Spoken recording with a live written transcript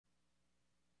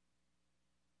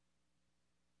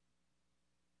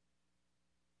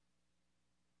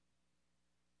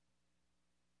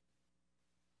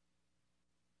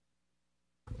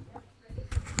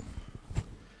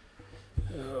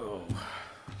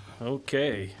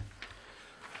Okay.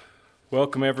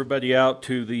 Welcome everybody out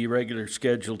to the regular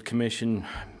scheduled Uintah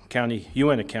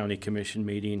County Commission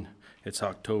meeting. It's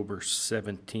October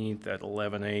 17th at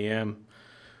 11 a.m.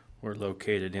 We're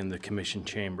located in the Commission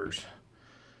chambers.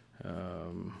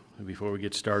 Before we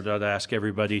get started, I'd ask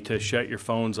everybody to shut your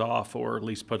phones off or at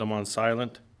least put them on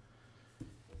silent.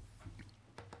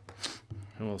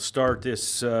 And we'll start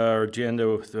this agenda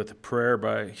with a prayer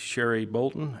by Sherry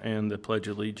Bolton and the Pledge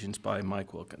of Allegiance by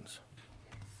Mike Wilkins.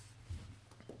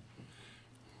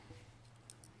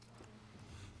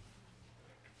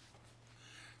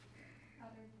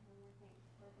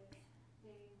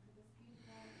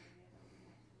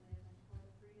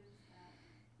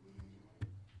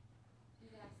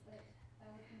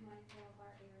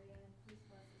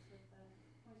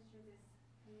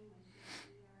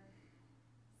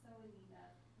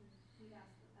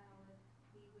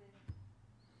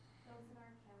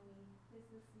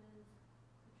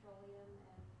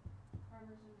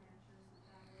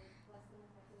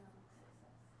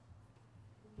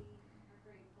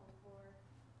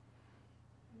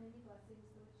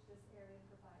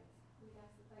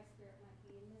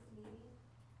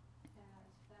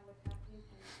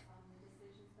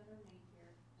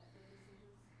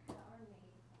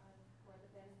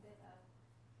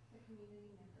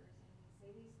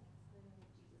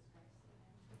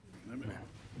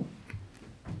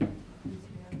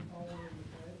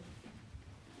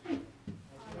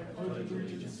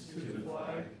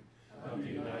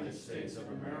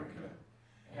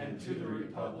 To the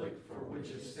republic for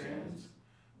which it stands,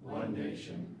 one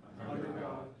nation, under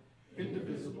God,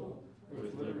 indivisible,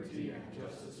 with liberty and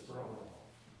justice for all.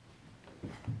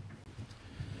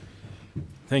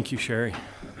 Thank you, Sherry.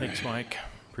 Thanks, Mike.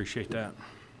 Appreciate that.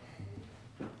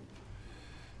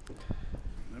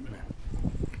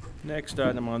 Next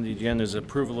item on the agenda is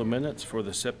approval of minutes for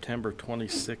the September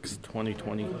 26,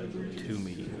 2022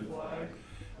 meeting.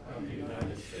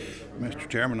 Mr.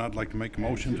 Chairman, I'd like to make a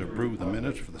motion to approve the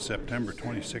minutes for the September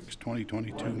 26,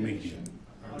 2022 meeting.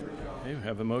 Okay, we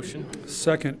have a motion.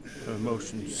 Second. A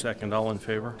motion second. All in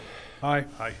favor? Aye.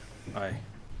 Aye. Aye.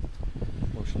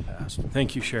 Motion passed.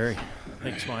 Thank you, Sherry.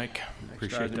 Thanks, Mike.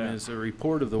 Appreciate that. Is a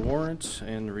report of the warrants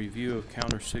and the review of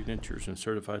counter signatures and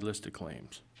certified list of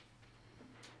claims.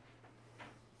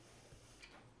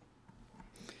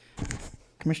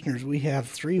 Commissioners, we have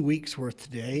 3 weeks worth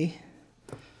today.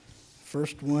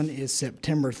 First one is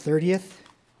September 30th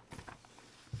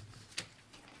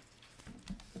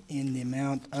in the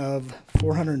amount of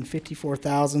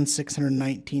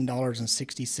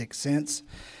 $454,619.66.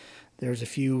 There's a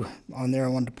few on there I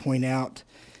wanted to point out.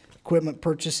 Equipment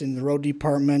purchase in the road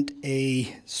department,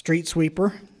 a street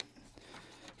sweeper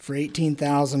for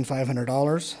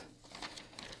 $18,500.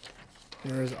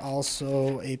 There is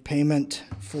also a payment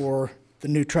for the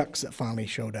new trucks that finally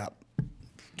showed up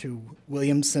to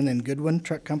Williamson and Goodwin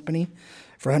Truck Company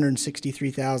for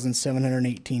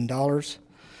 $163,718.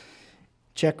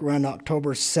 Check run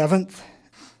October 7th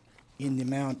in the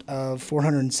amount of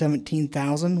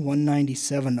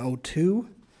 $417,197.02.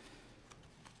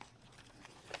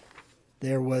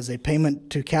 There was a payment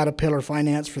to Caterpillar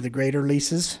Finance for the grader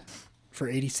leases for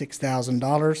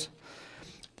 $86,000.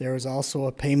 There was also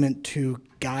a payment to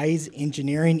Guys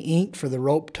Engineering, Inc. for the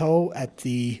rope tow at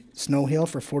the Snow Hill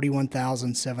for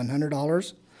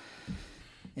 $41,700.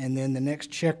 And then the next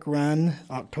check run,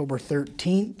 October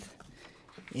 13th,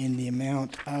 in the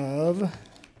amount of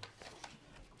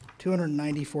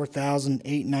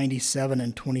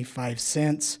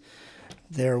 $294,897.25.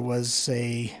 There was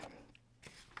a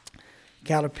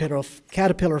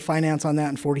Caterpillar Finance on that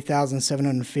and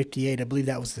 $40,758. I believe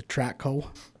that was the track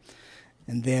hoe.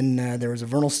 And then there was a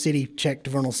Vernal City check to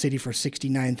Vernal City for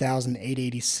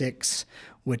 $69,886,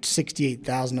 which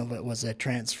 $68,000 of it was a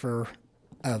transfer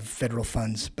of federal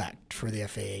funds back for the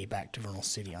FAA back to Vernal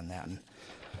City on that. And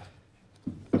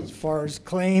as far as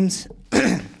claims,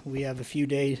 we have a few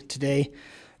days today.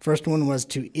 First one was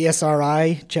to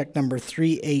ESRI, check number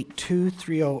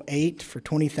 382308 for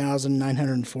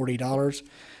 $20,940.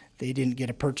 They didn't get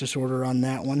a purchase order on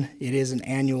that one. It is an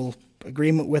annual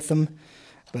agreement with them,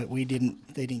 but they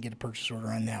didn't get a purchase order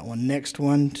on that one. Next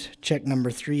one, check number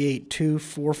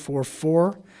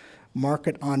 382444,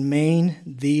 Market on Main.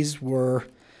 These were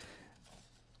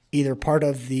either part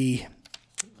of the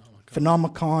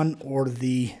Phenomicon or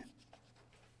the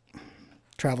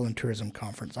Travel and Tourism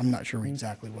Conference. I'm not sure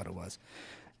exactly what it was.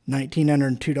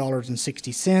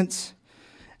 $1,902.60.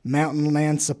 Mountain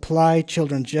Land Supply,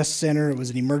 Children's Just Center. It was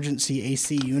an emergency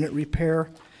AC unit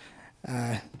repair.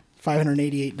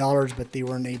 $588, but they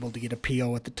weren't able to get a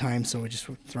PO at the time, so we just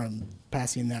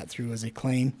passing that through as a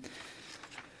claim.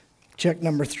 Check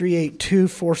number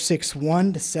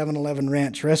 382461 to 7-Eleven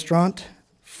Ranch Restaurant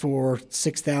for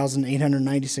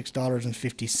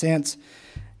 $6,896.50.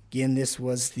 Again, this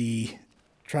was the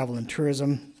travel and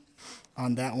tourism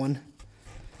on that one.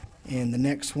 And the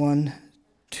next one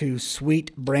to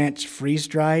Sweet Branch Freeze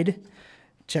Dried.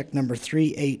 Check number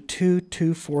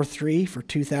 382243 for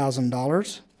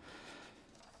 $2,000.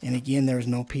 And again, there's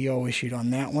no PO issued on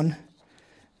that one.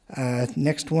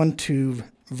 Next one to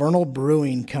Vernal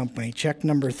Brewing Company. Check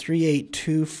number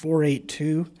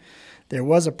 382482. There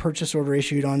was a purchase order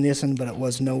issued on this one, but it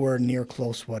was nowhere near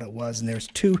close what it was. And there's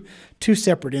two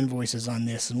separate invoices on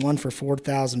this, and one for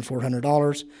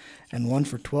 $4,400 and one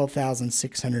for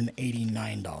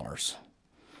 $12,689.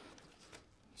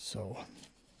 So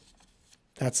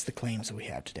that's the claims that we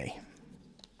have today.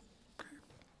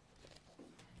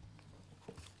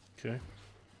 Okay.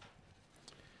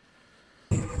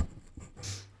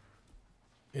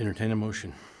 Entertain a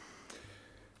motion.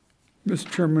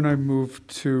 Mr. Chairman, I move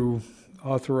to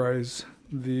authorize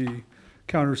the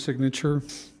counter signature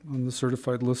on the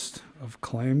certified list of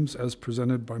claims as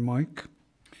presented by Mike.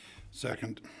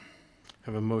 Second.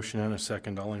 Have a motion and a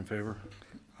second. All in favor?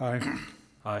 Aye.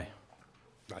 Aye.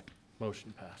 Aye.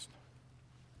 Motion passed.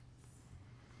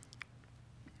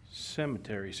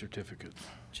 Cemetery certificates.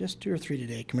 Just 2 or 3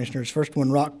 today, Commissioners. First one,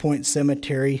 Rock Point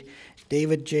Cemetery,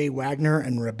 David J. Wagner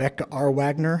and Rebecca R.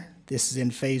 Wagner. This is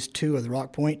in Phase 2 of the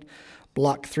Rock Point.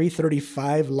 Block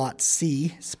 335, Lot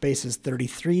C, spaces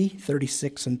 33,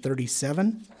 36, and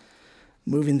 37.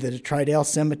 Moving to the Tridale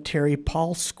Cemetery,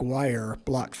 Paul Squire,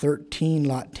 Block 13,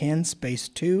 Lot 10, space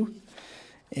 2.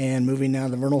 And moving now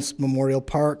to the Vernal Memorial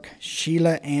Park,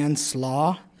 Sheila Ann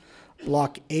Slaw,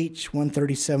 Block H,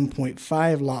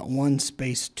 137.5, Lot 1,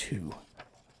 space 2.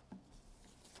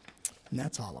 And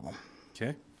that's all of them.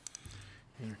 Okay.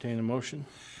 Entertain a motion.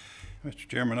 Mr.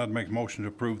 Chairman, I'd make a motion to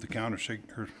approve the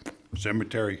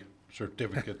cemetery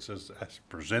certificates as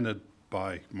presented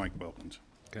by Mike Wilkins.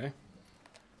 Okay.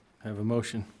 Have a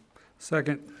motion.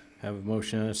 Second. Have a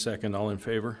motion and a second. All in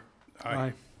favor?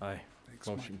 Aye. Aye. Thanks,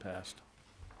 Motion passed.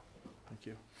 Thank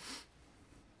you.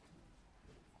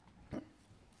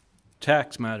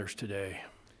 Tax matters today.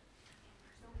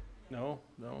 No?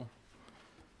 No?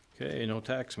 Okay, no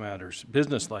tax matters.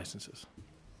 Business licenses.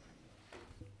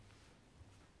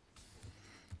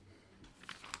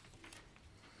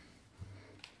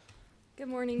 Good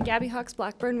morning, Gabby Hawks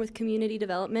Blackburn with Community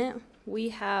Development. We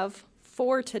have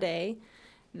 4 today.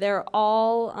 They're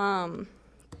all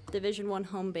Division 1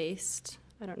 home-based.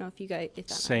 I don't know if you guys, if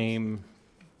that Same,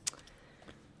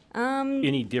 matters.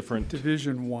 any different?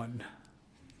 Division 1.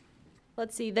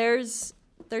 Let's see, there's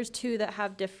 2 that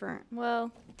have different,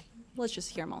 well, let's just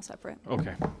hear them all separate.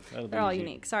 Okay. That'll be They're all easy.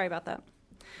 unique, sorry about that.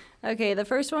 Okay, the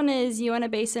first one is Uintah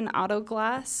Basin Auto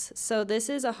Glass. So this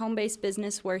is a home-based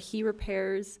business where he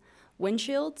repairs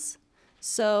windshields.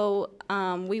 So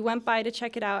we went by to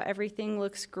check it out. Everything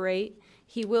looks great.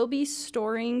 He will be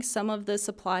storing some of the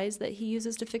supplies that he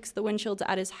uses to fix the windshields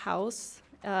at his house.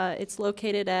 It's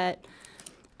located at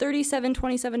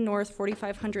 3727 North,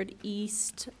 4500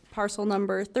 East, parcel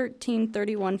number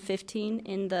 133115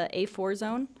 in the A4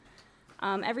 zone.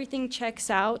 Everything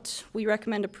checks out. We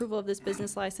recommend approval of this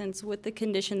business license with the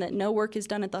condition that no work is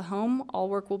done at the home, all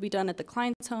work will be done at the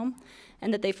client's home,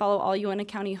 and that they follow all Uintah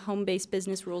County home-based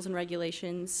business rules and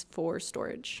regulations for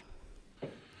storage.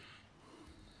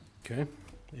 Okay.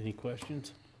 Any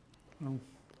questions No.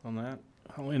 on that?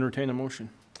 I'll entertain a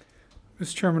motion.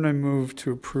 Mr. Chairman, I move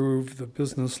to approve the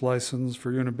business license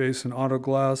for Uintah Basin Auto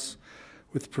Glass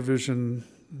with provision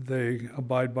they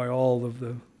abide by all of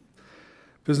the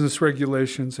business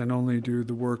regulations and only do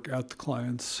the work at the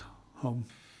client's home,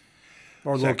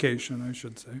 or Second. location, I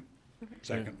should say.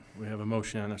 Second. We have a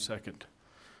motion and a second.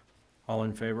 All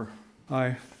in favor?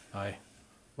 Aye. Aye.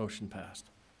 Motion passed.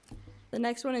 The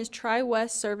next one is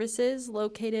Tri-West Services,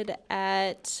 located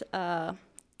at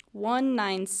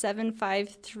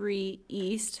 19753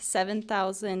 East,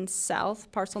 7000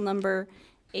 South, parcel number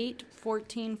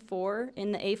 8144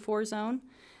 in the A4 zone.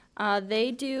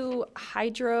 They do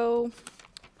hydro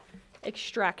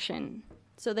extraction.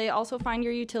 So they also find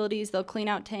your utilities. They'll clean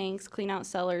out tanks, clean out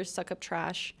cellars, suck up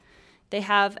trash. They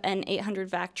have an 800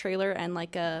 vac trailer and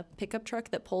like a pickup truck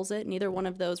that pulls it. Neither one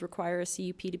of those require a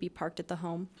CUP to be parked at the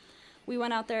home. We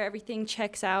went out there, everything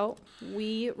checks out.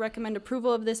 We recommend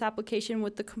approval of this application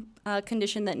with the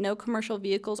condition that no commercial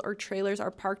vehicles or trailers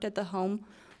are parked at the home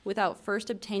without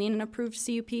first obtaining an approved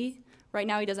CUP. Right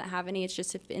now he doesn't have any, it's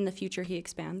just if in the future he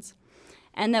expands.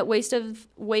 And that waste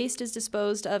is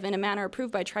disposed of in a manner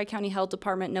approved by Tri-County Health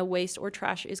Department. No waste or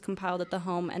trash is compiled at the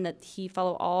home, and that he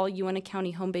follow all Uintah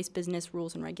County home-based business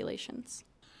rules and regulations.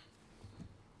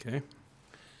 Okay.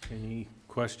 Any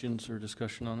questions or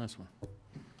discussion on this one?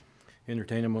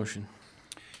 Entertain a motion.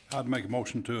 I'd make a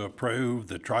motion to approve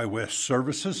the Tri-West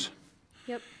Services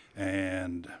Yep.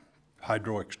 and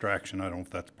hydro extraction. I don't know if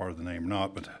that's part of the name or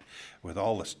not, but with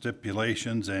all the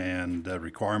stipulations and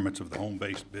requirements of the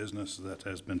home-based business that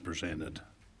has been presented.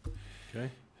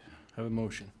 Okay. Have a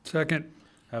motion. Second.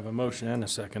 Have a motion and a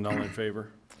second. All in favor?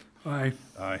 Aye.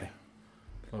 Aye.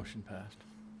 Motion passed.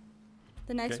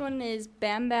 The next Okay. one is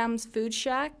Bam Bam's Food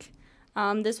Shack.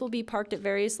 This will be parked at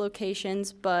various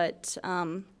locations, but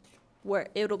where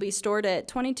it'll be stored at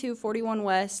 2241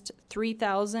 West,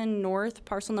 3000 North,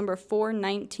 parcel number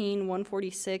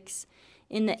 419-146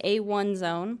 in the A1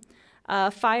 zone.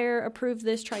 Fire approved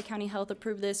this, Tri-County Health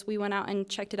approved this. We went out and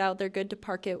checked it out. They're good to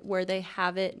park it where they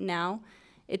have it now.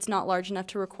 It's not large enough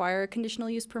to require a conditional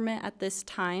use permit at this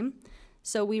time.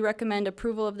 So we recommend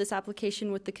approval of this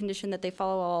application with the condition that they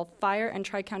follow all fire and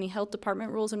Tri-County Health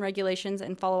Department rules and regulations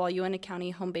and follow all Uintah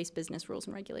County home-based business rules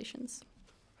and regulations.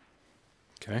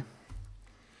 Okay.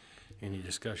 Any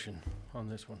discussion on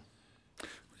this one?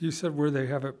 You said where they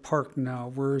have it parked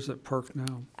now. Where is it parked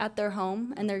now? At their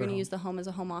home, and they're Their going to home. use the home as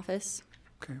a home office.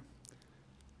 Okay.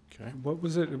 Okay. What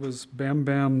was it? It was Bam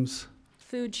Bam's.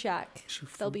 Food Shack.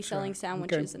 They'll be Food selling Shack.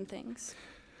 sandwiches and things.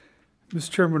 Mr.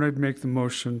 Chairman, I'd make the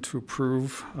motion to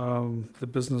approve the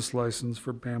business license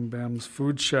for Bam Bam's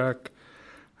Food Shack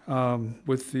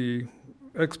with the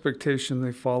expectation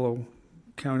they follow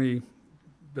county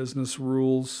business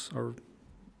rules or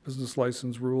business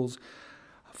license rules,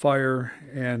 fire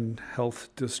and health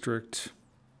district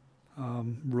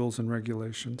rules and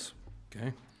regulations.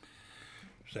 Okay.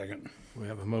 Second. We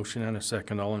have a motion and a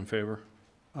second. All in favor?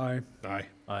 Aye. Aye.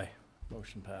 Aye.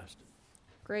 Motion passed.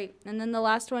 Great. And then the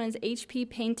last one is HP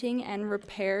Painting and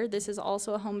Repair. This is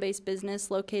also a home-based business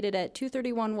located at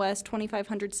 231 West,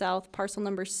 2500 South, parcel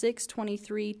number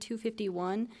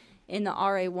 623-251 in the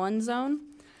RA1 zone.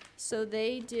 So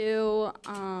they do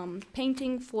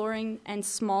painting, flooring, and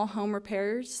small home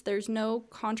repairs. There's no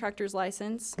contractor's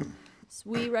license. So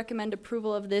we recommend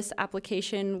approval of this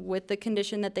application with the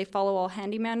condition that they follow all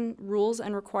handyman rules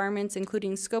and requirements,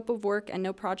 including scope of work and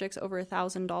no projects over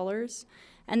 $1,000,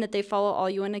 and that they follow all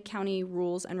Uintah County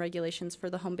rules and regulations for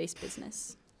the home-based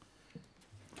business.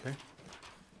 Okay.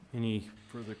 Any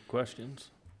further questions,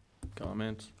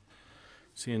 comments?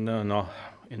 Seeing none, I'll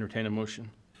entertain a motion.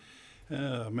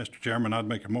 Mr. Chairman, I'd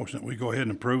make a motion that we go ahead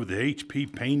and approve the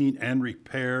HP Painting and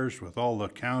Repairs with all the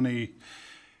county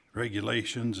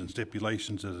regulations and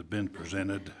stipulations that have been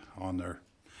presented on their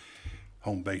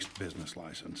home-based business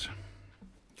license.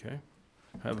 Okay.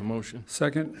 Have a motion.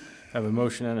 Second. Have a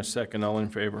motion and a second. All in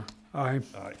favor? Aye.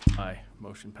 Aye. Aye.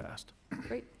 Motion passed.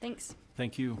 Great, thanks.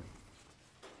 Thank you.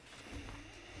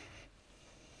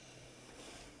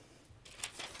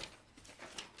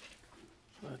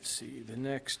 Let's see, the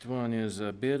next one is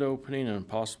a bid opening and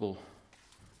possible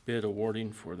bid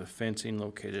awarding for the fencing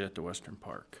located at the Western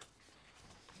Park.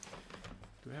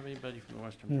 Do we have anybody from the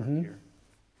Western Park here?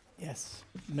 Yes,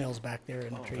 Mel's back there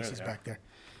and Oh, there Tracy's they are. back there.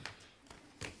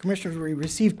 Commissioners, we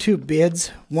received 2 bids.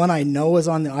 One I know is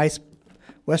on the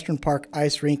Western Park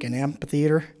Ice Rink and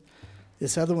Amphitheater.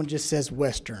 This other one just says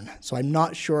Western, so I'm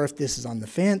not sure if this is on the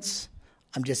fence.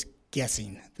 I'm just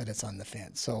guessing that it's on the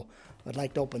fence. So I'd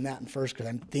like to open that one first because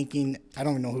I'm thinking, I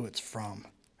don't know who it's from.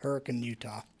 Hurricane,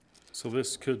 Utah. So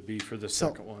this could be for the So-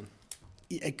 second one.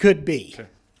 It could be. Okay.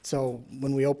 So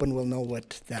when we open, we'll know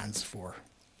what that's for.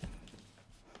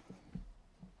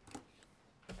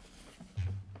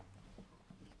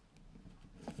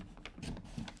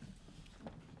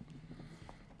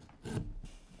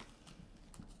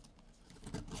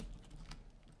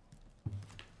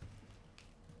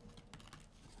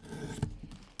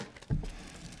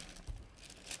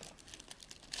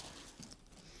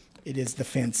 It is the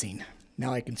fencing.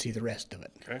 Now I can see the rest of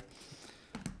it. Okay.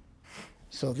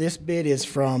 So this bid is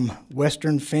from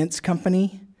Western Fence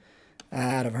Company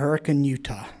out of Hurricane,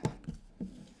 Utah.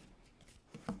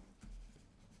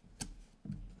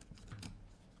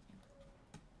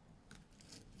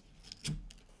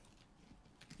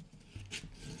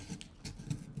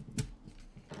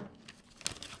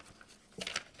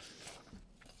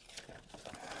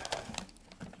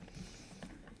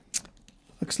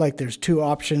 Looks like there's 2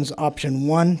 options. Option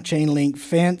 1, chain link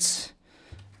fence.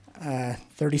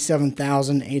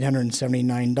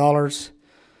 $37,879.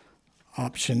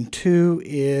 Option 2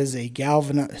 is a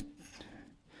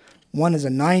one is a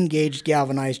 9-gauge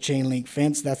galvanized chain link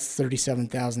fence. That's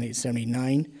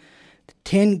 $37,879. The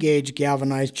 10-gauge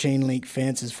galvanized chain link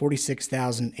fence is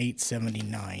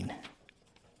 $46,879.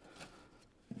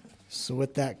 So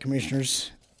with that,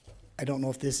 Commissioners, I don't know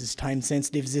if this is time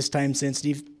sensitive. Is this time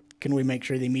sensitive? can we make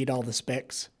sure they meet all the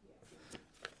specs?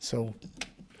 So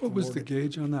What was the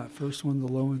gauge on that first one, the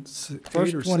low one?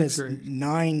 first one is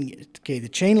 9, okay, the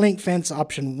chain link fence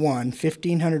option 1,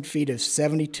 1,500 feet of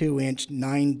 72-inch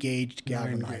 9-gauge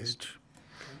galvanized.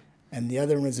 And the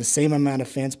other one is the same amount of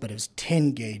fence, but it's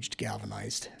 10-gauged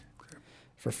galvanized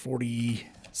for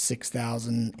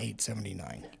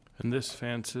 $46,879. And this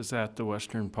fence is at the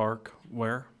Western Park,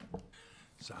 where?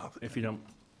 South, If you don't,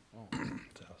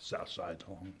 south side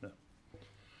along the,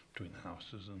 between the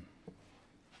houses and.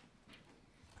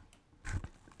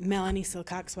 Melanie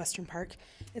Silcox, Western Park.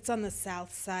 It's on the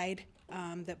south side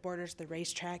that borders the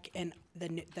racetrack and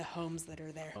the homes that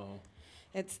are there. oh,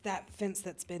 It's that fence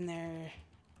that's been there,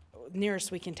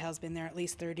 nearest we can tell has been there at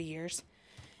least 30 years.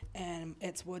 And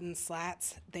it's wooden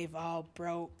slats. They've all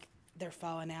broke. They're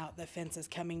falling out. The fence is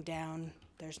coming down.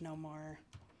 There's no more.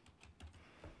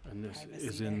 and this Privacy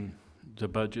is in the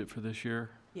budget for this year?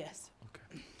 Yes.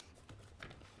 Okay.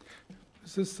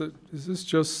 Is this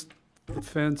just the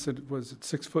fence? Was it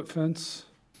 6-foot fence?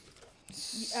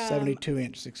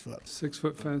 72-inch, 6 foot.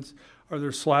 6-foot fence. Are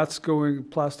there slats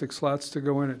plastic slats to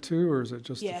go in it too, or is it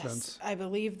just the Yes. fence? I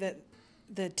believe that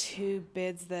the two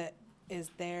bids that is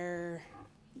there,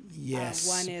 Yes.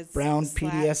 one is brown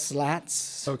slats. PDS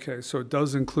slats. Okay, so it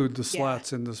does include the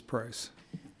slats in this price.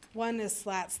 one is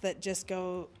slats that just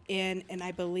go in, and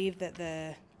I believe that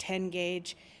the 10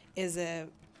 gauge is a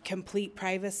complete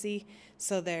privacy.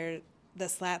 So the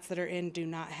slats that are in do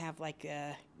not have like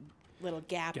a little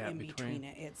gap Gap in between. between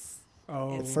it. It's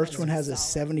Oh, It's- The first one has a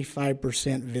solid.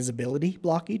 75% visibility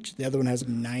blockage. The other one has a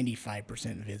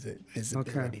 95%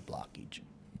 visibility blockage.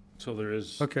 So there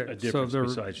is Okay, a so difference there-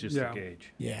 besides just the yeah.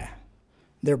 gauge? Yeah.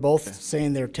 They're both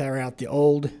saying they'll tear out the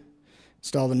old,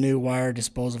 install the new wire,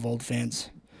 dispose of old fence.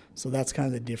 So that's kind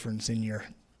of the difference in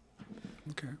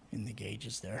okay. in the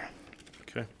gauges there.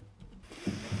 Okay.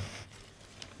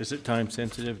 Is it time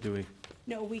sensitive? Do we,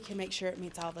 no, we can make sure it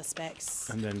meets all the specs.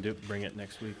 and then bring it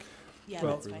next week? Yeah,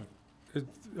 Well- that's fine.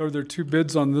 Are there two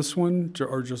bids on this one,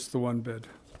 or just the one bid?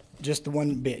 Just the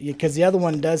one bit, because the other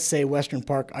one does say Western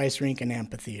Park Ice Rink and Or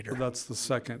Amphitheater. that's the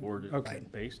second? Or is Okay.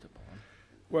 it based upon?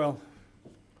 Well,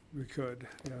 we could,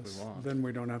 yes. want. Then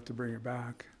we don't have to bring it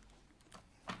back.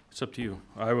 It's up to you.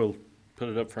 I will put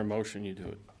it up for a motion. You do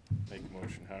it. Make a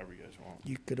motion however you guys want.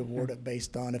 You could award it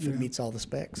based on if it Yeah. meets all the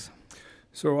specs.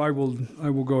 So I will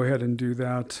go ahead and do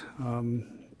that,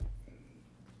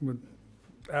 with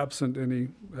absent any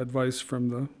advice from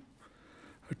the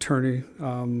attorney.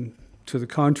 To the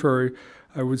contrary,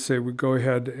 I would say we go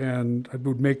ahead and I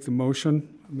would make the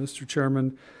motion, Mr.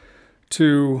 Chairman,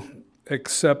 to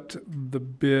accept the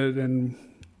bid and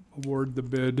award the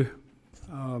bid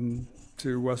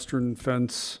to Western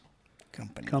Fence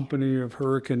Company of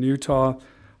Hurricane, Utah,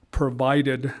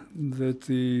 provided that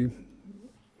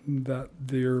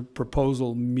their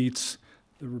proposal meets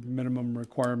the minimum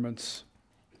requirements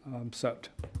set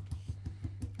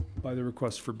by the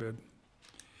request for bid.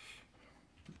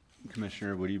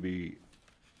 Commissioner, would you be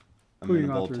Including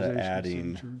amenable authorization, to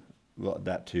adding, signature. well,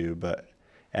 that too, but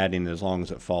adding as long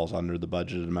as it falls under the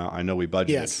budgeted amount? I know we budgeted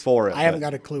Yes. for it. I haven't but-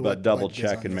 got a clue But what double budget is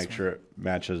check on and this make one. sure it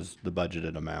matches the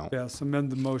budgeted amount. Yes,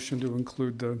 amend the motion to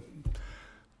include the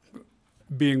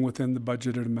being within the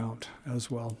budgeted amount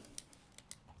as well.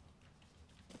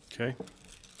 Okay.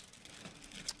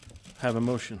 Have a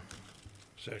motion.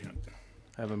 Second.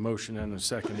 Have a motion and a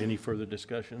second. Any further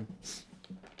discussion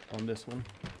on this one?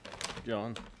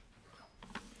 John?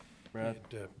 Brad?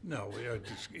 No, we are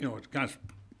just, it's kind of,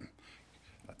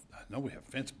 I know we have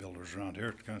fence builders around here.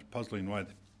 It's kind of puzzling why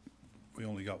we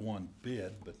only got one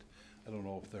bid, but I don't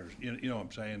know if there's, you know what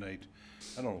I'm saying? I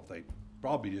don't know if they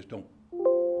probably just don't,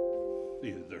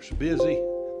 either they're so busy,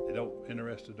 they don't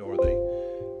interested, or they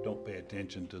don't pay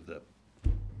attention to the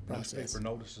Process. newspaper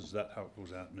notices. Is that how it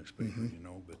goes out in the newspaper,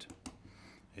 but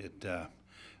it,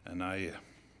 and I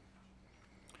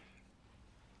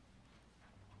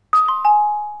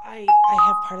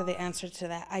have part of the answer to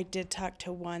that. I did talk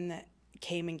to one that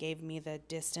came and gave me the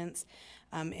distance.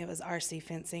 It was RC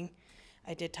Fencing.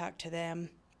 I did talk to them,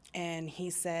 and he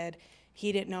said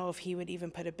he didn't know if he would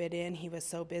even put a bid in. He was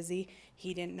so busy.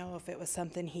 He didn't know if it was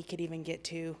something he could even get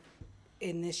to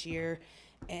in this year,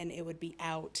 and it would be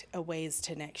out a ways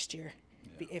to next year.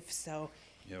 If so,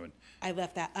 yeah, but I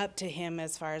left that up to him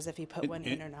as far as if he put one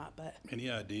in or not, but. any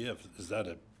idea if, is that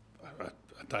a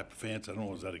type of fence? I don't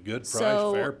know, is that a good price,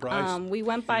 So, fair price? we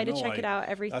went by to You know, check it out.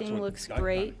 that's Everything what looks I kinda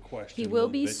great. question He a will little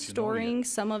be bit, you know, storing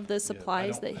some of the I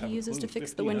supplies don't that have he a uses to clue,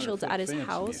 fix the 1,500 windshields at his foot fence, and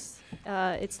house.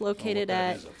 It's located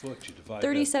at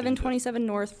 3727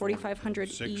 North,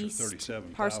 4500 East,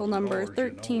 parcel number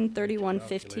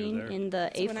 133115 in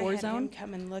the So when I A4 had him zone.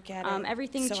 come and look at it,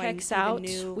 Everything so I checks even out.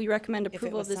 knew We recommend if it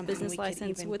approval was of this something business we could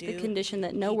license even with the do. condition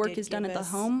that no He work did is done give at the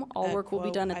us home. All a work will be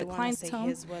quote. done at I the wanna client's say home,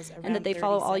 his was and that around they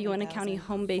follow all Uintah County 37,000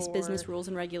 home-based business for- rules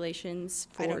and regulations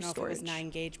I for don't know if it was storage. 9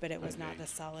 gauge, but it was not the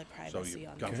solid So privacy you're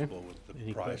on that. comfortable with the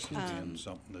Any price questions? being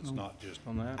something that's not just,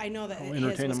 On that? I know that I'll his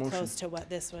entertain a was motion. close to what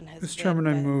this one has been. Mr. Chairman,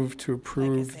 I but move to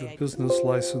approve say, the I- business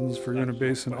license for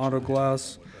Unibasin Auto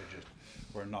Glass.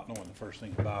 we're not knowing the first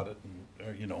thing about it and,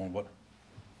 or, you know, and what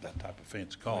that type of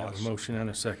fence I have costs. a motion and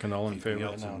a second, all in Anything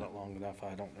favor. else I've in known it? it long enough,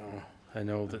 I don't know. I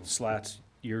know that slats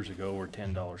years ago were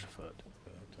 $10 a foot.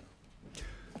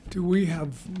 Do we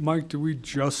have, Mike, do we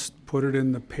just put it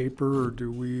in the paper, or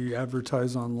do we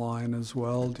advertise online as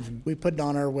well? We put it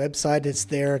on our website, it's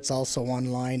there, it's also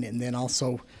online, and then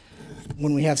also,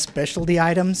 when we have specialty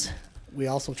items, we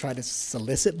also try to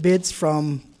solicit bids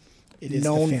from It is the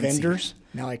known fencing. vendors.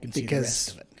 Now I can see the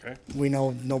rest of it. Okay. We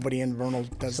know nobody in Vernal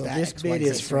does So that. this XYZ bid is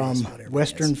service, from whatever it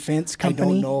Western is. Fence I don't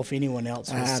Company know if anyone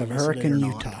else was out of solicited or Hurricane,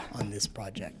 not Utah. on this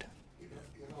project.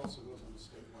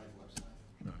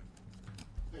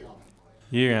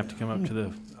 You have to come up to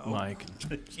the mic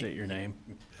and state your name.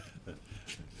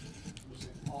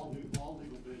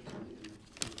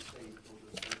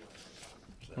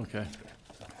 Okay.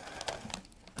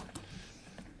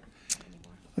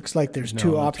 Looks like there's No, two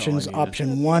that's all I options. needed.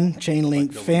 Option one, chain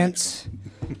link Go with the fence,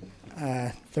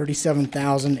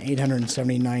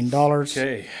 $37,879.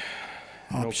 Okay.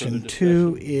 No further Option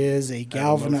two discussion. is a I have a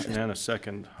galvanized, motion and a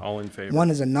second, all in favor. one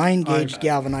is a 9-gauge Aye.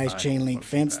 galvanized Aye. chain link Motion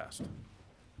fence. passed.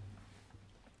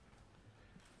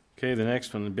 Okay, the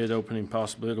next one, the bid opening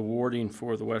possibility awarding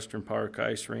for the Western Park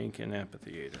Ice Rink and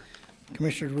Amphitheater.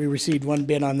 Commissioners, we received one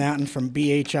bid on that one from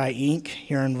BHI Inc.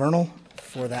 here in Vernal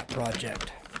for that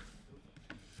project.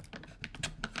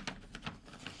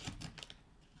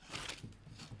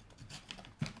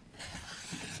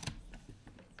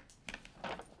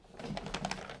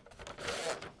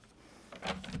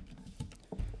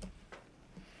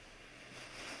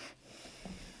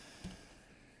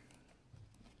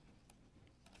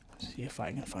 See if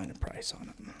I can find a price on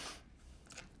it.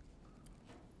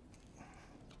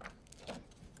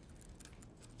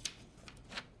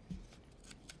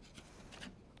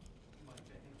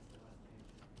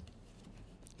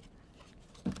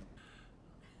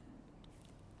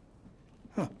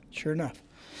 Huh, sure enough.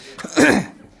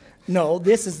 No,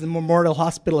 this is the Memorial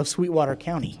Hospital of Sweetwater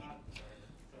County.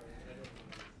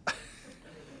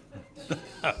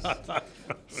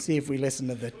 See if we listen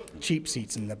to the cheap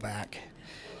seats in the back.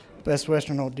 Best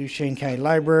Western Old Duchesne County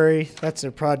Library, that's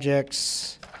their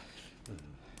projects.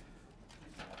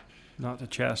 Not to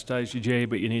chastise you, Jay,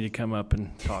 but you need to come up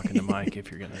and talk into Mike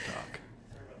if you're gonna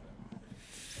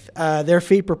talk. Their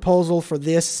fee proposal for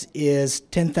this is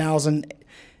 10,000.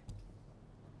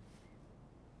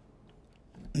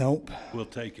 Nope. We'll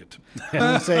take it. I'm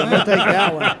gonna say, we'll take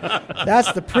that one.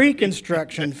 That's the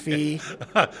pre-construction fee.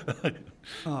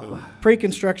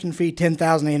 Pre-construction fee,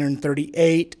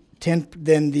 10,838.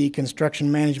 Then the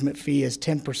construction management fee is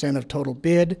 10% of total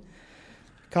bid.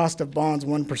 Cost of bonds,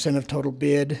 1% of total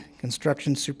bid.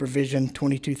 Construction supervision,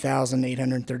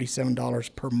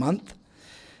 $22,837 per month.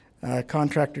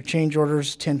 Contractor change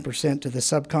orders, 10% to the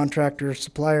subcontractor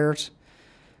suppliers.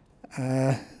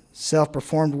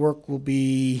 Self-performed work will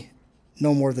be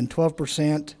no more than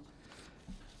 12%.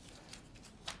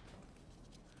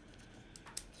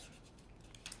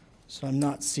 So I'm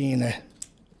not seeing their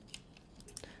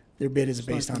bid is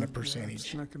based on a It's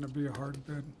percentage. not gonna be a hard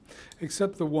bid,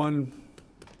 except the one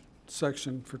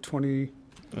section for 20,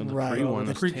 And the Right. free one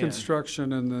the is 10.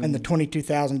 pre-construction, and then. And the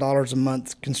 $22,000 a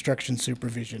month construction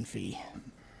supervision fee.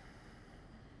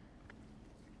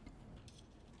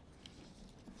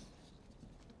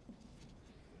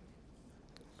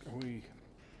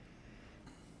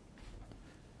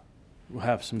 We'll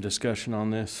have some discussion on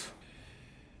this.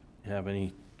 You have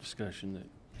any discussion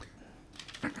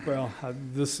that, Well,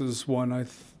 this is one I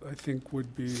think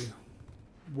would be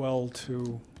well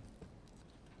to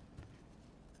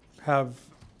have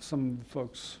some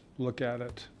folks look at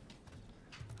it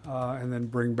and then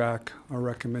bring back a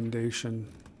recommendation.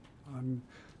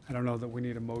 I don't know that we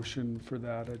need a motion for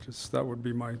that. That would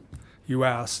be you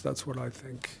asked, that's what I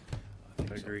think.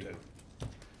 I agree.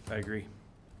 I agree.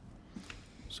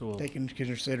 So we'll Take into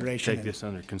consideration. take this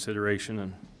under consideration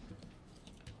and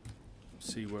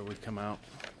see where we come out,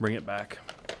 bring it back.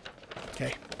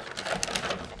 Okay.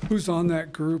 Who's on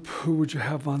that group? Who would you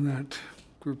have on that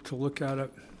group to look at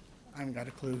it? I haven't got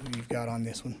a clue who you've got on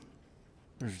this one.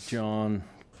 There's John,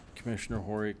 Commissioner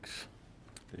Horricks,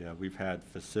 Yeah, we've had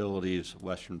facilities,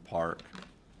 Western Park,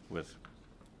 with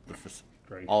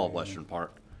Great. all of Western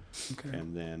Park, Okay.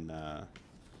 and then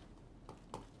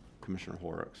Commissioner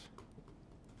Horrocks.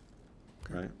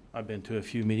 Right? I've been to a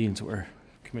few meetings where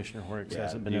Commissioner Horrocks Yeah,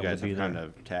 hasn't been you able guys to be have there. kind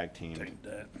of tag team, Take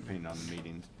that. depending on the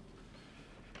meetings.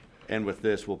 And with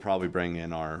this, we'll probably bring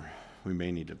in we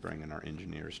may need to bring in our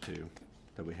engineers too,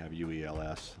 that we have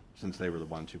UELS, since they were the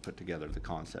ones who put together the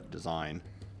concept design.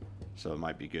 So it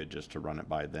might be good just to run it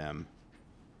by them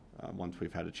once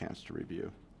we've had a chance to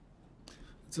review.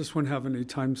 Does this one have any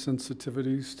time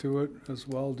sensitivities to it as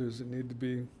well? Does it need to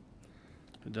be,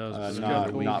 It does. but it's got Not,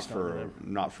 the weeks not on for, it.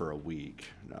 not for a week,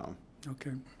 no.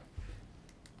 okay.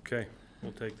 Okay,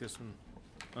 we'll take this one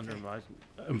under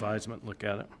advisement, look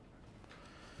at it.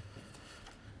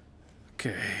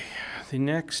 Okay, the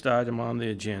next item on the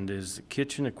agenda is the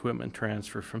kitchen equipment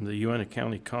transfer from the Uintah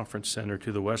County Conference Center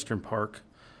to the Western Park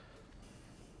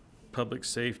Public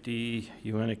Safety,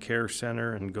 Uintah Care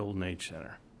Center, and Golden Age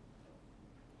Center.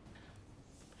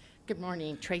 Good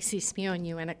morning, Tracy Smew,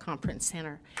 Uintah Conference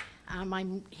Center.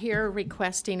 I'm here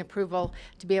requesting approval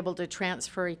to be able to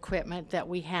transfer equipment that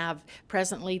we have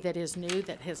presently that is new,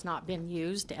 that has not been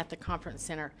used at the conference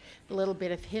center. A little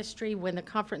bit of history: when the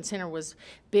conference center was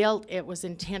built, it was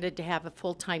intended to have a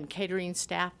full-time catering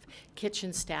staff,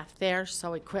 kitchen staff there,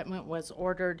 so equipment was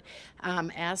ordered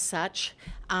as such.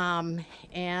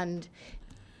 And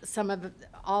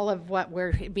all of what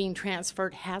we're being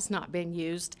transferred has not been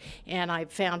used, and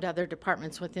I've found other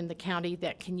departments within the county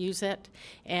that can use it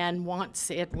and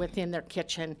wants it within their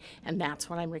kitchen, and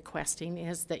that's what I'm requesting,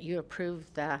 is that you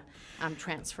approve the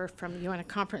transfer from Uintah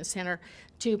Conference Center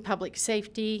to Public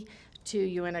Safety, to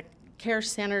Uintah Care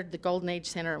Center, the Golden Age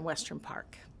Center, and Western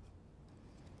Park.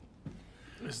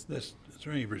 Is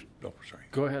there any, oh, sorry.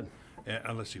 Go ahead.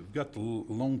 Let's see, we've got the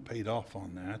loan paid off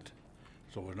on that,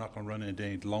 so we're not gonna run into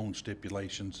any loan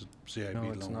stipulations, CIB No,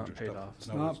 loans or it's stuff. not paid off. It's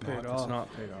not paid It's off.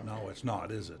 not paid off. No, it's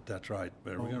not, is it? That's right.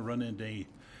 But are we gonna run into any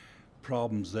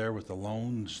problems there with the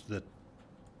loans that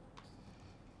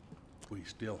we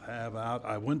still have out?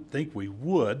 I wouldn't think we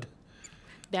would.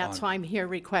 That's why I'm here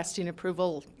requesting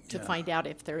approval to Yeah. find out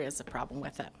if there is a problem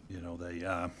with it. You know,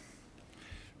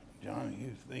 John,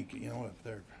 you think, if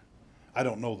they're, I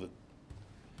don't know that,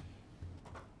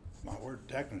 my word,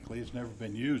 technically, it's never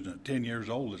been used, and at 10 years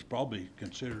old, it's probably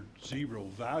considered zero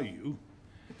value,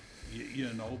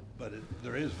 but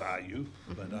there is value,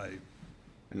 but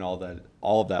And all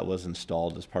of that was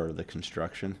installed as part of the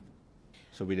construction,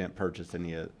 so we didn't purchase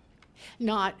any of.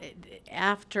 Not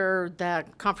after the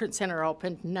conference center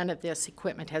opened, none of this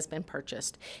equipment has been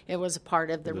purchased. It was a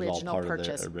part of the It was all original part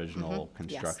purchase. of the original Yes.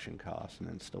 construction cost and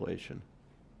installation.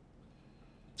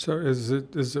 So is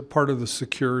it part of the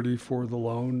security for the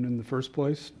loan in the first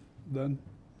place then?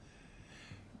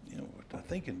 I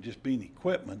think it just being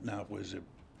equipment now, was it,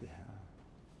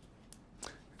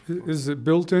 Is it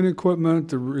built-in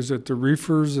equipment? Is it the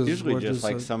reefers? Usually just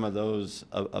like some of those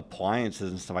appliances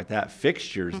and stuff like that,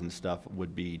 fixtures and stuff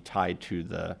would be tied to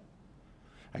the,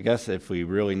 I guess if we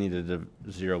really needed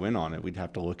to zero in on it, we'd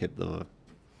have to look at the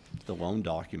loan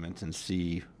documents and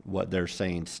see what they're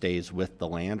saying stays with the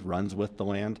land, runs with the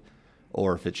land,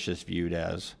 or if it's just viewed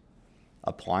as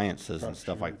appliances and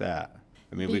stuff like that.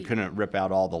 I mean, we couldn't rip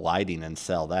out all the lighting and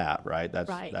sell that, right? That's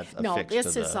Right. affixed No, to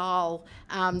this is the. all,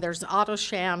 there's auto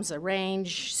shams, a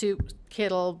range, soup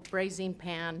kettle, braising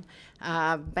pan,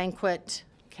 banquet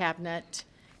cabinet,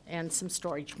 and some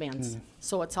storage bins.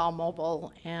 So it's all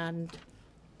mobile and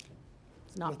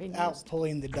it's not being Without used.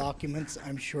 pulling the documents,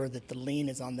 I'm sure that the lien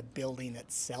is on the building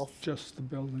itself, Just the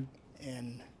building?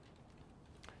 and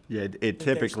Yeah, it there's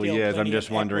typically still is. I'm plenty just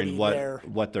of wondering equity there.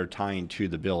 what they're tying to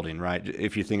the building, right?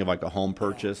 If you think of like a home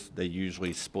purchase, they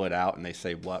usually split out and they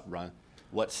say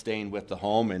what's staying with the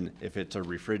home, and if it's a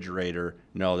refrigerator,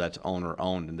 no, that's owner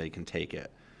owned and they can take it,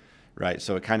 right?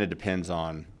 So it kind of depends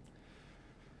on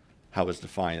how it's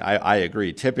defined. I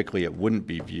agree. Typically, it wouldn't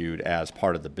be viewed as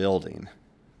part of the building.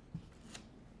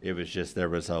 It was just, there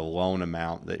was a loan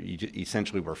amount that you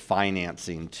essentially were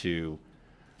financing to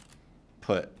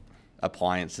put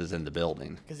appliances in the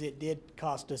building. because it did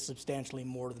cost us substantially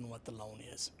more than what the loan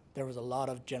is. There was a lot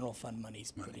of general fund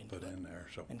monies put into put it, in there,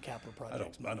 so. and capital I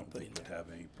projects don't money put in think we'd there. have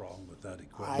any problem with that So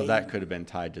equipment. that could have been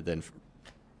tied to then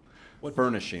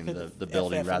furnishing To the the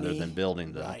building rather FF&E, than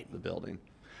building right. the building.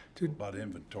 About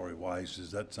inventory wise,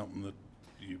 is that something that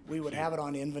you? We would have it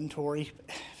on inventory.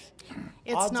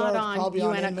 It's Odds not are on probably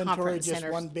on Uintah inventory, Conference just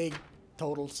Center's. one big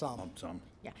total sum. Some.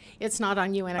 Yeah, it's not on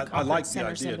I Uintah like Conference the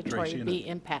Center's idea, inventory, Tracy, it'd and be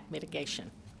impact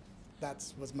mitigation.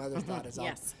 That's was my other thought is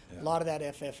yes. a lot of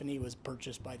that FF&E was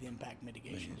purchased by the Impact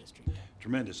Mitigation District.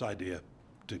 Tremendous idea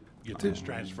to get this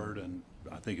transferred, and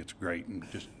I think it's great, and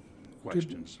just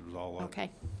questions was all.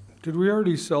 Okay. Did we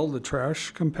already sell the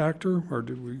trash compactor, or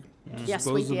did we Yes,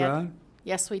 we dispose of did. that?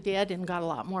 Yes, we did, and got a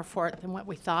lot more for it than what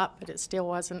we thought, but it still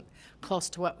wasn't close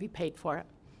to what we paid for it.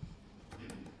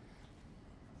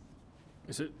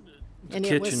 Is it, the And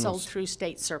it was kitchen, sold through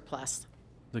state surplus.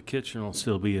 the kitchen will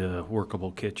still be a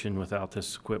workable kitchen without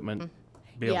this equipment?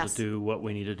 Be able Yes. to do what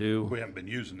we need to do? We haven't been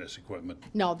using this equipment.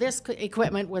 No, this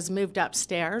equipment was moved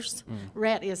upstairs.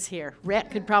 Rhett is here. Rhett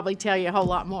could probably tell you a whole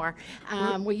lot more.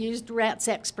 We used Rhett's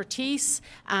expertise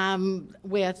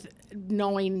with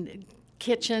knowing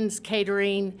kitchens,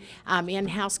 catering,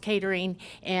 in-house catering,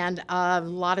 and a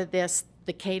lot of this,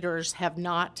 the caterers have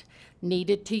not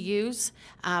needed to use.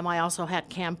 I also had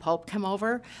Cam Pope come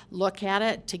over, look at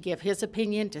it, to give his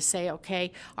opinion, to say,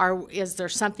 okay, is there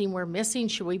something we're missing?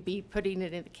 Should we be putting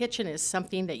it in the kitchen? Is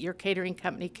something that your catering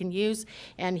company can use?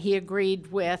 And he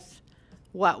agreed with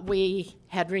what we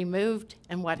had removed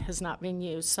and what has not been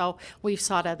used. So we've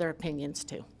sought other opinions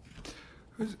too.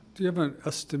 Do you have an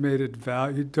estimated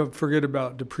value? Don't forget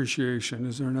about depreciation.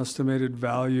 Is there an estimated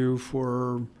value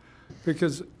for,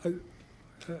 because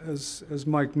as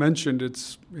Mike mentioned,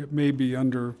 it may be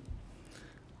on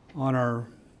our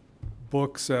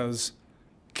books as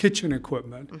kitchen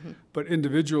equipment, but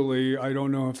individually, I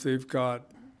don't know if they've got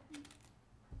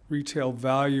retail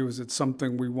value. Is it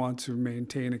something we want to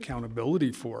maintain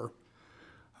accountability for?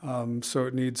 So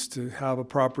it needs to have a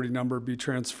property number be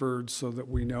transferred so that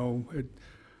we know it,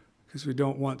 because we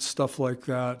don't want stuff like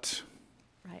that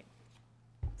Right.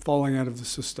 falling out of the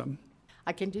system.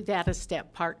 I can do that as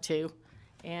step part 2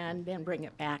 and then bring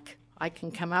it back. I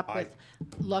can come up with,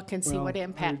 look and see what Well,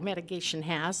 impact mitigation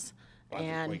has. I think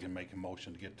we And, can make a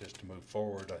motion to get this to move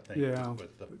forward, I think, Yeah.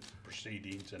 with the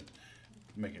proceedings and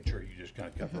making sure you just kind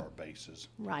of cover our bases.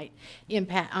 right,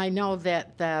 impact, I know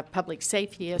that the public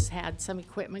safety has had some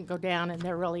equipment go down and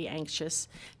they're really anxious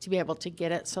to be able to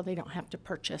get it so they don't have to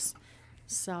purchase.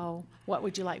 So what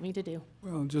would you like me to do?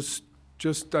 Well,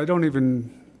 I don't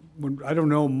even, I don't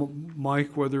know,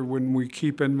 Mike, whether when we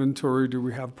keep inventory, do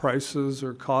we have prices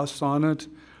or costs on it?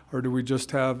 Or do we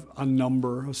just have a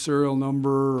number, a serial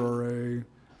number, or a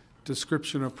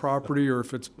description of property, or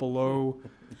if it's below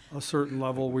a certain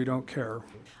level, we don't care?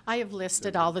 I have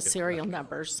listed all the serial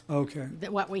numbers, Okay,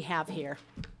 what we have here.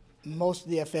 Most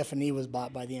of the FF&E was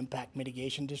bought by the Impact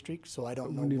Mitigation District, so I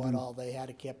don't know what all they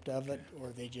had kept of it,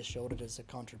 or they just showed it as a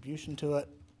contribution to it.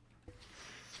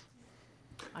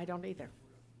 I don't either.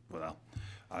 Well,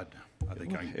 I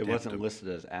think I can. It wasn't listed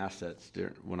as assets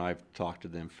when I've talked to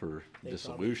them for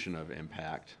dissolution of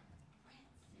impact.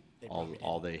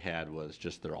 All they had was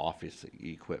just their office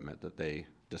equipment that they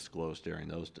disclosed during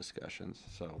those discussions,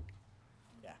 so.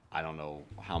 Yeah. I don't know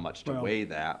how much to Well- weigh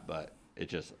that, but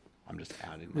I'm just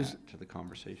adding that to the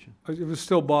conversation. it was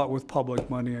still bought with public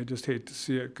money, I just hate to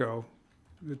see it go.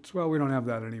 Well, we don't have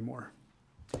that anymore.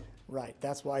 Right,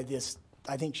 that's why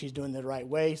I think she's doing it the right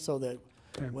way, so that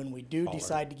when we do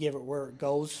decide to give it where it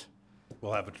goes,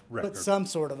 We'll have a put record. some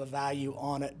sort of a value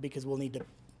on it, because we'll need to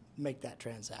make that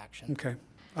transaction. Okay,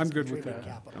 I'm good with Contribute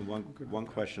that. capital. And one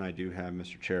question I do have,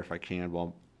 Mr. Chair, if I can,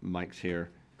 while Mike's here.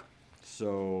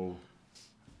 So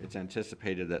it's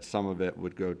anticipated that some of it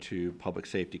would go to public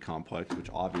safety complex, which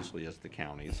obviously is the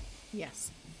county's.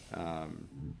 Yes.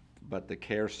 But the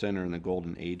care center and the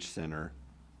Golden Age Center,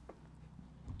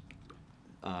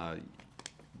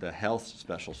 the Health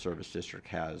Special Service District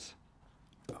has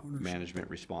management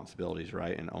responsibilities,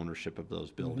 right, and ownership of those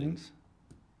buildings.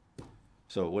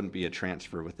 So it wouldn't be a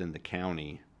transfer within the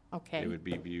county. Okay. It would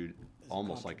be viewed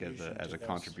almost like as contribution a to those.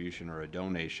 contribution or a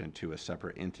donation to a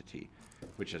separate entity,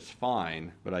 which is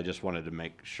fine, but I just wanted to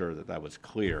make sure that that was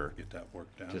clear. Get that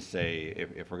worked out. To say,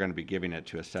 if we're gonna be giving it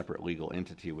to a separate legal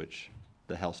entity, which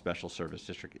the Health Special Service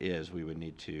District is, we would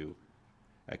need to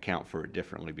account for it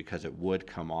differently, because it would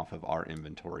come off of our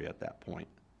inventory at that point.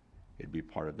 It'd be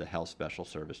part of the Health Special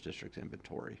Service District's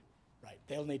inventory. Right,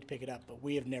 they'll need to pick it up, but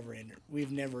we've never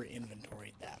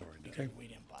inventoried that, because we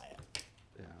didn't buy it.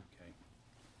 Yeah.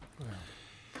 Okay.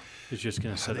 It's just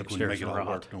gonna I sit think we can upstairs make it and all rot.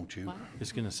 work, don't you?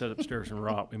 It's gonna sit upstairs and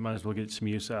rot. We might as well get some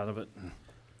use out of it.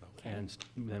 And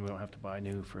then we don't have to buy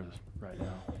new for right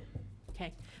now.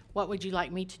 Okay. What would you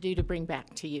like me to do to bring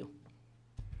back to you?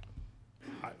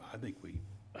 I think we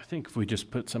I think if we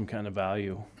just put some kind of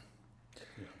value,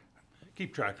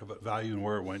 keep track of it, value and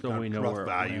where it went, So we know rough where it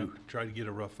value, went. try to get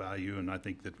a rough value, and I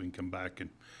think that we can come back and,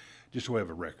 just so we have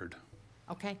a record.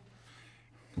 Okay.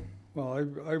 Well,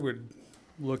 I would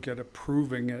look at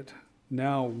approving it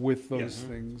now with those Yes.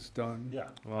 things done. Yeah.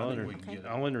 well, I think we can get it.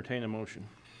 I'll entertain a motion.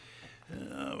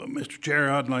 Mr.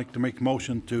 Chair, I'd like to make a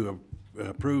motion to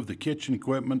approve the kitchen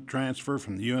equipment transfer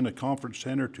from the Uintah Conference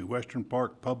Center to Western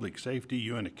Park Public Safety,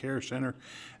 Uintah Care Center,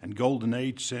 and Golden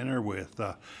Age Center with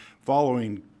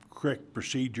following correct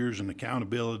procedures and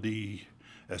accountability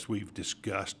as we've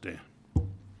discussed.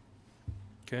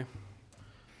 Okay.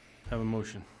 Have a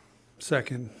motion.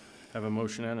 Second. Have a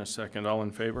motion and a second. All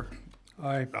in favor?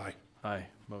 Aye. Aye. Aye.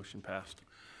 Motion passed.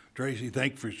 Tracy,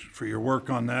 thank you for your work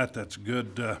on that. That's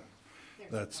good.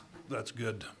 That's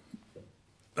good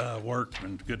work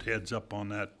and good heads up on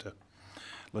that to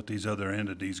let these other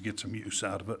entities get some use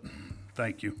out of it.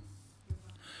 Thank you.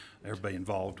 Everybody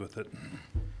involved with it.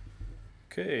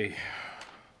 Okay.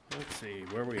 Let's see,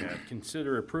 where we at?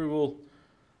 Consider approval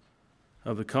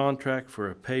of the contract for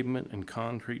a pavement and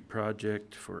concrete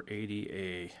project for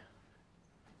ADA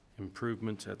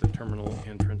improvements at the terminal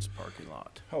entrance parking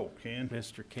lot. Oh, Ken.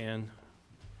 Mr. Ken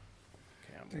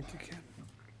Campbell. Thank you, Ken.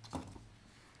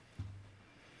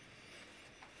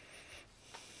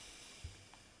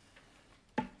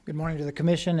 Good morning to the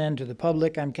commission and to the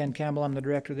public. I'm Ken Campbell. I'm the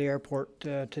director of the airport.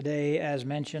 Today, as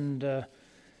mentioned, I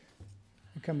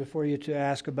come before you to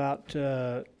ask about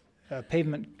a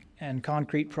pavement and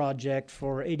concrete project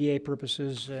for ADA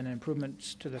purposes and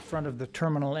improvements to the front of the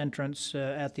terminal entrance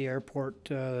at the airport.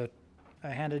 I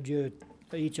handed you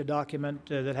each a document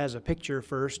that has a picture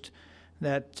first.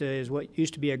 That is what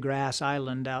used to be a grass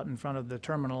island out in front of the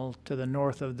terminal to the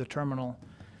north of the terminal.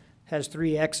 Has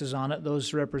 3 X's on it.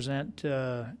 Those represent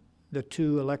the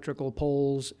 2 electrical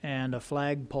poles and a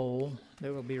flag pole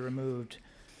that will be removed.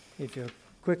 If you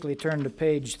quickly turn to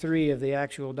page 3 of the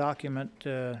actual document,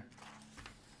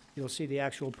 you'll see the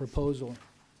actual proposal.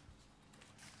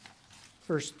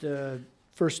 First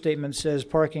statement says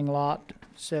parking lot,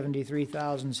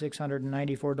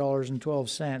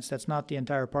 $73,694.12. That's not the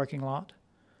entire parking lot.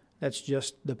 That's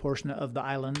just the portion of the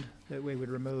island that we would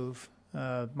remove.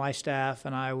 My staff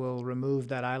and I will remove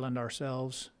that island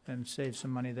ourselves and save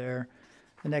some money there.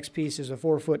 The next piece is a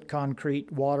 4-foot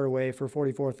concrete waterway for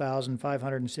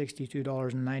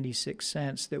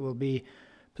 $44,562.96 that will be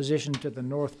positioned to the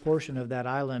north portion of that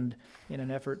island in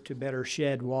an effort to better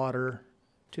shed water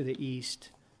to the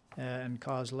east and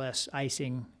cause less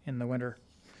icing in the winter.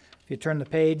 If you turn the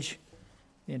page,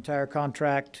 the entire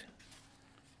contract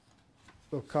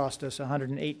will cost us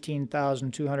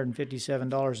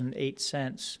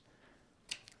 $118,257.08.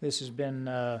 This has been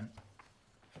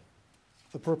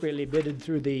appropriately bidded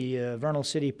through the Vernal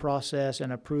City process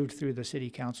and approved through the City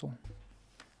Council.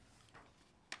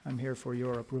 I'm here for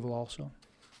your approval also.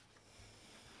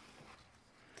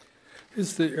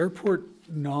 Is the airport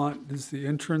is the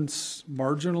entrance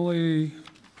marginally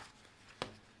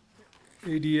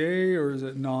ADA or is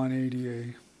it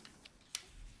non-ADA?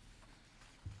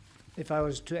 If I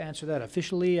was to answer that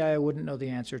officially, I wouldn't know the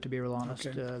answer, to be real honest.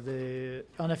 Okay.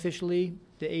 Unofficially,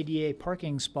 the ADA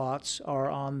parking spots are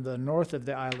on the north of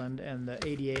the island, and the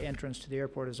ADA entrance to the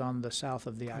airport is on the south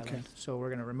of the island. Okay. So we're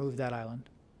going to remove that island.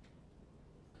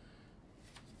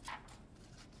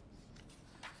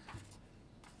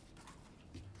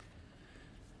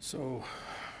 So,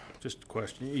 just a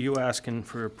question. Are you asking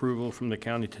for approval from the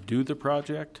county to do the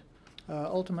project?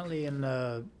 Ultimately, in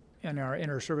our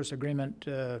inter-service agreement,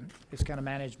 it's kind of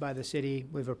managed by the city.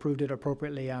 We've approved it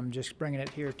appropriately. I'm just bringing it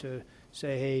here to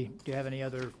say, hey, do you have any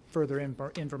other further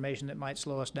information that might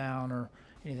slow us down or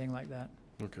anything like that?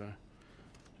 Okay.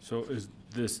 So is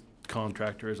this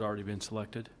contractor has already been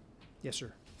selected? Yes,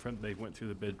 sir. They went through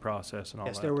the bid process and all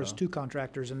that? Yes, there was 2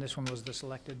 contractors, and this one was the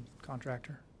selected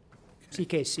contractor.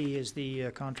 CKC is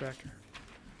the contractor.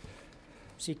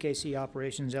 CKC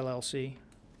Operations LLC.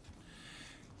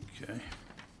 Okay.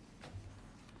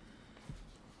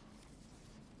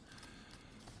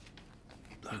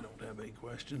 I don't have any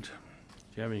questions. Do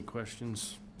you have any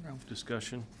questions? No.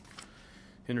 Discussion?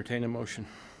 Entertain a motion.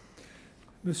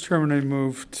 Mr. Chairman, I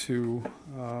move to,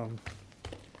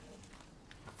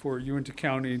 for Uintah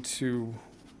County to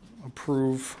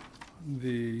approve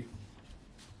the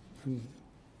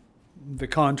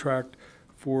contract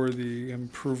for the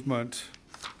improvement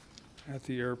at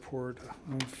the airport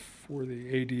for the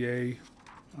ADA,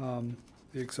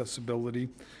 the accessibility,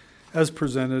 as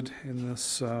presented in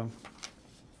this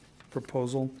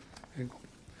proposal. And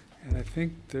I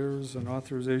think there's an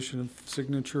authorization of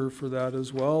signature for that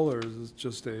as well, or is it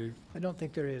just a, I don't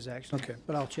think there is, actually. Okay.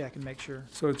 But I'll check and make sure.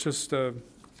 so it's just a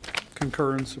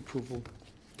concurrence approval?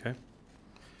 Okay.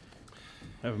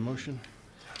 Have a motion?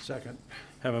 Second.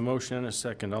 Have a motion and a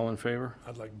second. All in favor?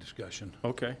 I'd like discussion.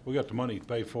 Okay. We got the money to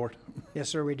pay for it. Yes,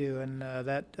 sir, we do. And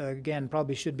that, again,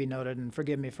 probably should be noted, and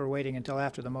forgive me for waiting until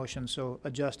after the motion, so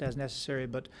adjust as necessary.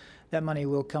 But that money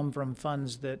will come from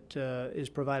funds that is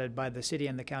provided by the city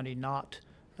and the county, not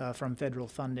from federal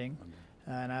funding.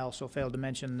 And I also failed to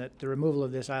mention that the removal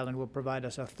of this island will provide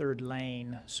us a third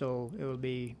lane, so it will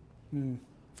be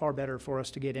far better for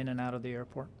us to get in and out of the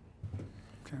airport.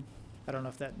 Okay. I don't know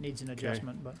if that needs an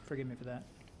adjustment, but forgive me for that.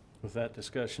 With that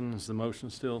discussion, is the motion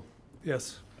still?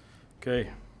 Yes. Okay,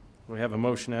 we have a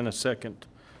motion and a second.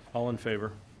 All in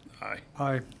favor? Aye.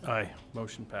 Aye. Aye.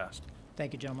 Motion passed.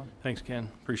 Thank you, gentlemen. Thanks, Ken.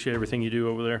 Appreciate everything you do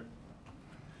over there.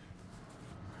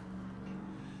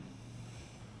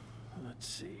 Let's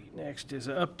see, next is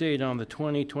an update on the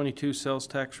 2022 sales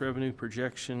tax revenue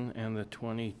projection and the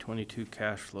 2022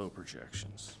 cash flow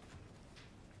projections.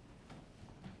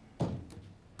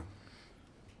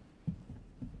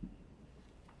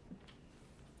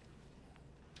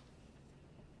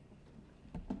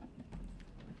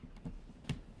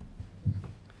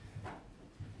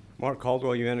 Mark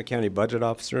Caldwell, Uintah County Budget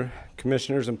Officer.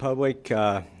 Commissioners and public,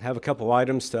 have a couple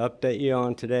items to update you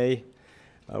on today.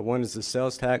 One is the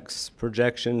sales tax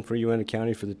projection for Uintah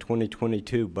County for the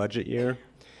 2022 budget year,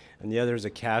 and the other is a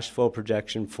cash flow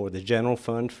projection for the general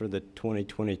fund for the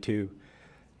 2022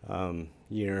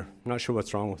 year. I'm not sure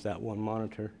what's wrong with that one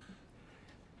monitor.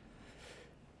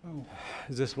 Oh,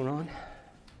 is this one on?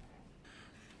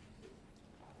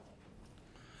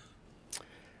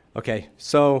 Okay,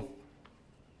 so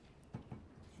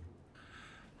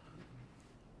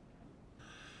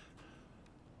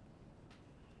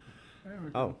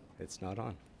oh, it's not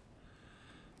on.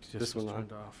 This one on?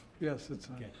 turned off. Yes, it's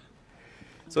on. Okay.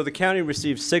 So the county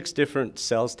receives 6 different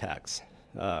sales taxes.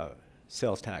 So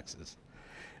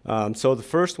the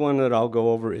first one that I'll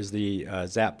go over is the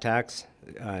ZAP tax,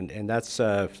 and that's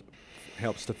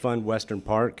helps to fund Western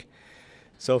Park.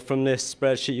 So from this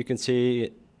spreadsheet, you can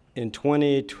see in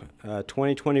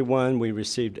 2021 we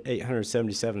received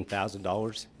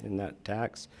 $877,000 in that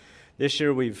tax. This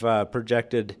year we've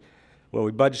projected. Well,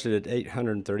 we budgeted at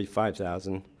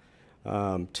 $835,000.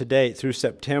 To date, through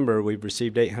September, we've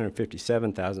received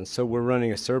 $857,000. So we're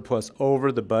running a surplus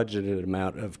over the budgeted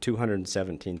amount of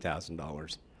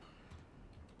 $217,000.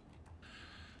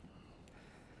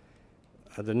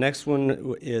 The next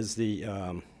one is the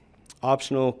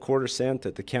optional quarter cent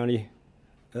that the county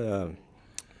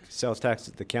sales tax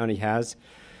that the county has.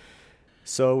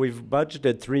 So we've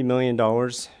budgeted $3 million.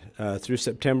 Through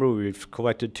September, we've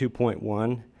collected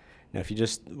 2.1. Now, if you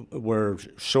just were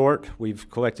short, we've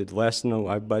collected less than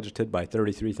I've budgeted by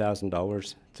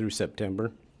 $33,000 through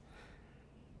September.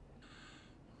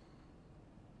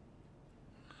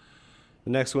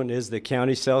 The next one is the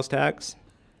county sales tax.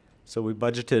 So we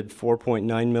budgeted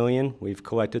 $4.9 million. We've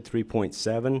collected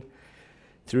 $3.7.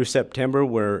 Through September,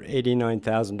 we're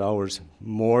 $89,000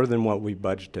 more than what we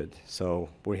budgeted. So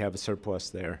we have a surplus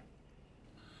there.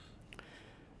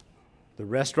 The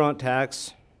restaurant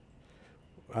tax.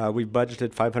 We've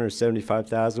budgeted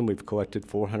 $575,000. We've collected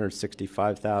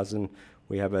 $465,000.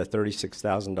 We have a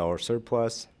 $36,000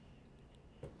 surplus.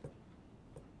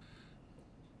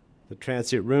 The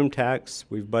transient room tax,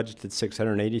 we've budgeted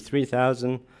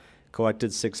 $683,000,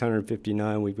 collected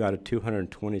 $659,000. We've got a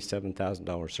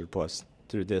 $227,000 surplus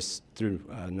through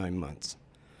 9 months.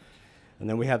 And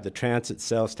then we have the transit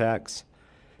sales tax.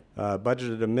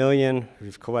 Budgeted $1 million,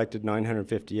 we've collected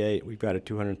 $958,000, we've got a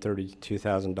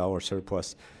 $232,000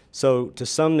 surplus. So to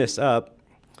sum this up,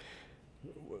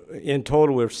 in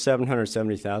total we're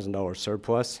 $770,000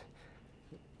 surplus.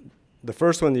 The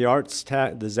first one, the arts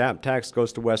tax, the ZAP tax,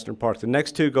 goes to Western Park. The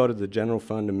next two go to the general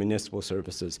fund and municipal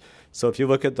services. So if you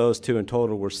look at those two in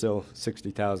total, we're still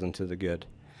 $60,000 to the good,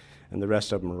 and the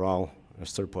rest of them are all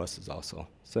surpluses also.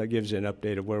 So that gives you an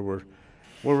update of where we're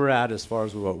at as far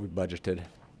as what we budgeted.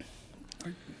 I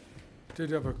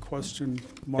did have a question,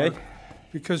 Mark. Okay.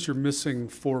 Because you're missing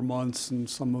 4 months and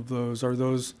some of those are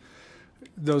 3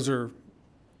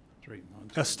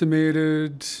 months.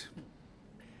 estimated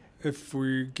if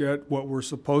we get what we're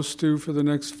supposed to for the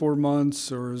next 4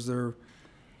 months, or is there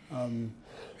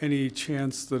any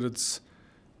chance that it's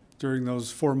during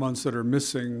those 4 months that are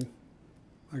missing,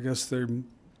 I guess they're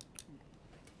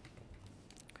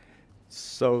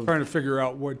So trying to figure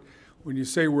out what, when you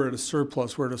say we're at a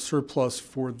surplus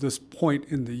for this point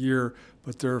in the year,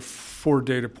 but there are 4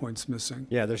 data points missing.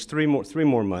 yeah, there's three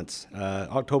more months,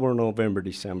 October, November,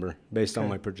 December, based on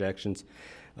Okay. my projections.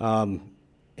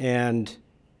 And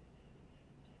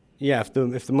yeah, if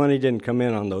the money didn't come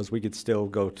in on those, we could still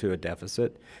go to a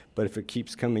deficit. But if it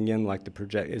keeps coming in like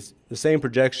it's the same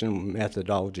projection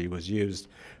methodology was used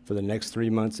for the next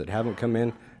 3 months that haven't come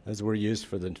in as were used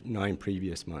for the 9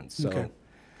 previous months. So Okay.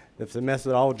 if the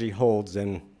methodology holds,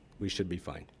 then we should be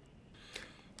fine.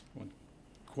 One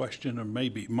question, or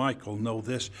maybe Mike will know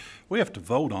this. We have to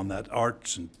vote on that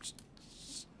arts and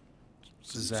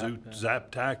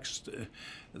Zap tax,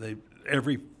 they,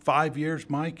 every 5 years,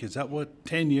 Mike, is that what,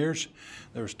 10 years?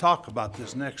 There was talk about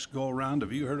this next go-around.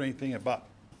 Have you heard anything about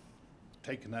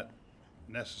taking that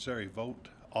necessary vote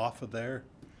off of there?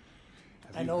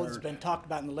 I know it's been talked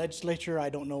about in the legislature. I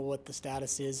don't know what the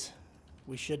status is.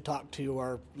 We should talk to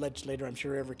our legislator. I'm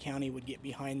sure every county would get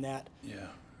behind that. Yeah.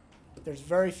 There's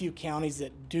very few counties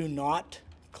that do not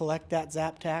collect that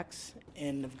ZAP tax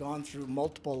and have gone through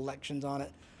multiple elections on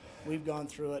it. We've gone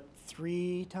through it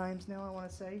 3 times now, I want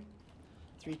to say.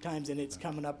 3 times, and it's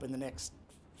coming up in the next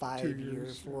 5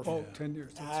 years, 4 Oh, 10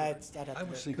 years. That's right. I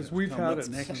was thinking Because it we've coming had up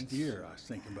it next since- year, I was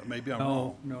thinking, but maybe I'm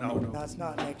No, wrong. no. That's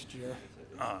not next year.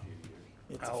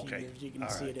 It's a few okay. years. You can All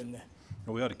see right. it in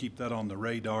the, We ought to keep that on the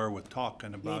radar with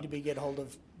talking need about to be get hold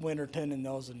of Winterton and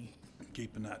those and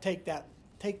keeping that,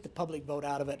 take the public vote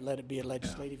out of it, let it be a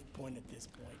legislative point at this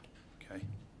point. okay?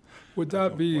 Would That's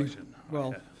that no be, question I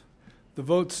well, had. the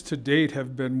votes to date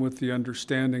have been with the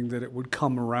understanding that it would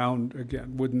come around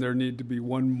again. Wouldn't there need to be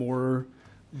one more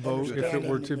vote if it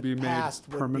were Understanding to in be the made past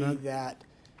would be permanent? that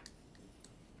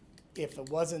if it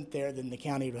wasn't there, then the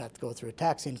county would have to go through a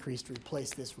tax increase to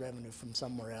replace this revenue from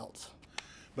somewhere else.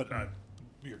 But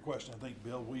your question, I think,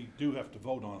 Bill, we do have to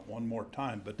vote on it one more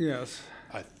time, but Yes.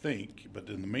 I think, but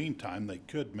in the meantime, they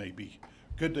could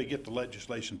could they get the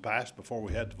legislation passed before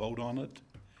we had to vote on it?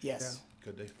 Yes,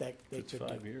 Could they? that they It's could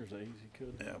 5 do. years, they easy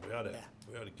could. Yeah,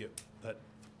 we ought to get that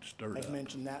stirred I've up.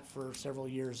 mentioned that for several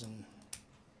years and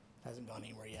hasn't gone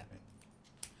anywhere yet.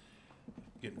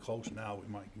 Getting close now,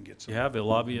 we might can get some. You have a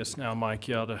lobbyist now, Mike,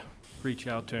 you ought to reach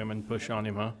out to him and push on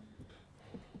him, huh?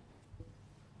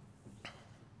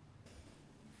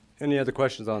 Any other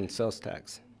questions on sales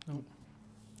tax?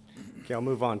 Okay, I'll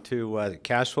move on to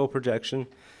cash flow projection.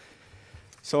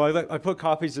 So I put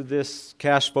copies of this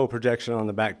cash flow projection on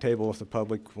the back table if the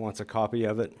public wants a copy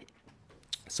of it.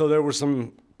 So there were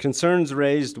some concerns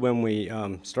raised when we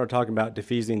started talking about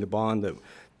defeasing the bond that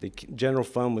the general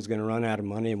fund was going to run out of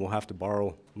money and we'll have to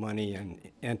borrow money and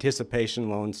anticipation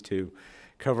loans to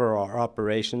cover our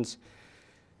operations.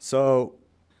 So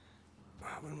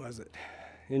when was it?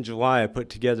 In July, I put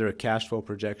together a cash flow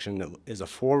projection that is a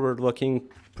forward-looking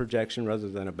projection rather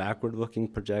than a backward-looking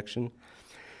projection.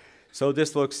 So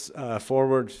this looks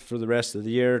forward for the rest of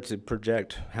the year to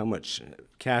project how much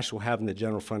cash we'll have in the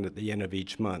general fund at the end of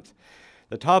each month.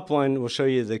 The top line will show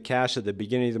you the cash at the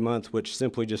beginning of the month, which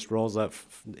simply just rolls up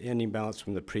the ending balance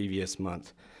from the previous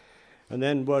month. And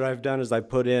then what I've done is I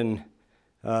put in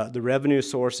the revenue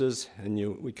sources, and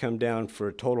we come down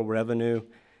for total revenue,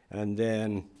 and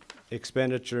then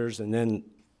expenditures, and then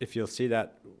if you'll see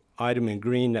that item in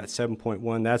green, that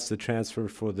 7.1, that's the transfer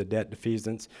for the debt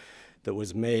defeasance that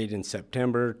was made in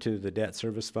September to the debt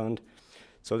service fund.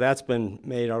 So that's been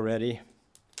made already.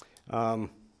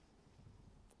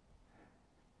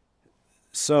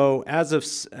 So as of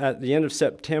at the end of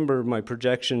September, my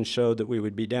projection showed that we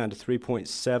would be down to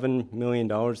 $3.7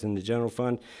 million in the general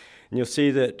fund. And you'll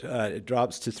see that it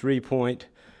drops to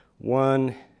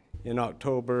 3.1 in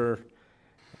October.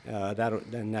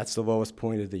 Then that's the lowest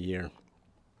point of the year.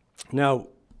 Now,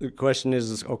 the question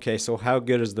is, okay, so how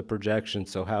good is the projection?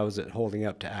 So how is it holding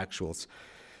up to actuals?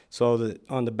 So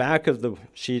on the back of the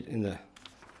sheet in the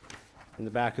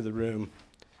back of the room,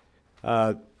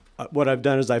 what I've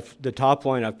done is the top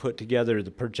line I've put together the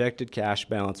projected cash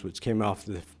balance, which came off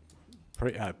the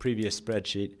previous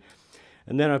spreadsheet,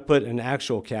 and then I put an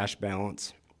actual cash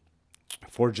balance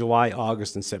for July,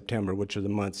 August, and September, which are the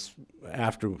months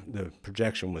after the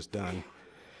projection was done.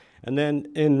 And then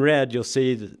in red, you'll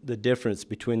see the difference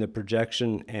between the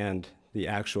projection and the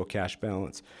actual cash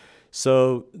balance.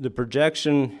 So the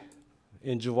projection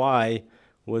in July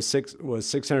was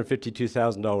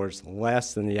 $652,000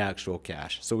 less than the actual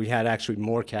cash. So we had actually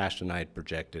more cash than I had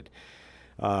projected.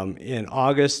 In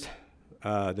August,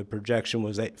 the projection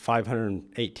was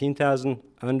 $518,000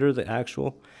 under the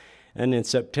actual. And in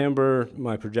September,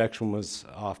 my projection was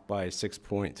off by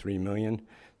 $6.3 million.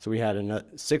 So we had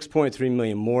 $6.3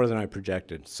 million more than I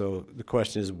projected. So the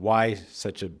question is, why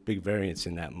such a big variance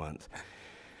in that month?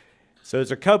 So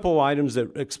there's a couple items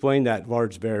that explain that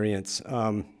large variance.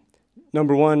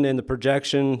 Number one, in the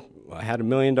projection, I had $1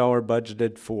 million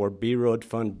budgeted for B Road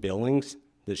Fund billings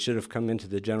that should have come into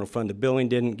the general fund. The billing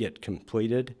didn't get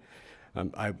completed.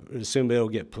 I assume it'll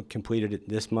get completed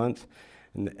this month,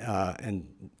 and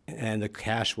the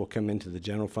cash will come into the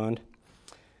general fund.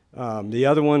 The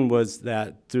other one was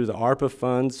that through the ARPA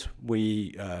funds,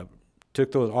 we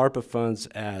took those ARPA funds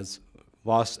as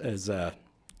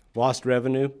lost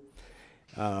revenue,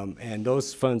 and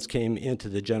those funds came into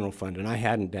the general fund, and I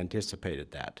hadn't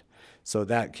anticipated that. So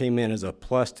that came in as a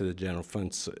plus to the general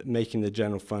fund, making the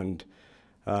general fund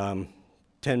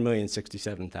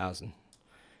 $10,067,000.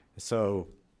 So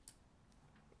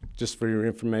just for your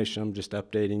information, I'm just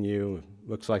updating you.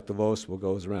 Looks like the lowest will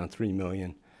go is around $3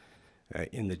 million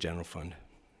in the general fund.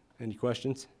 Any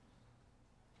questions?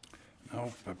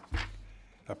 No, I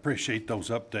appreciate those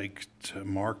updates,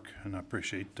 Mark, and I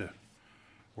appreciate the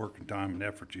work and time and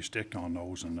effort you stick on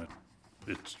those, and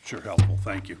it's sure helpful.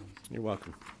 Thank you. You're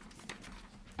welcome.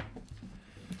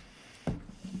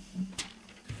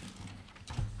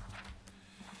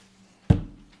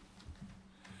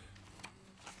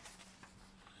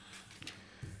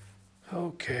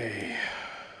 Okay.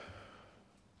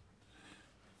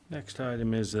 Next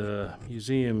item is a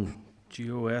museum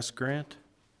GOS grant.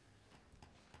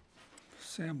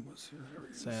 Sam was here. There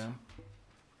he is. Sam.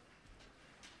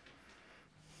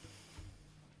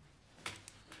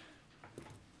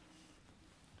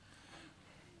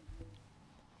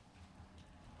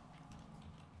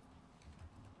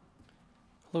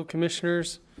 Hello,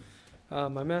 Commissioners.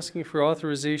 I'm asking for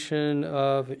authorization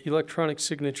of electronic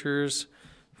signatures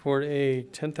for a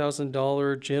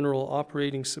 $10,000 general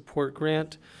operating support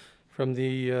grant from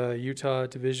the Utah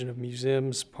Division of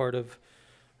Museums, part of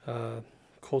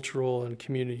Cultural and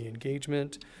Community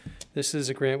Engagement. This is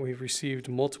a grant we've received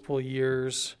multiple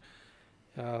years.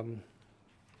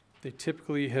 They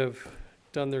typically have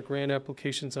done their grant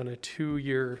applications on a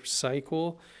 2-year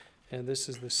cycle, and this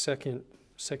is the second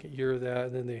year of that,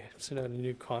 and then they send out a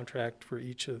new contract for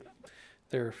each of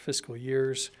their fiscal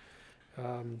years.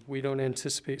 We don't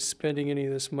anticipate spending any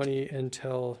of this money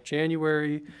until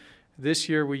January. This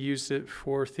year we used it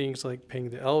for things like paying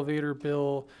the elevator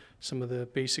bill, some of the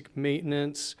basic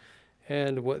maintenance,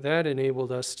 and what that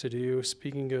enabled us to do,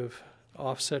 speaking of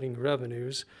offsetting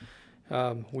revenues,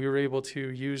 we were able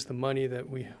to use the money that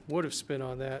we would have spent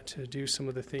on that to do some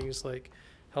of the things like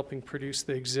helping produce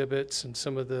the exhibits and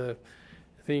some of the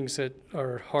things that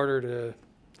are harder to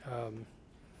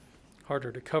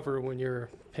cover when you're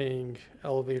paying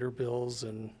elevator bills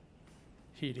and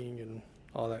heating and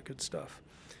all that good stuff.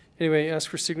 Anyway, ask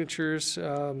for signatures,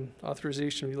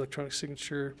 authorization of electronic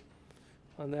signature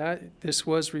on that. This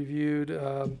was reviewed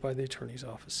by the attorney's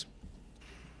office.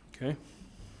 Okay.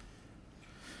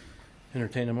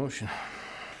 Entertain a motion.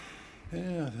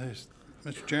 Yeah,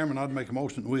 Mr. Chairman, I'd make a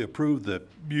motion that we approve the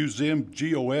museum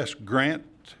GOS grant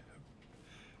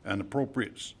and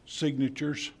appropriate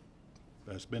signatures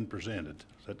that's been presented.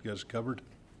 Is that guys covered?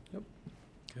 Yep.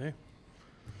 Okay.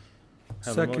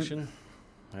 Have Second. a motion.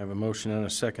 I have a motion and a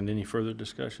second. Any further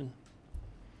discussion?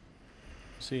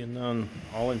 Seeing none,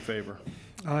 all in favor?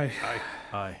 Aye.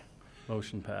 Aye.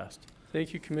 Motion passed.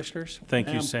 Thank you, Commissioners. Thank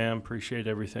you, Sam. Sam. Appreciate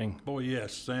everything. Boy,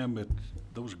 yes, Sam,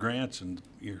 those grants and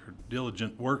your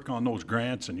diligent work on those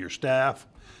grants and your staff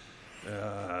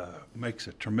makes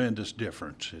a tremendous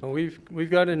difference. Well, we've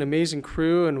got an amazing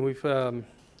crew, and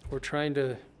we're trying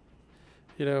to,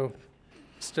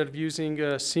 instead of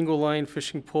using single line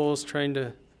fishing poles, trying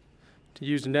to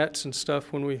use nets and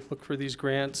stuff when we look for these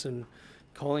grants, and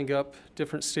calling up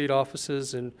different state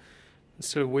offices, and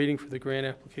instead of waiting for the grant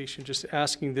application, just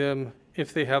asking them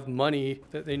if they have money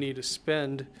that they need to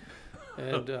spend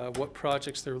and what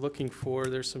projects they're looking for.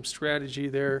 There's some strategy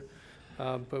there,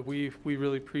 but we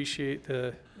really appreciate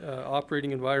the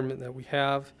operating environment that we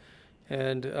have.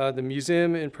 And the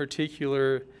museum in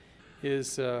particular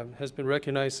has been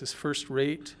recognized as first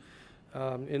rate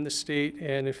in the state,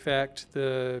 and in fact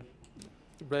the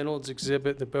Reynolds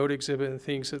exhibit, the boat exhibit, and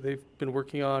things that they've been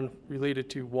working on related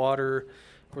to water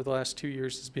over the last 2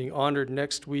 years is being honored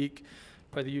next week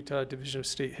by the Utah Division of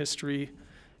State History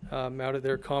out at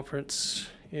their conference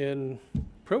in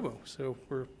Provo. So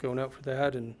we're going out for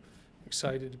that and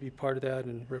excited to be part of that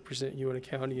and represent Uintah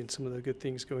County and some of the good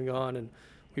things going on. And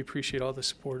we appreciate all the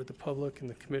support of the public and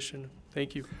the commission.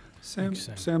 Thank you. Sam, Thanks,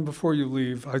 Sam. Sam, before you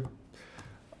leave,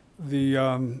 the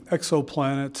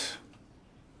exoplanet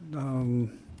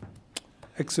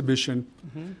exhibition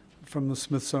from the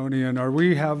Smithsonian.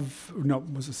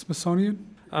 Was it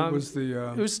Smithsonian? Or was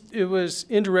It was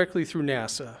indirectly through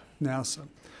NASA. NASA.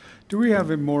 Do we have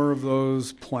more of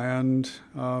those planned?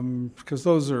 Because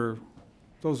those are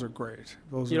great.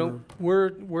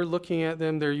 We're looking at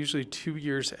them. They're usually 2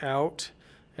 years out,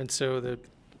 and so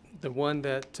the one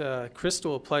that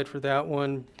Crystal applied for, that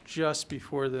one just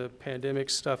before the pandemic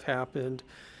stuff happened.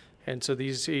 And so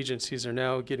these agencies are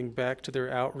now getting back to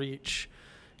their outreach.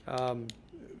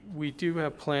 We do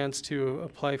have plans to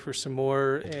apply for some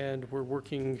more, and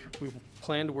we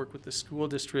plan to work with the school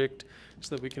district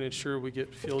so that we can ensure we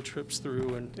get field trips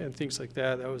through and things like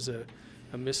that. That was a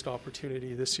missed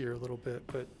opportunity this year a little bit,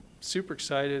 but super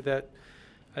excited that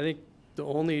I think the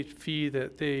only fee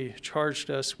that they charged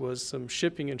us was some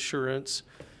shipping insurance,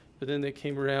 but then they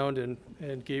came around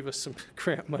and gave us some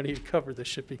grant money to cover the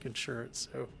shipping insurance,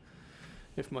 so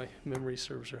if my memory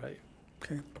serves right.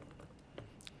 Okay.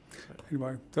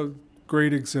 Anyway, the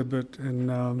great exhibit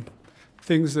and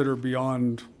things that are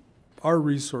beyond our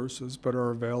resources but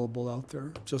are available out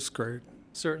there. Just great.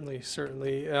 Certainly,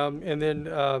 certainly. And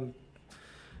then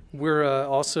we're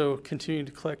also continuing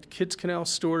to collect Kids Canal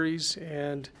stories,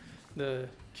 and the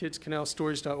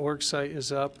kidscanalstories.org site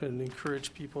is up, and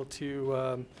encourage people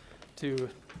to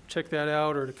check that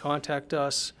out or to contact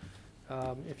us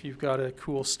if you've got a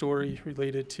cool story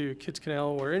related to Kids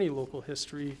Canal or any local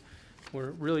history.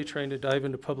 We're really trying to dive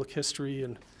into public history,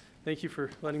 and thank you for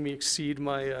letting me exceed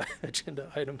my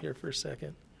agenda item here for a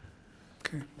second.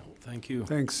 Okay. Thank you.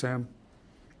 Thanks, Sam.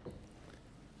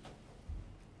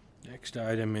 Next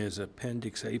item is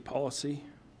Appendix A policy.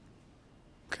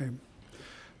 Okay.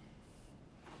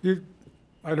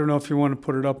 I don't know if you want to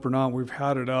put it up or not. We've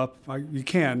had it up. You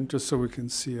can, just so we can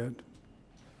see it.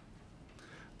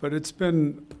 But it's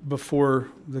been before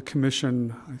the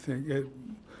commission, I think,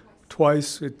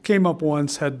 twice. It came up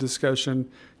once, had discussion,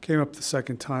 came up the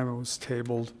second time, it was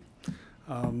tabled.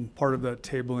 Part of that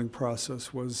tabling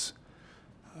process was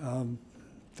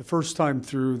the first time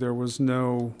through, there was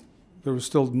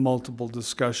still multiple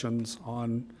discussions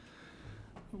on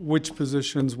which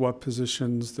positions, what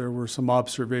positions. There were some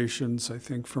observations, I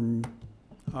think, from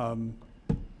the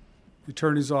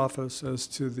attorney's office as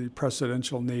to the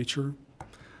precedential nature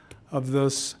of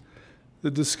this. The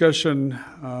discussion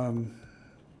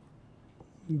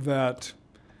that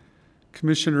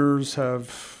commissioners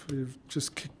have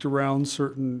just kicked around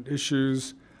certain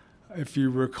issues. If you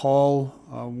recall,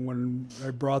 when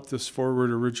I brought this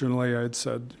forward originally, I had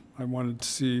said I wanted to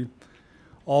see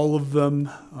all of them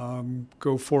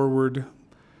go forward.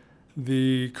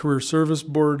 The Career Service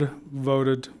Board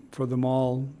voted for them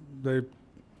all. They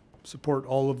support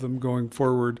all of them going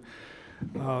forward.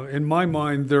 In my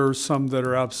mind, there are some that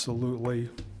are absolutely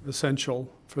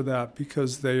essential for that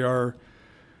because they're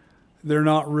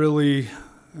not really,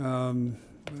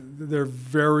 they're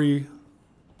very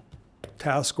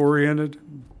task-oriented.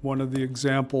 One of the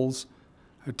examples,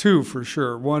 two for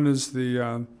sure. One is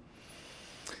the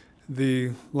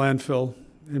landfill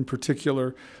in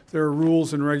particular. There are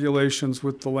rules and regulations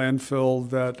with the landfill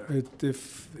that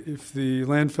if the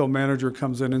landfill manager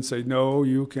comes in and say, no,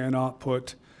 you cannot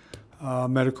put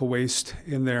medical waste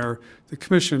in there, the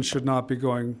commission should not be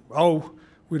going, oh,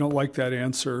 we don't like that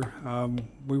answer.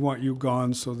 We want you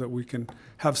gone so that we can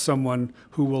have someone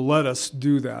who will let us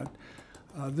do that.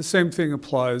 The same thing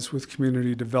applies with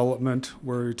community development,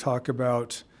 where we talk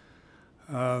about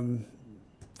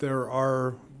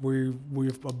we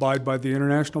abide by the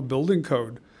International Building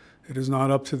Code. It is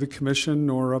not up to the commission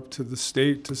nor up to the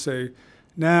state to say,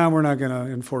 nah, we're not going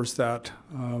to enforce that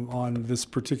on this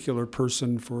particular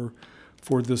person for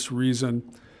this reason.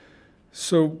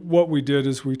 So what we did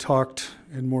is we talked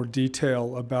in more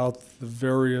detail about the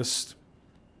various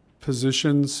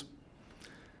positions,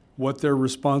 what their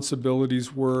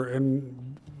responsibilities were,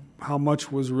 and how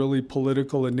much was really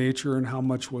political in nature and how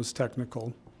much was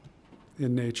technical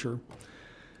in nature.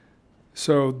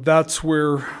 So that's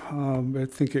where I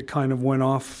think it kind of went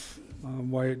off,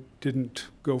 why it didn't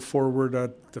go forward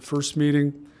at the first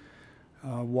meeting,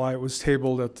 why it was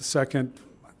tabled at the second.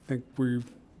 I think we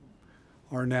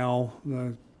are now,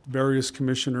 the various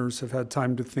commissioners have had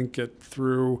time to think it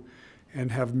through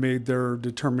and have made their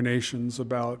determinations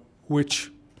about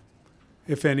which,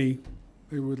 if any,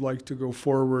 they would like to go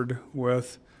forward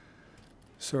with.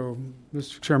 So,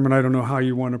 Mr. Chairman, I don't know how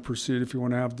you want to proceed, if you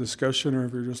want to have discussion or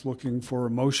if you're just looking for a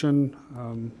motion.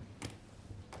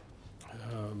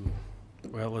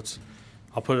 Well,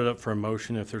 I'll put it up for a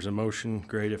motion. If there's a motion,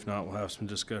 great. If not, we'll have some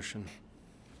discussion.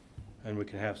 And we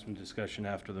can have some discussion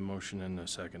after the motion in a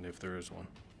second, if there is one.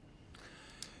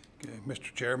 Okay,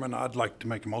 Mr. Chairman, I'd like to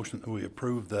make a motion that we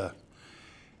approve the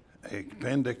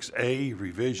Appendix A,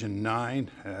 Revision 9,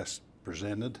 as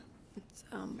presented. It's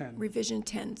Revision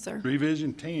 10, sir.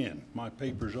 Revision 10. My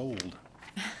paper's old.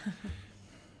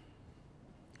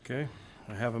 Okay,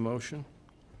 I have a motion.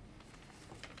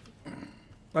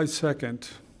 I second.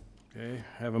 Okay,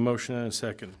 I have a motion and a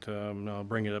second. I'll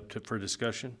bring it up for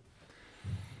discussion.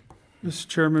 Mr.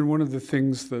 Chairman, one of the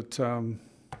things that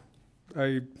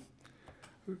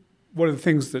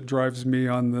drives me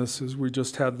on this is we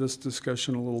just had this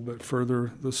discussion a little bit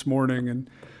further this morning, and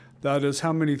that is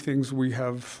how many things we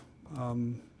have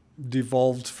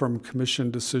devolved from commission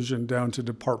decision down to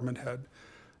department head.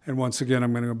 And once again,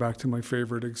 I'm going to go back to my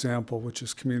favorite example, which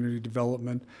is community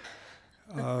development.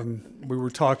 We were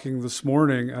talking this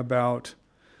morning about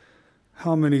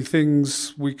how many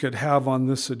things we could have on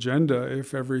this agenda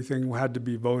if everything had to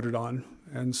be voted on.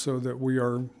 And so that we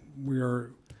are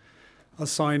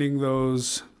assigning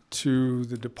those to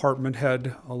the department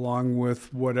head along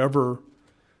with whatever,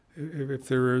 if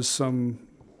there is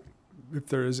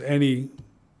any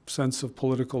sense of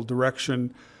political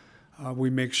direction, we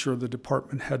make sure the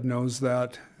department head knows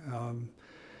that.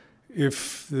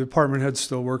 If the department head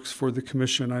still works for the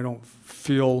commission, I don't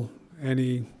feel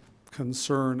any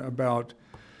concern about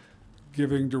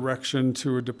giving direction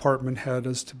to a department head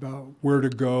as to about where to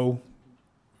go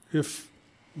if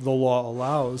the law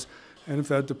allows. And if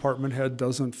that department head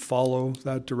doesn't follow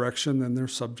that direction, then they're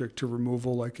subject to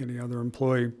removal like any other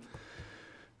employee.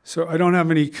 So I don't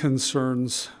have any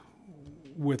concerns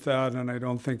with that, and I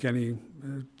don't think any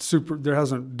there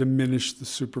hasn't diminished the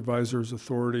supervisor's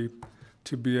authority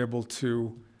to be able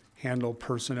to handle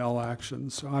personnel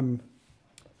actions. So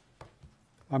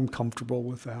I'm comfortable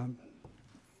with that.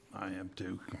 I am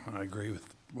too. I agree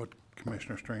with what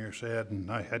Commissioner Stringer said,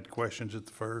 and I had questions at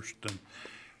the first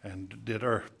and did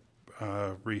our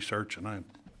research, and I'm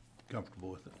comfortable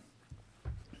with it.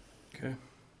 Okay.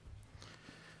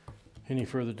 Any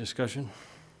further discussion?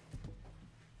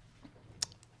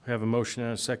 We have a motion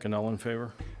and a second. All in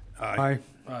favor? Aye.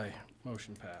 Aye.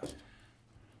 Motion passed.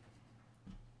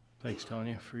 Thanks,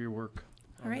 Tanya, for your work.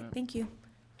 All right, thank you.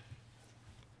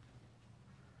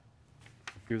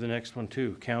 You're the next one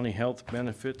too. County Health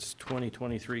Benefits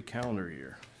 2023 calendar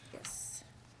year. Yes.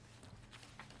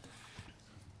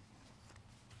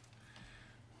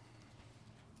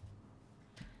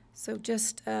 So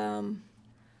just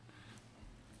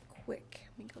quick, let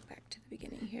me go back to the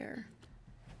beginning here.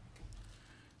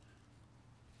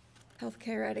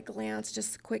 Healthcare at a glance,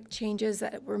 just quick changes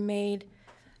that were made.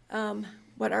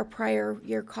 What our prior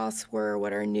year costs were,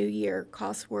 what our new year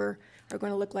costs are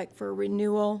going to look like for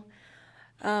renewal.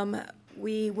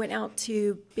 We went out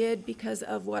to bid because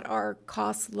of what our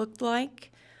costs looked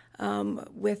like.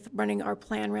 With running our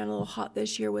plan ran a little hot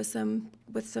this year with some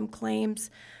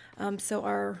claims. So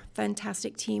our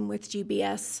fantastic team with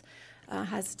GBS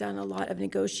has done a lot of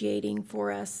negotiating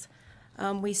for us.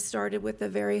 We started with a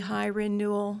very high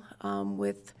renewal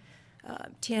with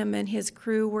Tim and his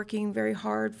crew working very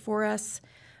hard for us.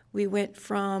 We went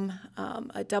from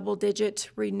a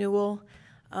double-digit renewal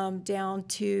down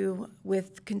to,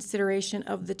 with consideration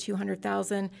of the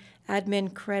 $200,000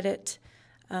 admin credit,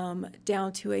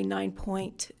 down to a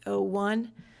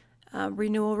 9.01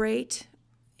 renewal rate.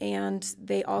 And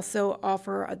they also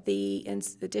offer the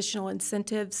additional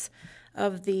incentives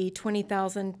of the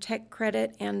 $20,000 tech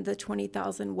credit and the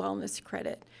 $20,000 wellness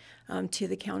credit to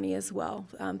the county as well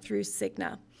through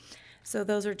Cigna. So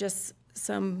those are just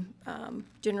some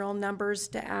general numbers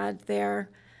to add there.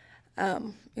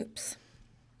 Oops.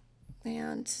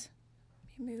 And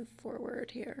let me move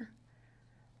forward here.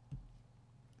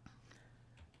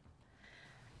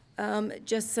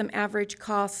 Just some average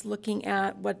costs, looking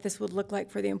at what this would look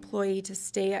like for the employee to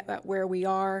stay at where we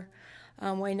are.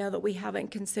 I know that we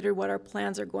haven't considered what our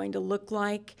plans are going to look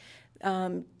like,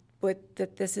 but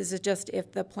that this is just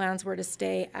if the plans were to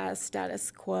stay as status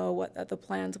quo, what the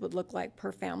plans would look like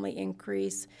per family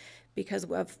increase. Because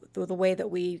of the way that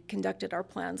we conducted our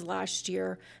plans last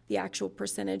year, the actual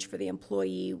percentage for the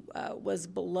employee was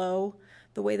below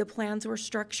the way the plans were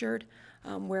structured.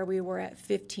 Where we were at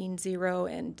 15, 0,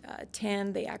 and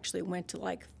 10, they actually went to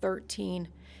like 13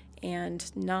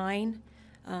 and 9.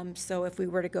 So if we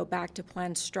were to go back to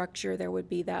plan structure, there would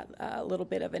be that little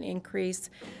bit of an increase.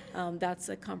 That's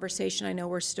a conversation I know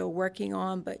we're still working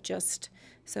on, but just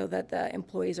so that the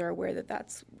employees are aware that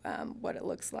that's what it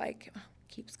looks like.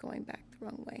 Keeps going back the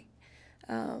wrong way.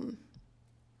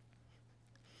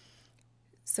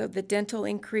 So the dental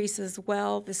increase as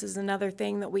well, this is another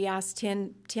thing that we asked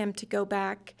Tim to go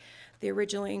back. The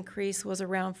original increase was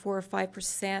around 4 or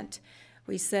 5%.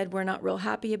 We said we're not real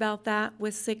happy about that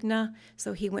with Cigna,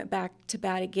 so he went back to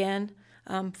bat again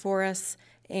for us.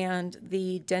 And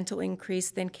the dental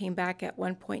increase then came back at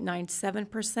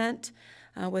 1.97%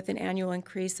 with an annual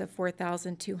increase of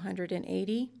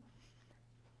 $4,280.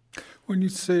 When you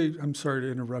say, I'm sorry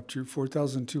to interrupt you,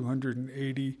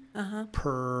 4,280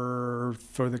 for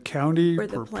the county, For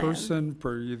the per plan. person,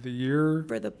 per the year?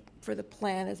 For the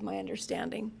plan is my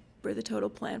understanding, for the total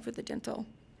plan for the dental.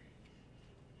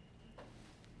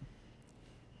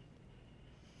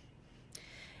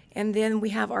 And then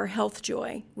we have our Health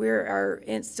Joy.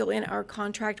 Still in our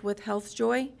contract with Health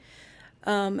Joy.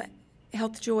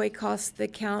 Health Joy costs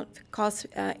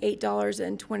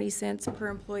 $8.20 per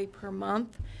employee per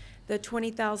month. The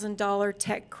 $20,000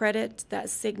 tech credit that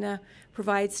Cigna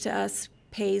provides to us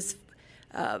pays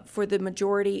for the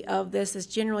majority of this. This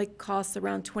generally costs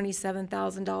around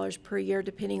 $27,000 per year,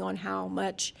 depending on how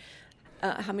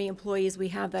many employees we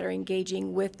have that are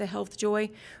engaging with the Health Joy.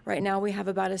 Right now, we have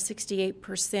about a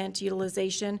 68%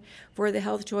 utilization for the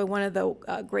Health Joy. One of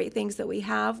the great things that we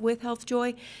have with Health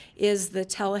Joy is the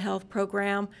telehealth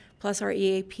program, plus our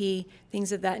EAP,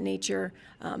 things of that nature.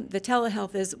 The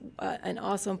telehealth is an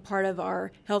awesome part of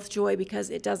our Health Joy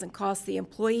because it doesn't cost the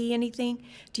employee anything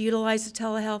to utilize the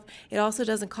telehealth. It also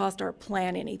doesn't cost our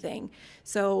plan anything.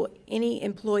 So any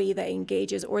employee that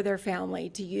engages, or their family,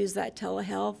 to use that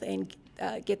telehealth and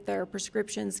get their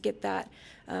prescriptions, get that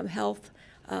health,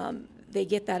 they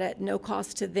get that at no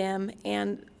cost to them,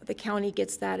 and the county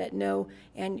gets that at no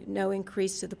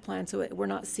increase to the plan. So we're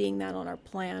not seeing that on our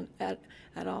plan at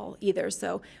all either.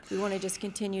 So we want to just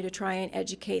continue to try and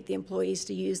educate the employees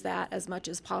to use that as much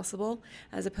as possible,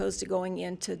 as opposed to going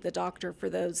into the doctor for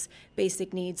those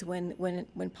basic needs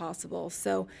when possible.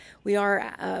 So we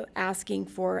are asking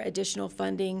for additional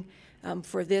funding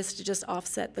for this to just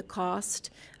offset the cost.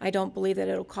 I don't believe that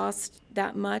it'll cost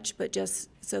that much, but just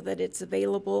so that it's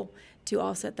available to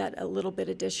offset that a little bit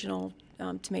additional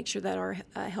to make sure that our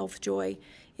Health Joy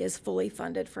is fully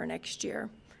funded for next year.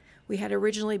 We had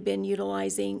originally been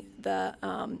utilizing the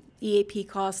EAP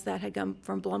costs that had come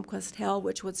from Blomquist Health,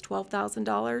 which was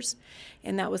 $12,000,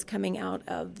 and that was coming out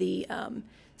of the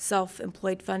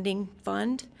self-employed funding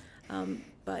fund.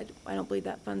 But I don't believe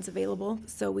that fund's available,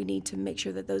 so we need to make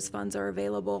sure that those funds are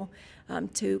available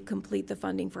to complete the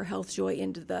funding for Health Joy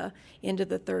into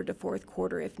the third to fourth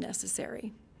quarter if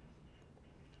necessary.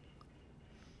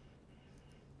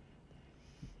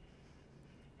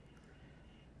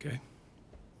 Okay.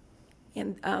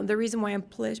 And the reason why I'm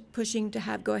pushing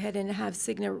to go ahead and have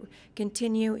Cigna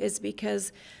continue is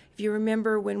because if you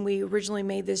remember when we originally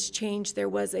made this change, there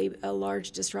was a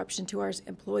large disruption to our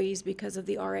employees because of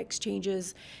the RX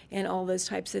changes and all those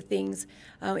types of things.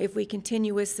 If we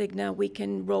continue with Cigna, we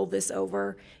can roll this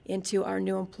over into our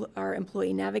new our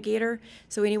employee navigator.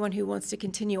 So anyone who wants to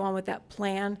continue on with that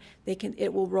plan,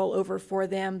 it will roll over for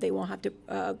them. They won't have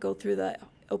to go through the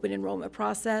open enrollment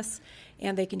process,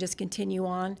 and they can just continue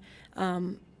on.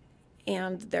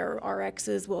 And their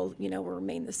RXs will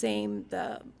remain the same.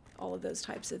 All of those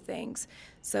types of things.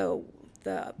 So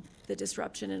the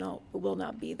disruption and all will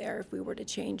not be there if we were to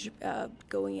change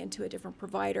going into a different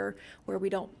provider where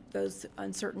those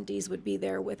uncertainties would be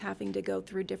there with having to go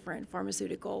through different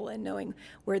pharmaceutical and knowing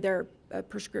where their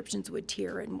prescriptions would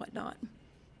tier and whatnot.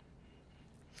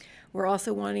 We're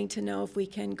also wanting to know if we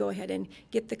can go ahead and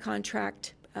get the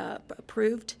contract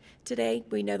approved today.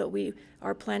 We know that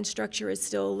our plan structure is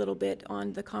still a little bit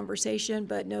on the conversation,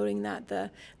 but noting that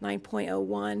the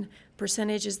 9.01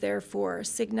 percentage is there for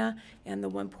Cigna and the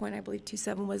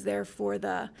 1.27 was there for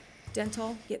the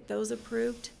dental, get those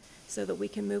approved so that we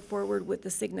can move forward with the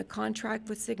Cigna contract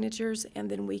with signatures, and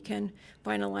then we can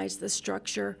finalize the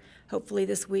structure hopefully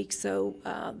this week so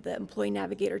the employee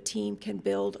navigator team can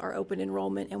build our open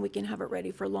enrollment and we can have it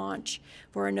ready for launch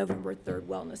for our November 3rd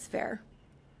wellness fair.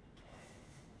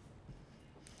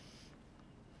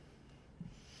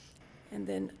 And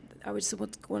then I was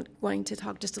just going to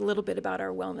talk just a little bit about our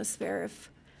wellness fair, if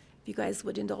you guys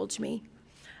would indulge me.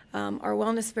 Our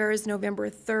wellness fair is November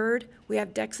 3rd. We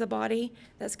have DexaBody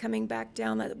that's coming back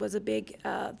down. That was a big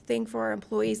thing for our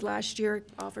employees last year. It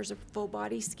offers a full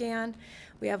body scan.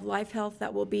 We have Life Health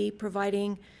that will be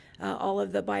providing all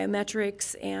of the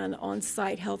biometrics and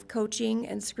on-site health coaching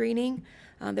and screening.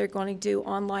 They're going to do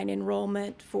online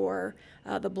enrollment for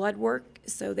the blood work,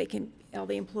 so all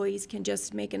the employees can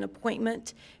just make an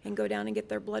appointment and go down and get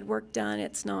their blood work done.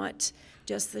 It's not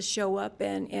just to show up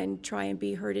and try and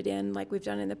be herded in like we've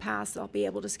done in the past. I'll be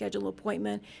able to schedule an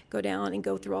appointment, go down and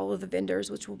go through all of the vendors,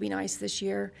 which will be nice this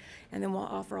year. And then we'll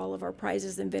offer all of our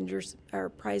prizes and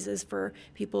prizes for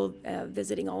people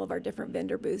visiting all of our different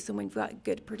vendor booths. And we've got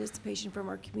good participation from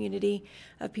our community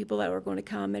of people that are going to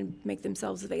come and make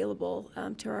themselves available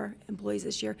to our employees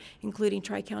this year, including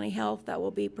Tri-County Health that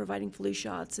will be providing flu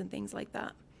shots and things like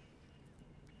that.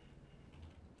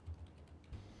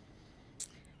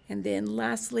 And then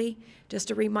lastly,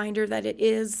 just a reminder that it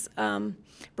is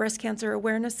Breast Cancer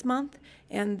Awareness Month,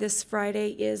 and this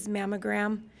Friday is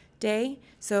Mammogram Day.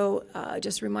 So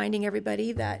just reminding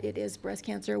everybody that it is breast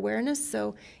cancer awareness.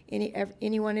 So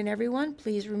anyone and everyone,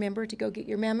 please remember to go get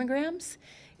your mammograms.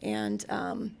 And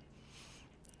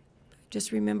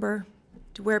just remember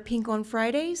to wear pink on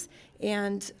Fridays.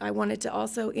 And I wanted to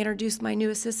also introduce my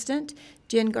new assistant,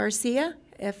 Jen Garcia.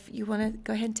 if you want to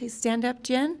go ahead and stand up,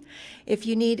 Jen. If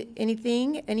you need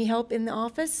anything, any help in the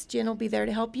office, Jen will be there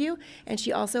to help you. And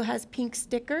she also has pink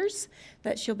stickers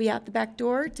that she'll be out the back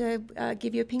door to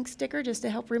give you a pink sticker just to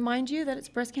help remind you that it's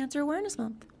Breast Cancer Awareness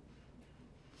Month.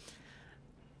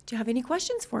 Do you have any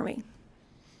questions for me?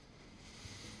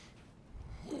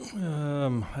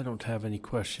 I don't have any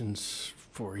questions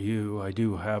for you. I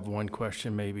do have one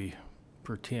question maybe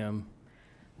for Tim.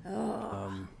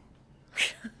 Oh.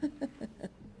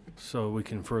 So we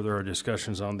can further our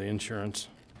discussions on the insurance.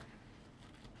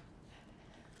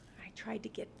 I tried to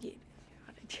get you.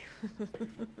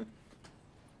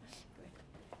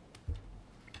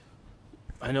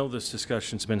 I know this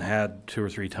discussion's been had 2 or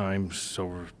 3 times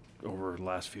over the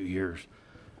last few years.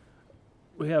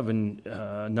 We have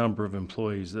a number of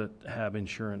employees that have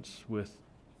insurance with,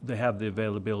 they have the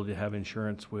availability to have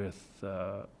insurance with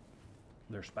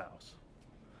their spouse.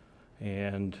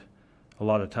 And a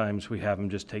lot of times we have them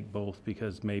just take both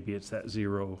because maybe it's that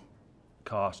zero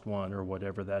cost one or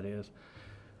whatever that is.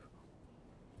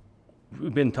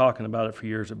 We've been talking about it for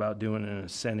years about doing an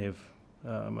incentive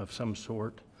of some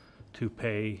sort to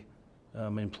pay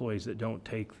employees that don't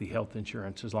take the health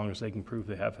insurance as long as they can prove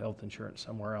they have health insurance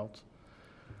somewhere else.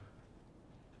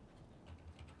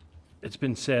 It's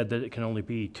been said that it can only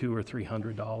be $200 or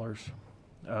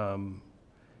 $300.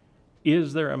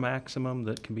 Is there a maximum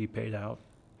that can be paid out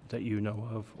that you know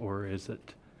of, or is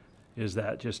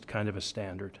that just kind of a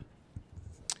standard?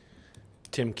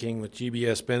 Tim King with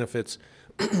GBS Benefits.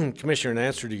 Commissioner, in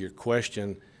answer to your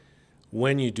question,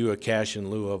 when you do a cash in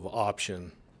lieu of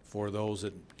option for those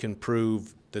that can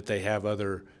prove that they have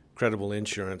other credible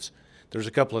insurance, there's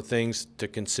a couple of things to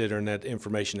consider, and that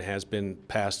information has been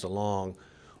passed along.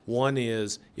 One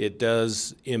is it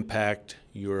does impact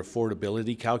your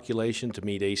affordability calculation to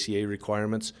meet ACA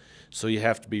requirements, so you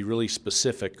have to be really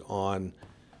specific on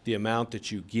the amount that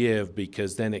you give,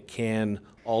 because then it can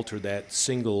alter that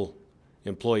single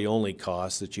employee-only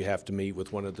cost that you have to meet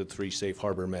with one of the 3 safe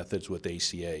harbor methods with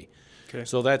ACA. Okay.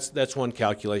 So that's one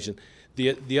calculation.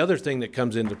 The other thing that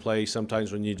comes into play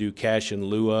sometimes when you do cash in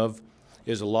lieu of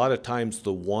is a lot of times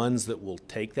the ones that will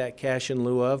take that cash in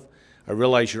lieu of, I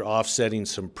realize you're offsetting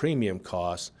some premium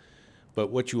costs, but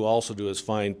what you also do is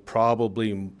find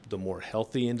probably the more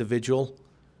healthy individual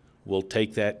will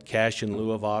take that cash in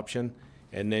lieu of option,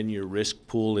 and then your risk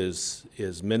pool is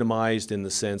minimized in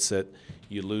the sense that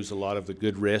you lose a lot of the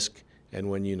good risk, and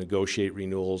when you negotiate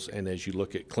renewals and as you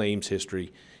look at claims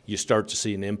history, you start to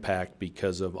see an impact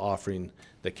because of offering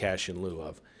the cash in lieu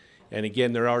of. And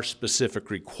again, there are specific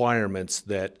requirements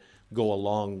that go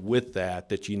along with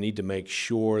that you need to make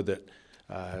sure that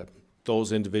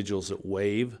those individuals that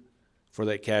waive for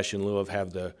that cash in lieu of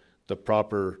have the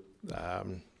proper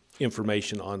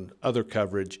information on other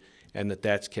coverage, and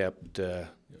that's kept,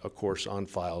 of course, on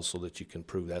file so that you can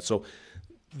prove that. So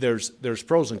there's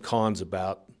pros and cons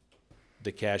about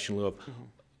the cash in lieu of. Mm-hmm.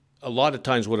 A lot of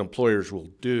times what employers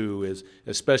will do is,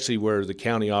 especially where the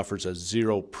county offers a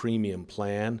zero premium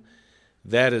plan,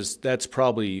 that's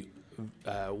probably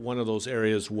one of those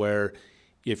areas where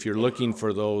if you're looking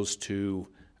for those to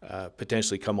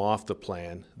potentially come off the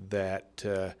plan that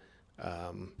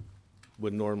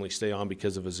would normally stay on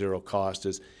because of a zero cost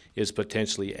is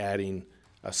potentially adding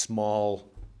a small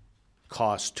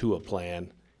cost to a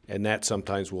plan, and that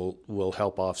sometimes will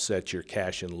help offset your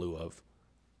cash in lieu of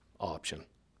option.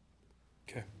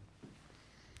 Okay.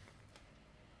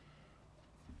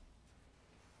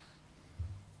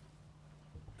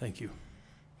 Thank you.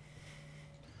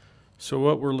 So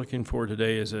what we're looking for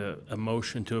today is a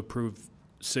motion to approve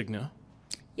Cigna.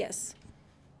 Yes.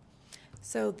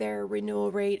 So their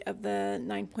renewal rate of the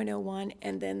 9.01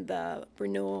 and then the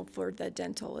renewal for the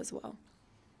dental as well.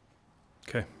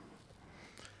 Okay.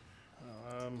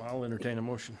 I'll entertain a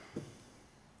motion.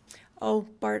 Oh,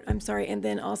 Bart, I'm sorry. And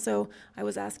then also I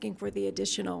was asking for the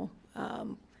additional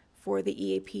for the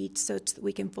EAP so that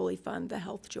we can fully fund the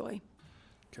Health Joy.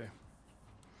 Okay.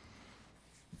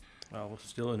 I'll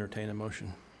still entertain a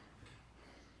motion.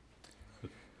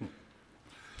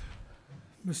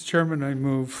 Mr. Chairman, I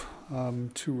move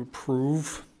to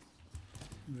approve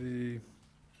the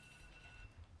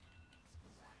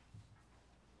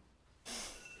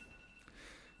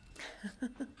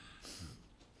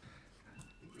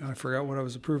I forgot what I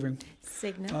was approving.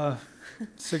 Cigna.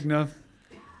 Cigna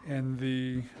and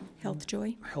the Health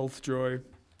Joy. Health Joy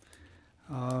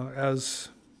as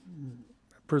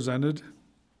presented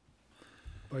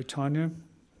by Tanya.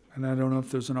 And I don't know if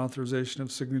there's an authorization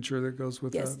of signature that goes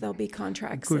with that. Yes, there'll be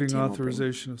contracts. Including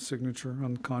authorization of signature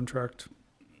on the contract.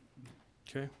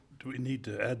 Okay. Do we need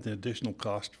to add the additional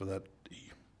cost for that,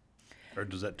 or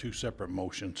does that 2 separate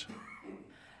motions?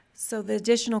 So the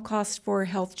additional cost for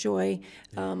Health Joy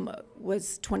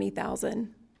was $20,000.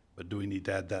 But do we need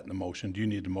to add that in the motion? Do you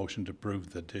need a motion to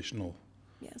approve the additional?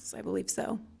 Yes, I believe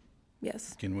so.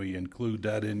 Yes, Can we include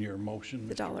that in your motion?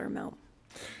 the dollar amount.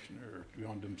 Or do you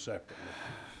want to do them separately?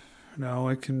 No,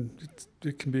 it can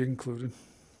be included.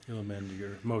 You'll amend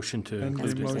your motion to Amend the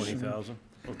include the motion. 20,000?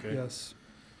 Okay. Yes.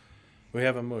 We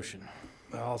have a motion.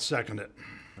 I'll second it.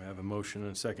 We have a motion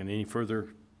and a second. Any further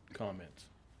comments,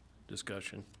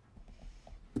 discussion?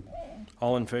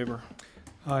 All in favor?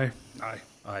 Aye. Aye.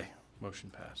 Aye.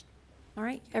 Motion passed. All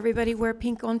right, everybody wear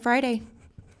pink on Friday.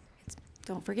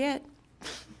 Don't forget.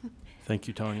 Thank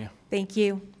you, Tanya. Thank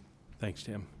you. Thanks,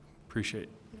 Tim. Appreciate it.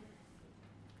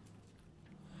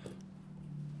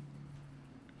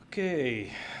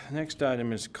 Okay, the next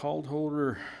item is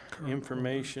cardholder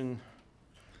information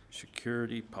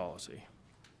security policy.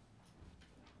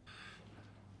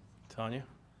 Tanya,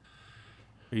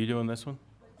 are you doing this one?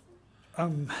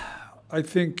 I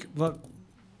think,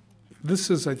 this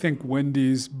is, I think,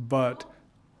 Wendy's, but,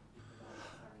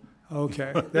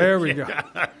 okay, there we go.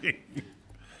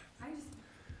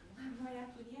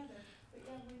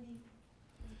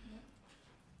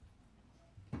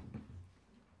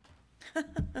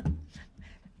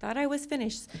 Thought I was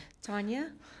finished.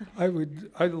 Tanya?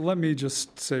 Let me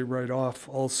just say right off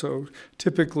also,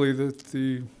 typically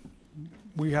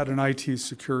we had an IT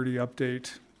security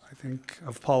update, I think,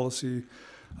 of policy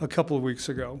a couple of weeks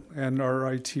ago, and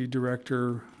our IT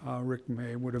director, Rick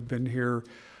May, would have been here.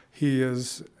 He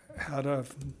has had an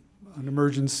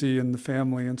emergency in the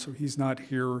family, and so he's not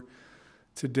here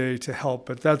today to help.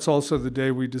 But that's also the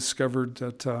day we discovered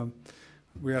that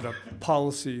we had a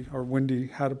policy, or Wendy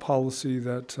had a policy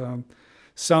that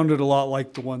sounded a lot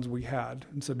like the ones we had,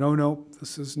 and said, no,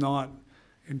 this is not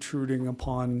intruding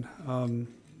upon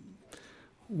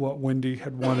what Wendy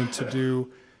had wanted to do.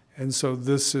 And so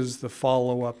this is the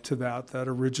follow-up to that. That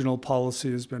original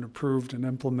policy has been approved and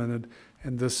implemented,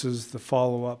 and this is the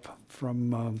follow-up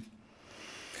from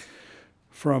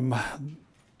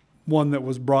one that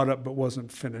was brought up but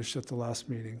wasn't finished at the last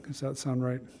meeting. Does that sound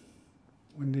right,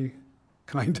 Wendy?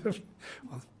 Kind of.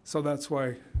 Well, so that's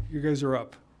why you guys are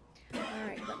up. All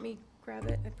right, let me grab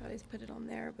it. I thought I put it on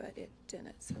there, but it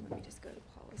didn't. So let me just go to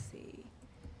policy.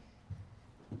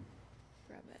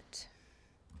 Grab it.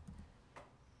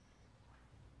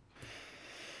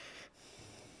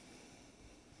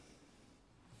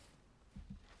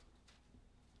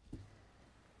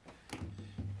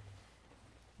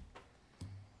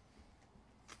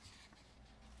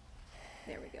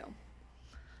 There we go.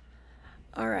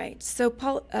 All right, so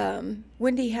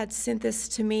Wendy had sent this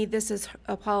to me. This is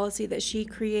a policy that she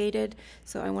created,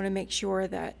 so I want to make sure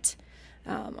that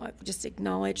I just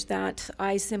acknowledge that.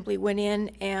 I simply went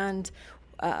in and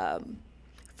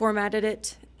formatted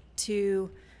it to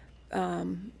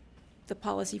the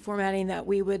policy formatting that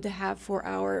we would have for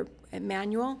our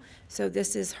manual. So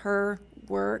this is her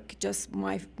work, just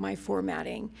my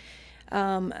formatting.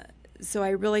 So I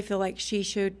really feel like she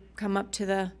should come up to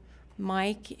the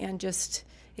mic and just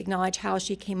acknowledge how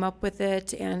she came up with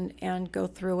it and go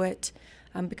through it,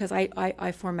 because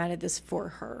I formatted this for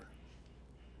her.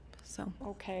 So.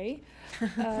 Okay.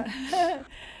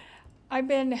 I've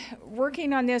been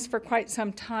working on this for quite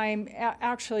some time,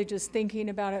 actually just thinking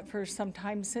about it for some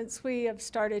time since we have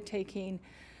started taking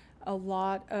a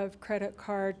lot of credit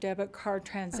card, debit card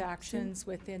transactions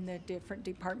within the different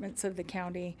departments of the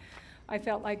county. I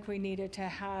felt like we needed to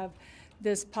have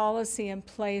this policy in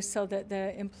place so that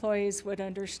the employees would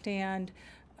understand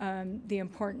the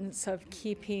importance of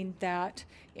keeping that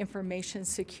information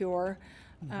secure.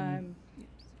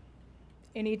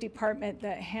 Any department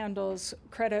that handles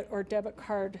credit or debit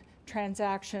card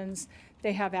transactions,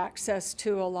 they have access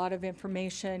to a lot of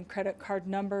information, credit card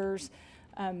numbers,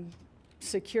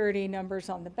 security numbers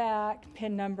on the back,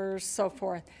 PIN numbers, so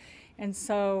forth. And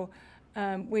so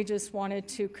we just wanted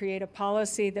to create a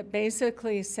policy that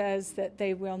basically says that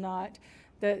they will not,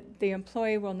 that the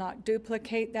employee will not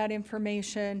duplicate that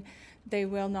information. They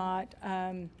will not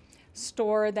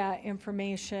store that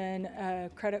information,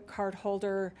 credit card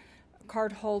holder,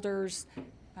 card holders,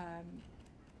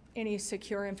 any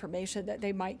secure information that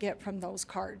they might get from those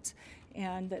cards,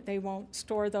 and that they won't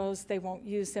store those, they won't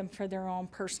use them for their own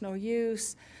personal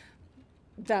use,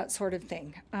 that sort of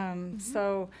thing.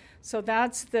 So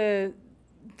that's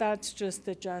just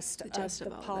the gist of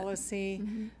the policy,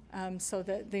 so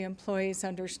that the employees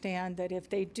understand that if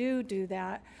they do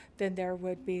that, then there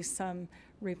would be some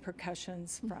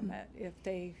repercussions from it if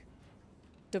they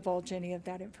divulge any of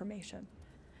that information.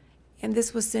 And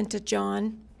this was sent to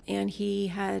John, and he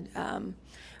had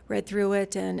read through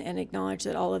it and acknowledged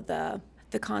that all of the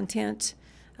content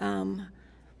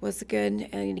was good.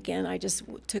 And again, I just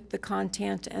took the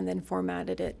content and then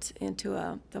formatted it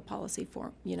into the policy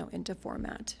form, into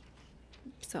format.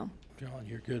 So. John,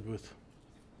 you're good with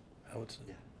how it's?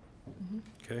 Yeah.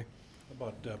 Okay. How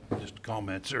about just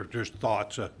comments or just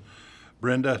thoughts?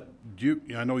 Brenda,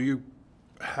 I know you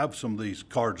have some of these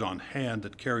cards on hand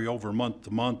that carry over month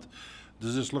to month.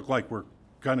 Does this look like we're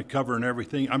kind of covering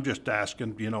everything? I'm just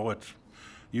asking,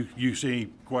 you see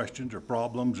questions or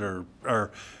problems or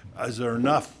is there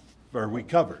enough? Are we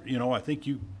covered? I think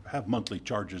you have monthly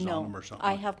charges on them or something.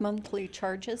 I have monthly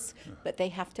charges, but they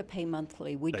have to pay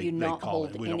monthly. We do not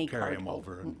hold we any don't carry card them hold.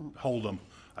 over and hold them,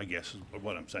 I guess is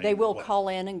what I'm saying. They will call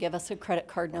in and give us a credit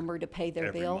card number to pay their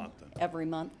Every bill month, then. every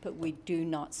month, but we do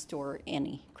not store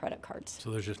any credit cards. So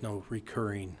there's just no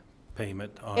recurring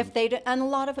payment on? If they,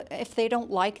 if they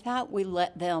don't like that, we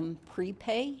let them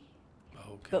prepay,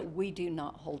 but we do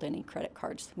not hold any credit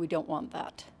cards. We don't want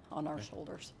that on our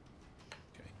shoulders.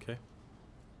 Okay.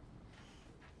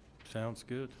 Sounds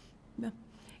good. Yeah.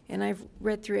 And I've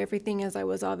read through everything as I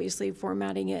was obviously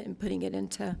formatting it and putting it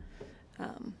into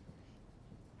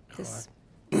this.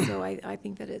 So I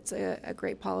think that it's a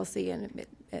great policy and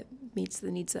it meets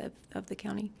the needs of the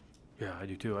county. Yeah, I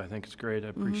do too. I think it's great. I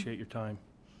appreciate your time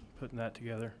putting that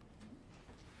together.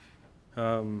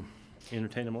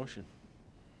 Entertain a motion.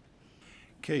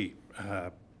 Okay,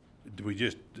 do we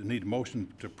just need a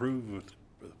motion to approve with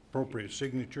appropriate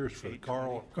signatures for the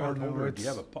card holder? Do you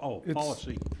have a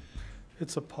policy?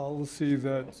 It's a policy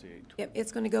that Yep,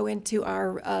 it's going to go into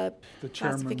our the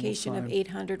chairman will classification of sign.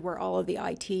 800 where all of the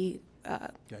IT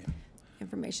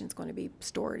information is going to be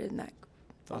stored in that.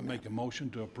 I'll make a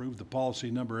motion to approve the policy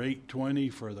number 820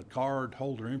 for the card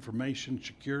holder information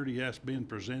security as being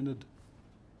presented.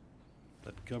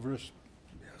 That cover us?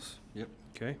 Yes. Yep.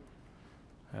 Okay.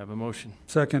 I have a motion.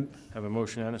 Second. Have a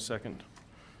motion and a second.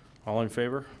 All in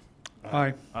favor?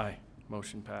 Aye. Aye.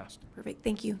 Motion passed. Perfect.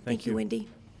 Thank you. Thank you. Wendy.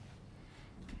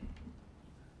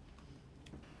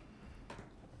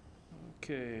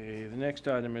 Okay, the next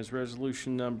item is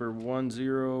resolution number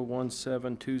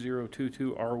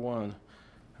 10172022R1,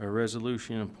 a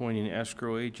resolution appointing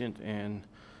escrow agent and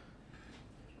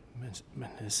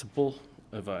municipal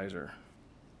advisor.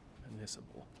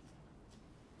 Municipal.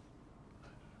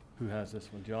 Who has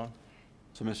this one, John?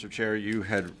 So, Mr. Chair, you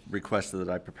had requested that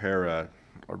I prepare a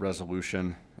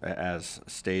resolution as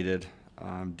stated,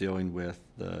 dealing with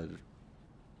the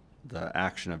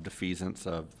action of defeasance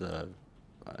of the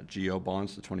GO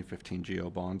bonds, the 2015 GO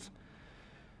bonds.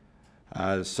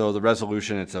 So the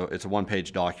resolution, it's a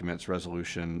one-page document. It's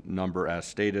resolution number as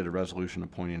stated, a resolution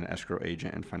appointing an escrow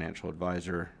agent and financial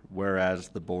advisor. Whereas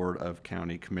the Board of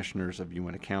County Commissioners of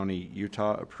Uintah County,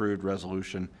 Utah approved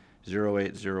resolution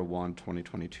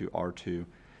 0801-2022 R2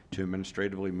 to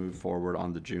administratively move forward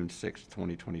on the June 6,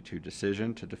 2022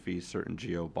 decision to defease certain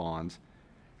GO bonds.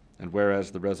 And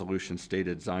whereas the resolution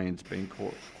stated Zions Bank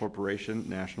Corporation,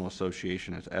 National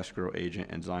Association as escrow agent,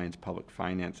 and Zions Public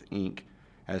Finance, Inc.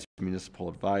 as municipal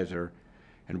advisor.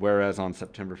 And whereas on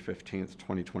September 15th,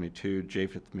 2022,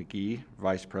 Japheth McGee,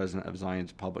 Vice President of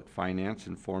Zions Public Finance,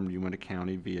 informed Uintah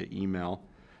County via email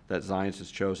that Zions has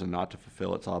chosen not to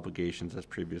fulfill its obligations as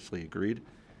previously agreed.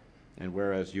 And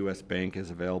whereas U.S. Bank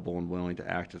is available and willing to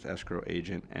act as escrow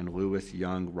agent, and Lewis,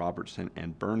 Young, Robertson,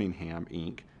 and Birmingham,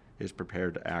 Inc. is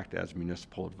prepared to act as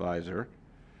municipal advisor.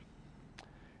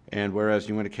 And whereas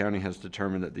Uintah County has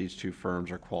determined that these two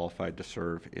firms are qualified to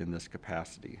serve in this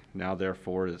capacity. Now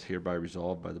therefore it is hereby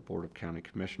resolved by the Board of County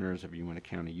Commissioners of Uintah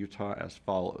County, Utah as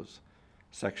follows.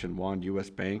 Section 1, U.S.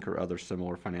 Bank or other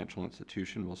similar financial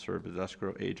institution will serve as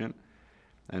escrow agent,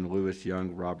 and Lewis,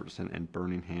 Young, Robertson, and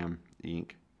Birmingham,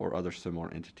 Inc. or other similar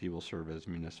entity will serve as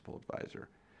municipal advisor.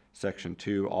 Section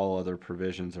 2, all other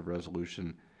provisions of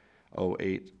Resolution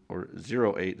 08 or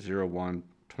 0801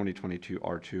 2022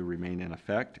 R2 remain in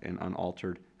effect and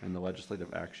unaltered, and the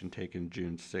legislative action taken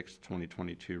June 6,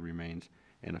 2022 remains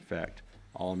in effect.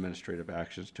 All administrative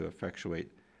actions to effectuate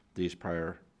these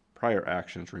prior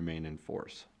actions remain in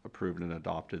force. Approved and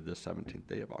adopted this 17th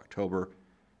day of October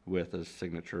with a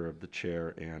signature of the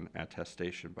chair and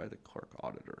attestation by the clerk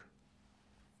auditor.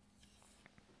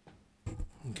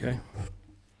 Okay.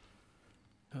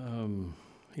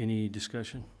 Any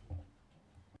discussion?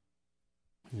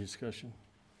 Any discussion?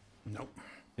 Nope.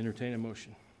 Entertain a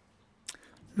motion.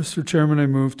 Mr. Chairman, I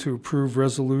move to approve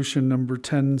resolution number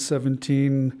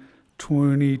 1017-2022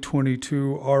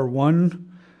 R1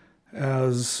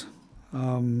 as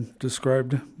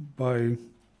described by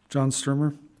John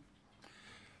Sturmer.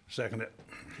 Second it.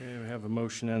 Okay, we have a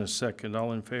motion and a second.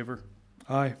 All in favor?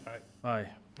 Aye. Aye.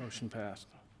 Motion passed.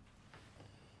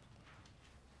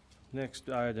 Next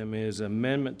item is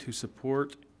amendment to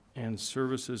support and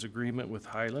services agreement with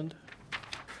HYLAND.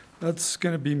 That's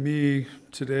going to be me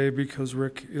today because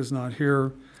Rick is not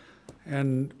here.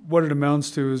 And what it amounts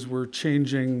to is we're not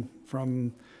changing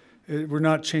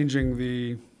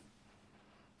the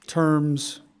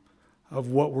terms of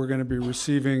what we're going to be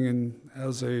receiving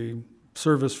as a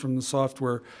service from the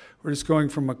software. We're just going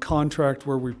from a contract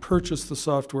where we purchase the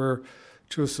software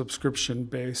to a subscription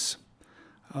base.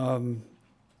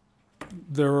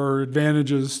 There are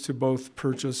advantages to both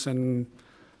purchase and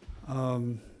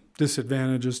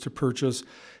disadvantages to purchase.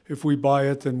 If we buy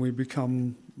it, then we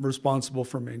become responsible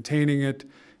for maintaining it.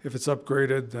 If it's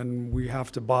upgraded, then we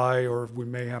have to buy, or we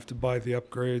may have to buy the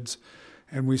upgrades,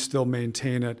 and we still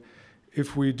maintain it.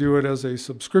 If we do it as a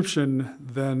subscription,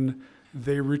 then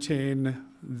they retain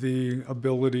the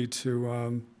ability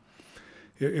to,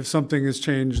 if something is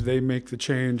changed, they make the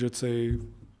change. It's a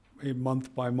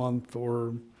month by month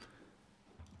or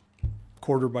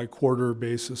quarter by quarter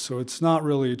basis. So it's not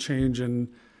really a change in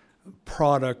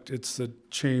product, it's a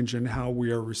change in how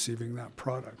we are receiving that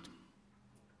product.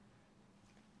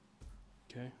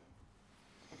 Okay.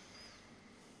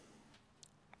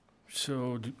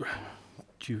 So do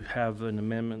you have an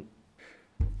amendment?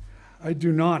 I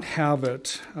do not have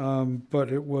it,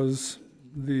 but it was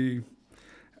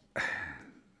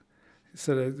as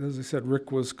I said,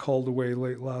 Rick was called away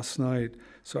late last night,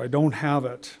 so I don't have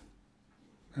it,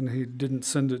 and he didn't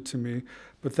send it to me,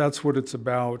 but that's what it's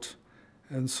about.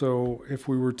 And so if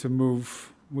we were to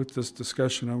move with this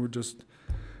discussion, I would just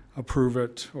approve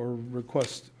it or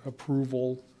request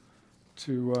approval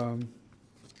to,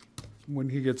 when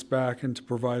he gets back, and to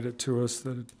provide it to us,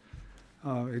 that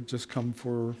it just come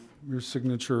for your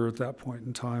signature at that point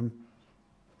in time.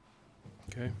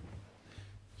 Okay.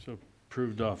 So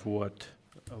approved off what?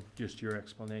 Oh, just your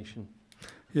explanation?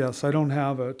 Yes, I don't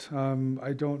have it.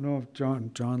 I don't know if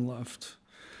John left.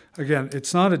 Again,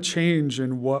 it's not a change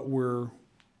in what we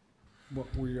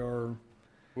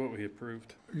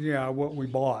approved. Yeah, what we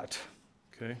bought.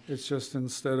 Okay. It's just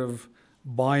instead of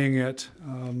buying it,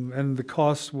 and the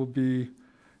cost will be,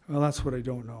 well, that's what I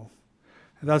don't know.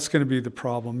 That's going to be the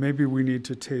problem. Maybe we need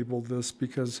to table this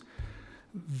because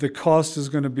the cost is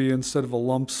going to be, instead of a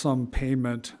lump sum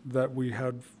payment that we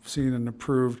had seen and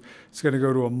approved, it's going to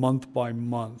go to a month by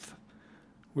month,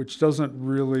 which doesn't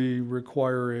really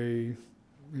require a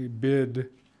bid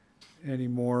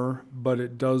anymore, but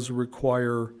it does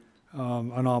require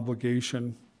an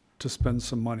obligation to spend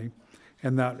some money,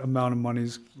 and that amount of money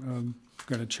is going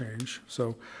to change.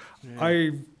 So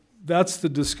Yeah. that's the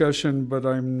discussion, but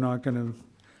I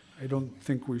don't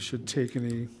think we should take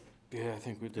any Yeah, I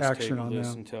think we just action table on this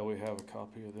that. until we have a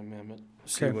copy of the amendment.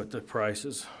 See Okay. what the price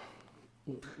is.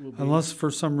 will be. Unless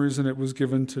for some reason it was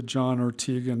given to John or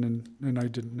Teagan and I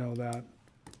didn't know that.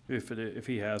 If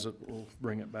he has it, we'll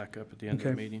bring it back up at the end of the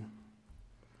Okay. meeting.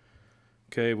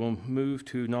 Okay, we'll move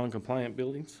to non-compliant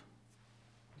buildings.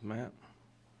 Matt?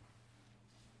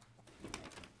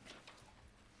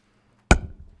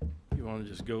 You want to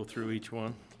just go through each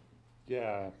one?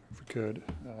 Yeah, if we could.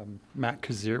 Matt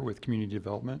Kazir with Community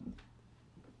Development.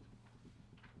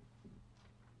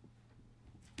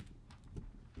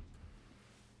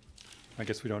 I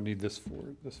guess we don't need this for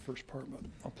this first part, but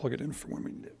I'll plug it in for when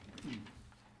we need it.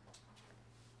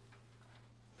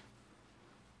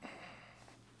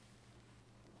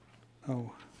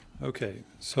 Oh, okay.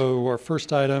 So our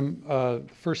first item,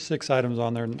 first 6 items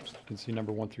on there, you can see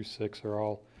number 1 through 6 are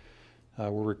all,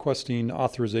 we're requesting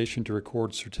authorization to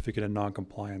record certificate of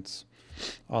noncompliance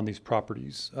on these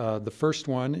properties. The first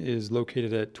one is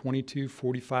located at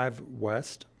 2245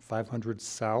 West, 500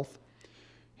 South,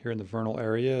 here in the Vernal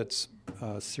area. It's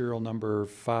serial number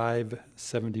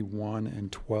 571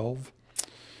 and 12.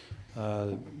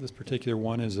 This particular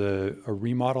one is a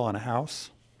remodel on a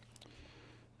house.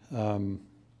 And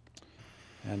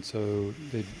so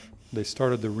they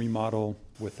started the remodel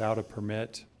without a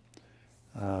permit.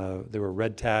 They were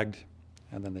red tagged,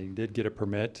 and then they did get a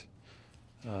permit,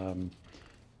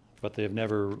 but they have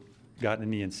never gotten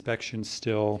any inspections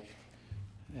still,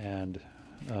 and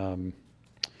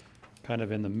kind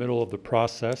of in the middle of the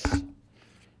process.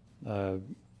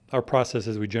 Our process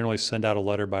is we generally send out a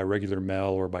letter by regular mail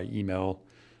or by email,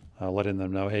 letting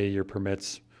them know, hey, your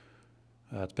permits,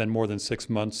 it's been more than 6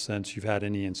 months since you've had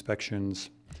any inspections,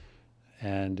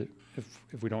 and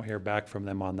if we don't hear back from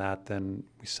them on that, then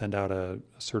we send out a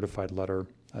certified letter,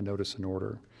 a notice and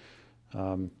order.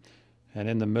 And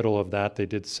in the middle of that, they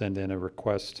did send in a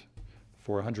request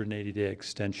for a 180-day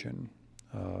extension,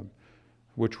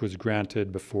 which was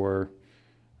granted before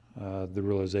the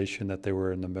realization that they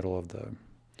were in the middle of the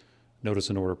notice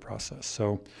and order process.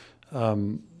 So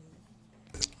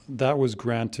that was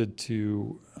granted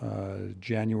to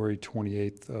January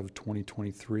 28th of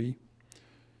 2023.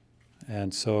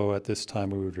 And so at this time,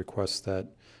 we would request that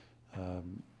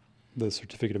the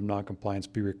certificate of noncompliance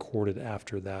be recorded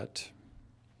after that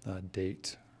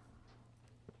date.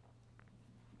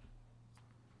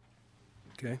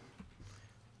 Okay.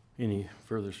 Any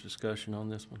further discussion on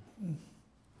this one?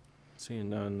 Seeing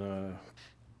none,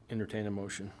 entertain a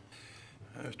motion.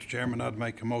 Mr. Chairman, I'd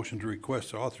make a motion to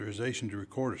request authorization to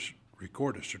record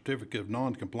a certificate of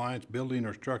non-compliance building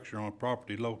or structure on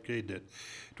property located at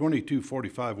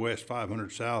 2245 West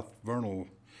 500 South Vernal,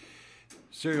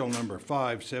 serial number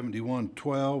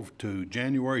 57112 to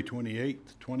January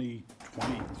 28th,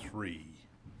 2023.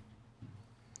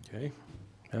 Okay.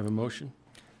 Have a motion?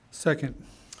 Second.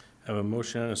 Have a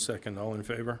motion and a second. All in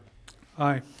favor?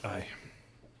 Aye. Aye.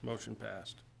 Motion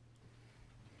passed.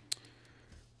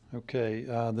 Okay,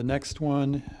 the next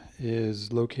one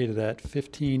is located at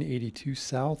 1582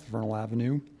 South Vernal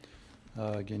Avenue.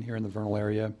 Again, here in the Vernal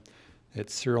area.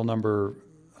 It's serial number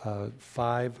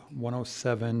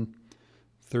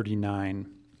 510739.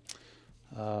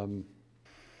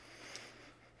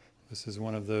 This is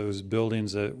one of those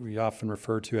buildings that we often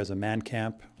refer to as a man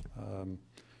camp.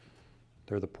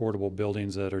 They're the portable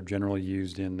buildings that are generally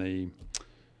used in the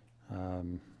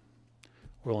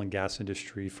oil and gas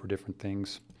industry for different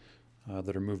things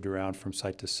that are moved around from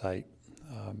site to site.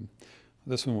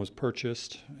 This one was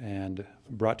purchased and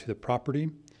brought to the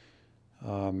property.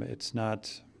 It's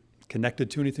not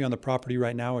connected to anything on the property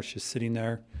right now. It's just sitting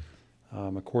there.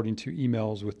 According to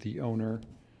emails with the owner,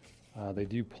 they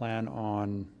do plan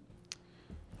on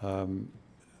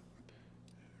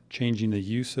changing the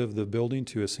use of the building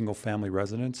to a single-family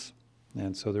residence,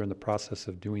 and so they're in the process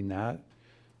of doing that.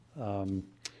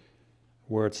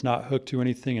 Where it's not hooked to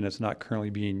anything and it's not currently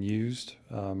being used,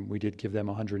 we did give them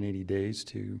 180 days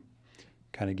to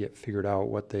kind of get figured out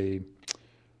what they're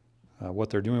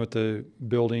doing with the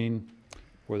building,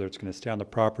 whether it's going to stay on the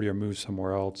property or move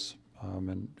somewhere else,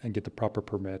 and get the proper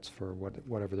permits for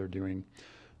whatever they're doing.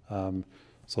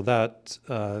 So that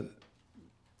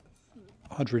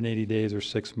 180 days or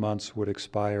 6 months would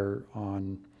expire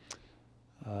on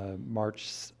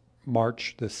March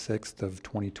the 6th of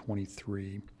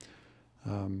 2023.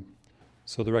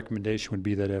 So the recommendation would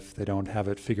be that if they don't have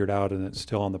it figured out and it's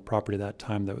still on the property at that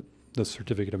time, that the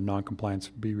certificate of noncompliance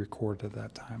be recorded at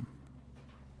that time.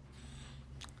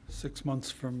 6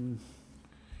 months from...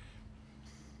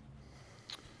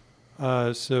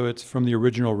 So it's from the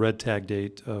original red tag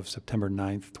date of September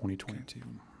 9th, 2022.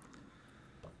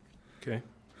 Okay.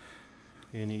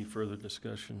 Any further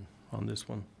discussion on this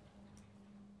one?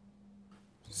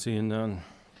 Seeing none,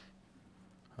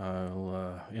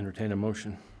 I'll entertain a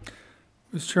motion.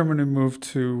 Mr. Chairman, I move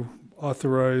to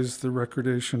authorize the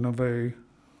recordation of a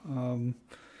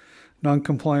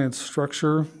non-compliant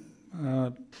structure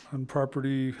on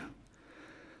property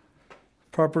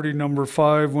number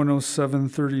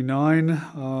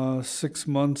 510739, 6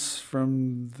 months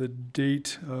from the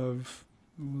date of,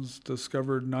 it was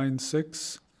discovered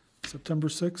 9/6, September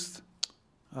 6th?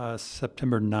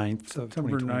 September 9th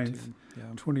September of 2022. 9th, Yeah.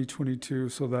 2022,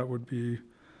 so that would be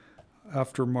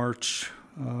after March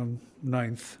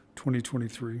 9th,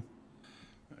 2023.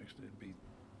 Actually, it'd be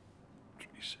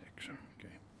 36,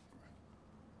 okay.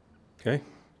 Okay.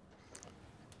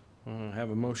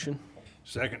 Have a motion?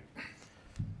 Second.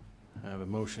 I have a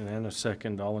motion and a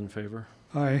second. All in favor?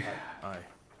 Aye. Aye.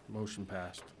 Motion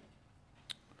passed.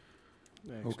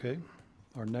 Next. Okay.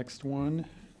 Our next one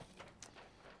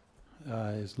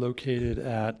is located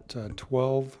at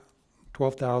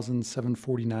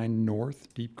 12,749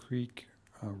 North Deep Creek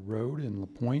Road in La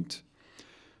Pointe.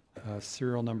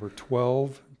 Serial number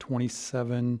 12,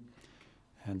 27,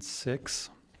 and 6.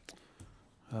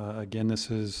 Again, this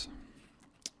is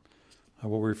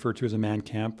what we refer to as a man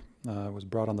camp. It was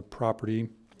brought on the property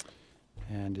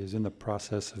and is in the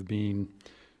process of being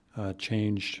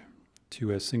changed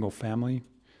to a single-family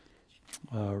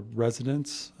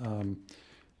residence.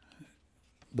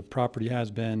 The property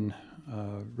has been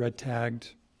red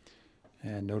tagged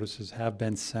and notices have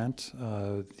been sent.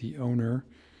 The owner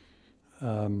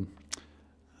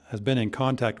has been in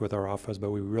contact with our office, but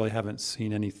we really haven't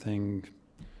seen anything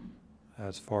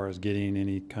as far as getting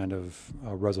any kind of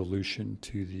resolution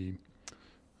to the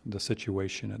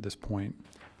situation at this point.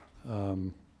 Am I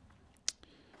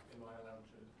allowed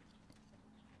to,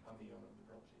 I'm the owner of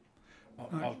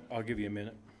the property. I'll give you a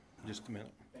minute, just a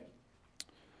minute.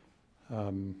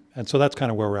 And so that's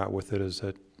kind of where we're at with it, is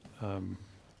that, and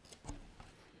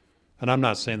I'm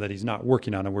not saying that he's not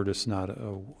working on it, we're just not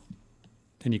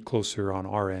any closer on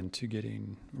our end to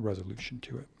getting a resolution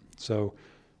to it. So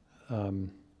I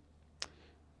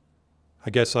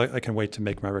guess I can wait to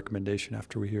make my recommendation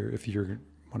after we hear, if you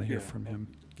want to hear from him.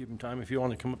 Give him time. If you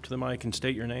want to come up to the mic and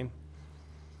state your name.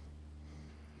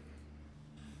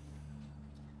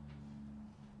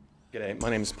 G'day, my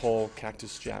name is Paul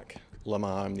Cactus Jack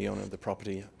Lamar. I'm the owner of the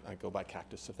property. I go by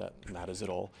Cactus if that matters at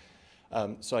all.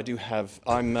 So I do have,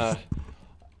 I'm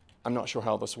not sure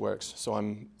how this works, so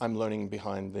I'm learning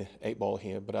behind the 8 ball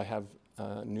here, but I have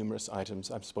numerous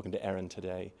items. I've spoken to Aaron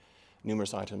today,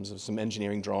 numerous items of some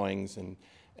engineering drawings,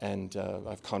 and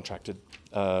I've contracted,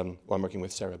 I'm working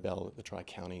with Sarah Bell at the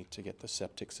Tri-County to get the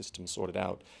septic system sorted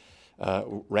out.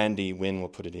 Randy Wynn will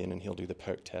put it in, and he'll do the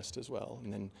perk test as well.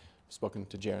 And then spoken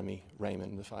to Jeremy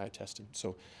Raymond, the fire tested.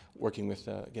 So working with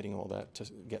getting all that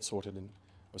to get sorted, and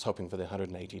I was hoping for the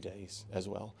 180 days as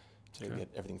well to get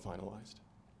everything finalized.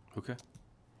 Okay.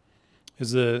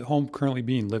 Is the home currently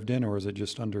being lived in, or is it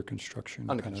just under construction?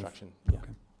 Under kind of? construction, yeah.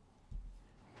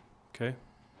 Okay.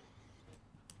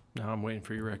 Now I'm waiting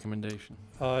for your recommendation.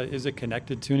 Is it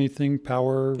connected to anything?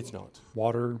 Power? It's not.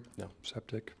 Water? No.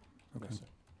 Septic? Okay. No, sir.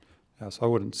 Yeah, so I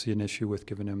wouldn't see an issue with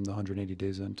giving him the 180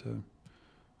 days into,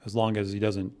 as long as he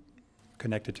doesn't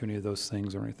connect it to any of those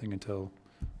things or anything until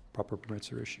proper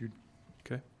permits are issued.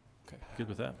 Okay. Okay. Good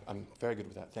with that? I'm very good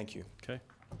with that. Thank you. Okay.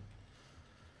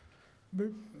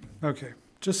 Okay,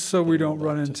 just so we don't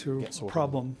run into a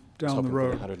problem down the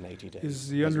road, 180 days is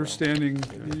the understanding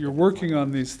that you're working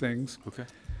on these things. Okay.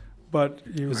 But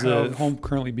you Is have, the home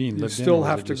currently being you lived in, still or is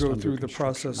have it to just go under through the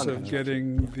construction? process Under of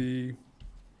getting the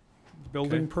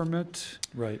building permit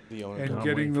Right. The owner and I'm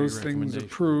getting waiting for your those things recommendation.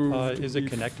 approved Is it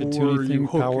connected to before anything? you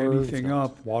hook Power? anything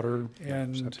up. Water?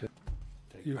 And Septic?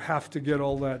 you have to get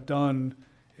all that done.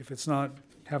 If it's not,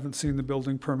 haven't seen the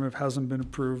building permit, hasn't been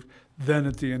approved, then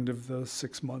at the end of the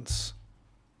 6 months,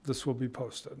 this will be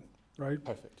posted, right?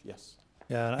 Perfect, yes.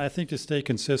 Yeah, and I think to stay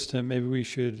consistent, maybe we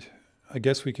should, I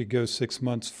guess we could go 6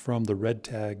 months from the red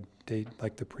tag date,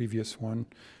 like the previous one.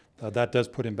 That does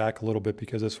put him back a little bit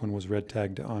because this one was red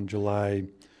tagged on July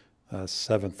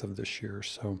 7th of this year,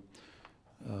 so.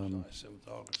 July 7th,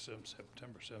 August 7th,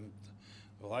 September 7th.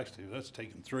 Well, actually, that's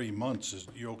taken 3 months. Is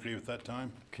you okay with that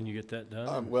time? Can you get that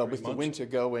done? Well, 3 with the months? winter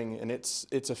going, and it's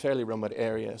a fairly remote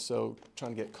area, so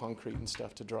trying to get concrete and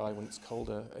stuff to dry when it's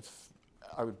colder. If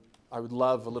I would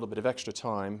love a little bit of extra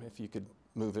time if you could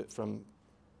move it from,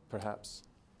 perhaps.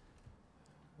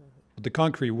 The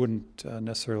concrete wouldn't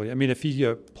necessarily, I mean, if he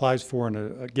applies for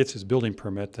and gets his building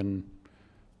permit, then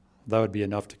that would be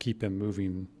enough to keep him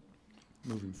moving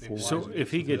forward. So if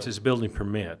he gets his building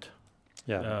permit,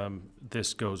 Yeah,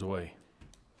 this goes away.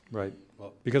 right.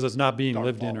 Well, Because it's not being start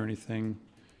lived in falling. or anything.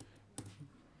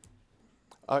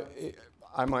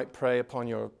 I might prey upon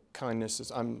your kindness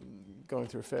as I'm going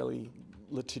through a fairly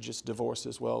litigious divorce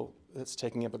as well. It's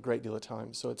taking up a great deal of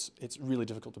time, so it's really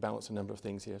difficult to balance a number of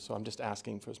things here. So I'm just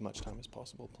asking for as much time as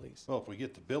possible, please. Well, if we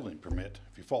get the building permit,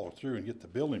 if you follow through and get the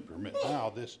building permit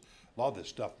now, a lot of this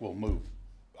stuff will move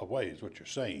away, is what you're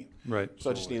saying. Right. So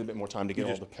I just need a bit more time to get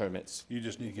all the permits. You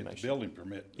just need to get the Information. building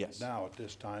permit Yes. now at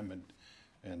this time,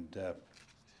 and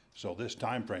so this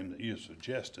time frame that you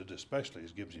suggested especially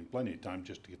gives him plenty of time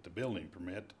just to get the building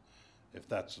permit, if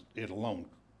that's it alone.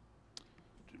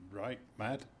 Right,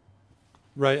 Matt?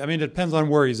 Right, I mean, it depends on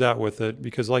where he's at with it,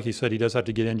 because like he said, he does have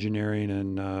to get engineering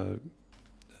and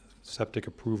septic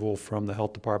approval from the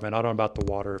health department. I don't know about the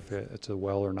water, if it's a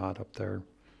well or not up there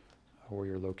where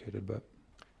you're located, but.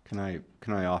 Can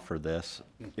I offer this?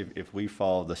 If we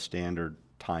follow the standard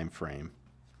time frame,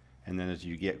 and then as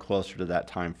you get closer to that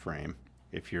time frame,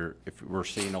 if we're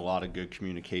seeing a lot of good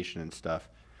communication and stuff,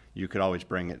 you could always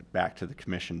bring it back to the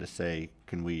commission to say,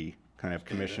 can we kind of have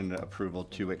commission approval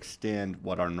to extend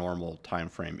what our normal time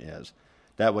frame is?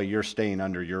 That way you're staying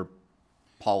under your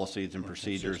policies and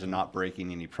procedures and not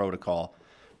breaking any protocol.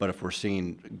 But if we're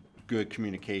seeing good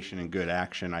communication and good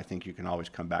action, I think you can always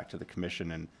come back to the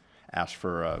commission and ask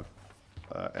for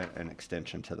an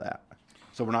extension to that.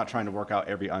 So we're not trying to work out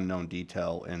every unknown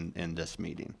detail in this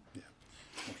meeting. Yeah.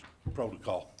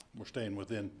 Protocol, we're staying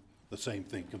within the same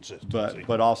thing, consistency.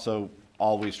 But also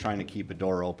always trying to keep a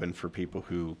door open for people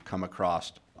who come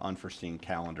across unforeseen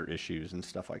calendar issues and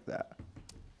stuff like that.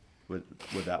 Would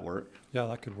that work? Yeah,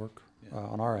 that could work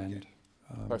on our end.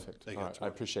 Perfect. All right, I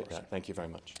appreciate that. Thank you very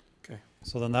much. Okay.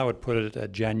 So then that would put it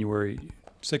at January,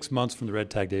 6 months from the red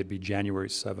tag date, it'd be January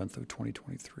 7th of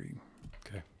 2023.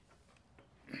 Okay.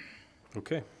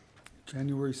 Okay.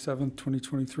 January 7th,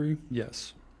 2023?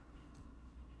 Yes.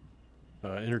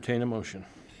 Entertain a motion.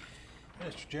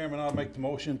 Mr. Chairman, I'll make the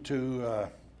motion to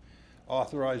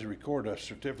authorize and record a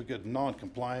certificate of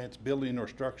non-compliance, building or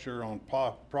structure on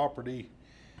property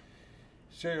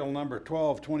Serial number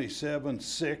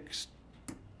 1227-6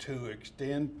 to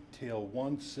extend till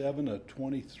 1/7 of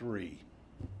 23. Is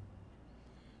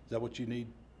that what you need?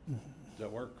 Does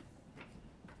that work?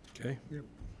 Okay. Yep.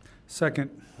 Second.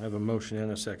 I have a motion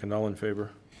and a second. All in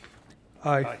favor?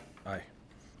 Aye. Aye.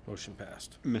 Motion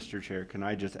passed. Mr. Chair, can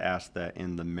I just ask that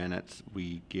in the minutes,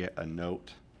 we get a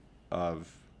note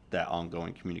of that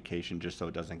ongoing communication, just so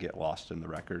it doesn't get lost in the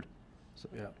record? So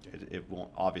Yeah. it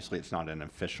won't, obviously, it's not an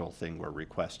official thing we're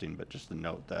requesting, but just a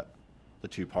note that the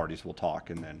two parties will talk,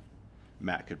 and then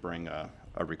Matt could bring a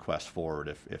request forward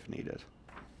if needed.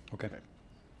 Okay.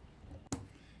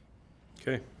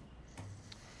 Okay.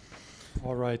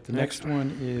 All right, the next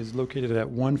one is located at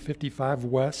 155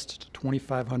 West,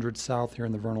 2500 South here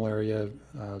in the Vernal area,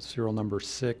 serial number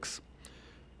 6,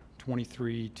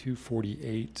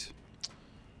 23248.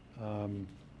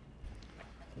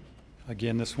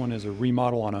 Again, this one is a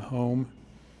remodel on a home.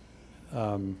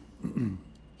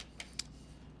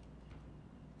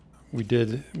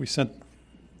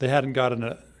 They hadn't gotten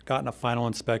a final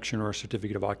inspection or a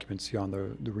certificate of occupancy on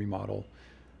the remodel.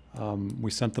 We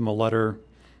sent them a letter.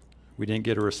 We didn't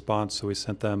get a response, so we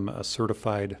sent them a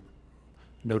certified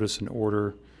notice and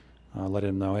order, letting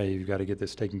them know, hey, you've got to get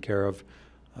this taken care of.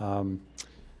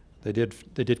 They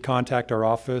did contact our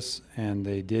office, and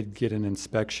they did get an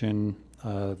inspection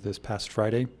this past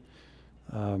Friday.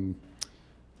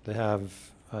 They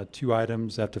have 2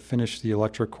 items. They have to finish the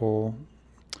electrical,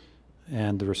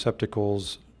 and the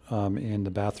receptacles in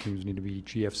the bathrooms need to be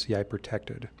GFCI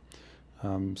protected.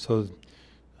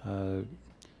 It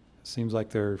seems like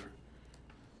they're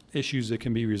issues that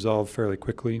can be resolved fairly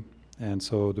quickly, and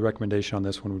so the recommendation on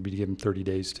this one would be to give them 30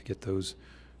 days to get those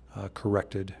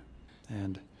corrected,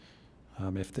 and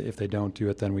if they don't do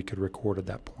it, then we could record at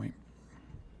that point.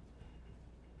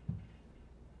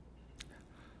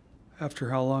 After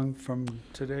how long from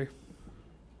today?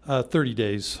 30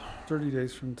 days. 30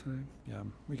 days from today. Yeah,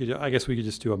 I guess we could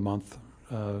just do a month.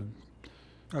 Okay.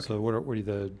 So what are you,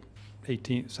 the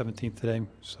 18th, 17th today?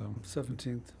 So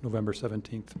 17th. November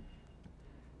 17th.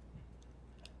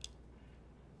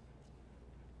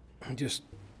 Just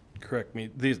correct me.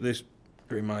 This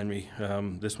remind me.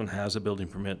 This one has a building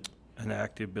permit, an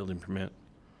active building permit.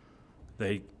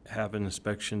 They have an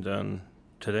inspection done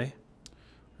today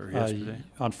or yesterday?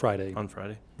 On Friday. On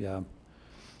Friday. Yeah.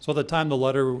 So at the time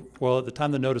the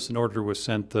time the notice and order was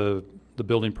sent, the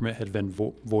building permit had been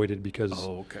voided because.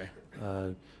 Oh, okay.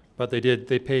 But they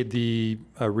paid the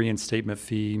reinstatement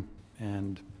fee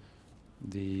and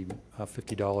the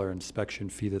 $50 inspection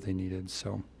fee that they needed.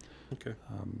 So. Okay.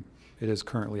 It is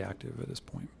currently active at this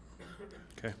point.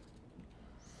 Okay.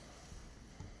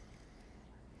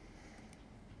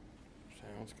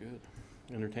 Sounds good.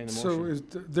 Entertain a motion.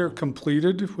 So they're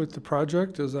completed with the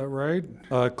project, is that right?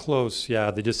 Close, yeah.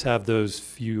 They just have those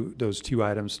 2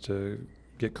 items to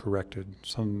get corrected.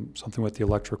 Something with the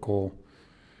electrical.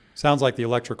 Sounds like the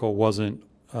electrical wasn't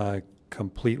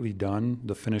completely done,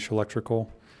 the finished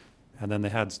electrical. And then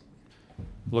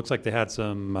looks like they had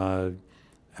some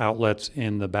outlets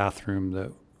in the bathroom that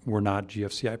were not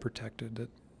GFCI protected, that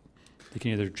they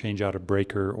can either change out a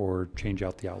breaker or change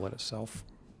out the outlet itself.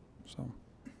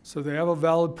 So they have a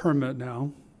valid permit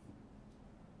now.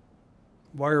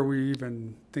 Why are we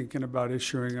even thinking about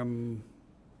issuing them?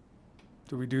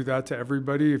 Do we do that to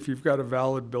everybody? If you've got a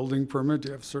valid building permit,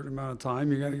 you have a certain amount of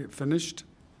time, you got to get finished?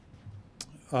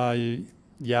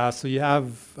 Yeah, so you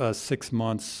have 6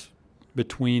 months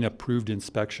between approved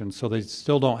inspections. So they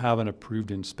still don't have an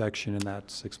approved inspection in that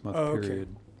 6-month Okay.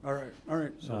 period. All right.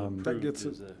 So that gets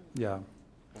it. Yeah.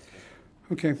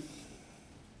 Okay.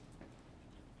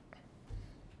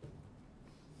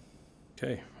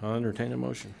 Okay, I'll entertain a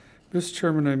motion. Mr.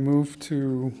 Chairman, I move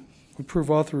to approve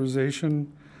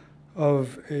authorization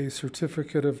of a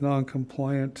certificate of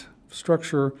non-compliant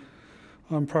structure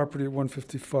on property at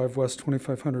 155 West,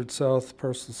 2500 South,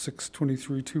 parcel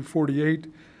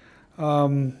 623-248.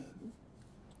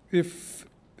 If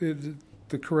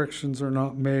the corrections are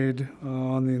not made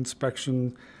on the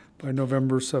inspection by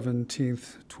November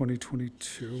 17th,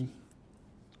 2022.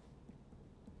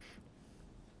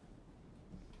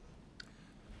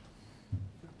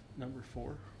 Number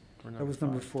 4? Or That was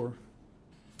number 5? 4.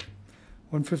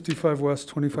 155 West,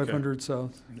 2500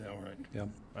 South. Yeah, all right. Yeah.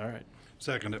 All right.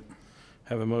 Second it.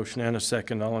 Have a motion and a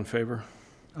second. All in favor?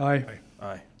 Aye.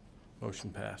 Aye. Motion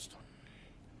passed.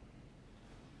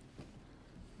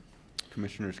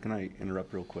 Commissioners, can I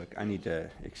interrupt real quick? I need to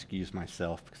excuse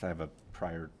myself because I have a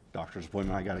prior doctor's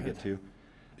appointment I got to get to.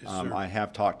 Yes, sir. I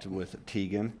have talked with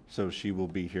Tegan, so she will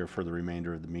be here for the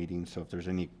remainder of the meeting. So if there's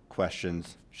any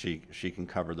questions, she can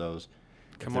cover those.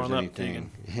 Come there's on up,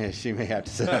 anything. Yeah, she may have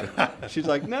to sit. She's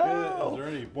like, no. Is there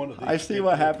any one of these I see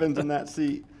what happens in that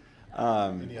seat.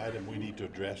 Any item we need to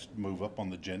address, move up on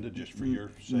the agenda just for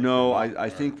your sake? No, I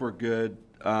think we're good.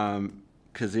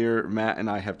 Kazir, Matt, and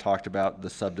I have talked about the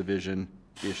subdivision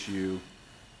issue.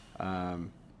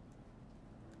 I'm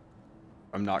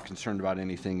not concerned about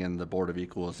anything in the Board of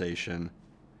Equalization.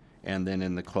 And then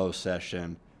in the closed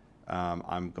session,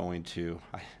 I'm going to,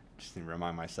 I just need to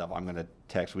remind myself, I'm going to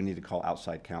text, we need to call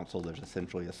outside counsel. There's a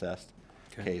centrally assessed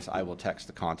case. I will text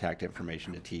the contact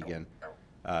information to Tegan,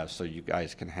 so you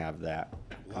guys can have that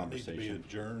conversation. Need to be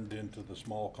adjourned into the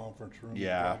small conference room?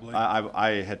 Yeah, Probably?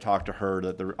 I had talked to her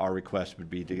that our request would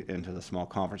be to into the small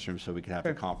conference room so we could have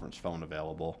the conference phone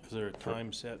available. Is there a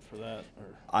time set for that? Or?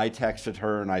 I texted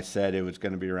her and I said it was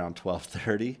going to be around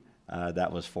 12:30.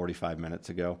 That was 45 minutes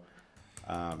ago.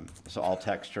 So I'll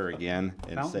text her again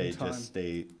and Mountain say time. just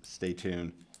stay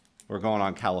tuned. We're going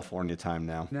on California time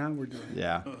now. Now we're doing it.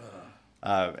 Yeah,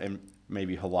 and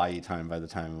maybe Hawaii time by the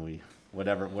time we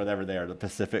whatever they are, the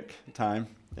Pacific time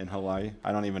in Hawaii.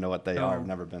 I don't even know what they are. I've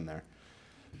never been there.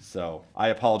 So I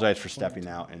apologize for stepping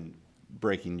out and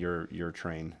breaking your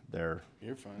train there,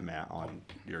 You're fine. Matt, on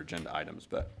your agenda items,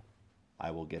 but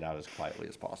I will get out as quietly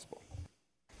as possible.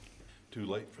 Too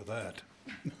late for that.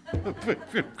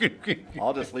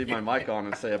 I'll just leave my mic on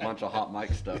and say a bunch of hot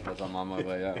mic stuff as I'm on my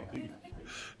way out.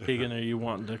 Keegan, are you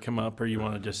wanting to come up or you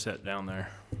want to just sit down there?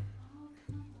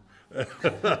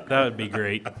 That would be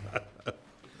great.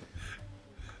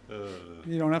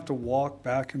 You don't have to walk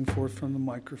back and forth from the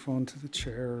microphone to the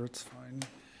chair. It's fine.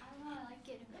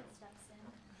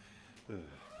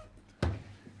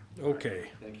 Okay.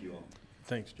 Thank you all.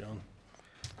 Thanks, John.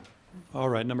 All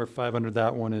right, number 5 under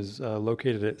that one is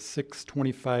located at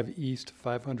 625 East,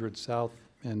 500 South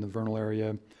in the Vernal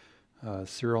area,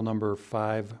 serial number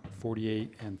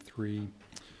 548 and 3.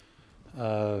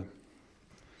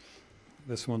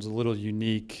 This one's a little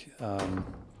unique.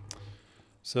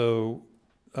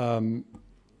 The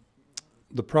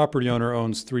property owner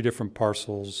owns 3 different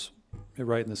parcels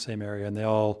right in the same area, and they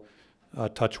all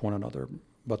touch one another,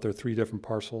 but they're 3 different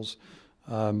parcels.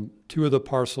 2 of the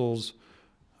parcels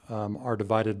are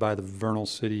divided by the Vernal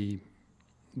City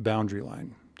boundary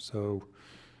line. So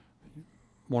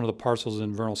one of the parcels is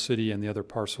in Vernal City and the other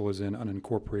parcel is in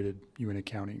unincorporated Uintah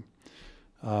County.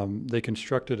 They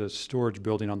constructed a storage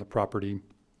building on the property,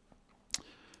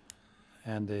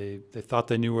 and they thought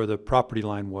they knew where the property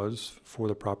line was for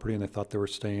the property, and they thought they were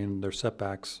staying their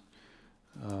setbacks.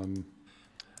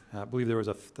 I believe there was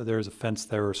a fence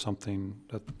there or something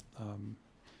that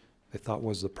they thought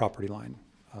was the property line.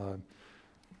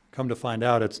 Come to find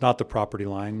out, it's not the property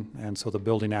line, and so the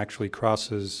building actually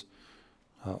crosses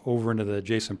over into the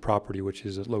adjacent property, which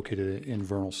is located in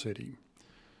Vernal City.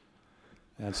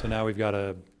 And so now we've got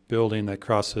a building that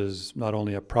crosses not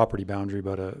only a property boundary,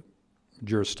 but a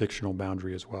jurisdictional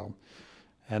boundary as well.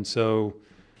 And so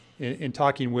in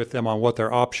talking with them on what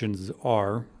their options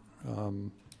are,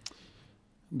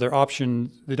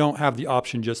 they don't have the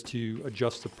option just to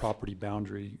adjust the property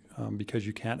boundary because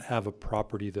you can't have a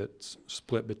property that's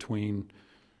split between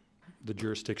the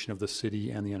jurisdiction of the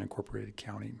city and the unincorporated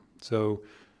county. So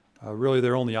really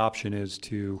their only option is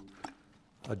to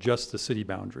adjust the city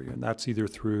boundary, and that's either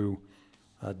through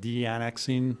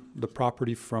de-annexing the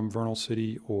property from Vernal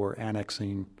City or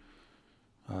annexing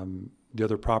the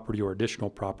other property or additional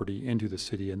property into the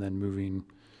city and then moving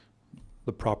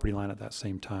the property line at that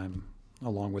same time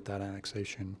along with that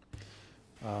annexation.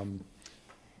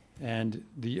 And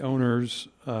the owners,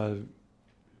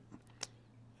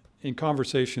 in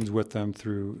conversations with them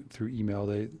through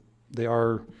email, they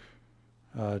are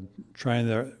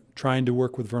trying to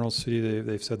work with Vernal City.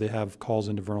 They've said they have calls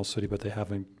into Vernal City, but they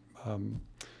haven't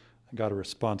got a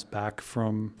response back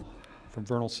from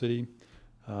Vernal City.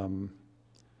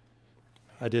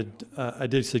 I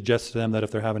did suggest to them that if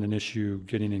they're having an issue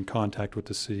getting in contact with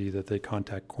the city, that they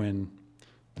contact Quinn,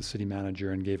 the city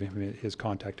manager, and gave him his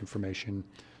contact information.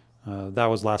 That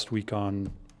was last week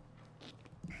on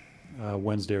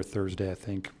Wednesday or Thursday, I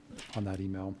think, on that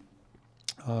email.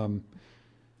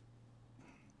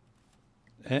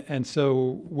 And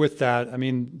so with that, I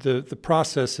mean, the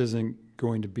process isn't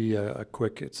going to be a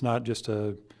quick, it's not just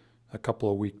a couple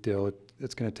of week deal.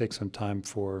 It's going to take some time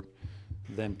for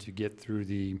them to get through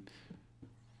the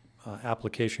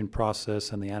application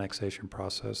process and the annexation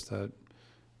process that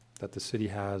the city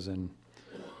has. And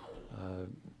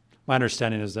my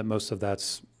understanding is that most of the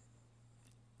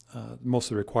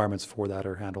requirements for that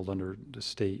are handled under the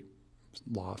state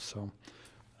law. So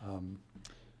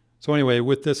anyway,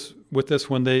 with this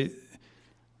one, they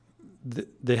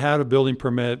had a building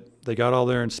permit. They got all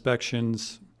their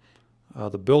inspections.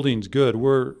 The building's good.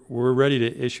 We're ready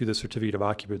to issue the certificate of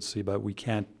occupancy, but we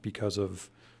can't because of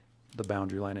the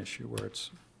boundary line issue where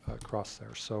it's across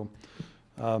there. So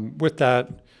with that,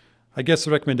 I guess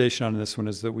the recommendation on this one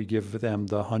is that we give them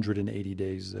the 180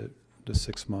 days, the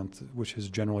 6 month, which is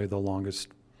generally the longest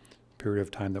period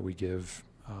of time that we give,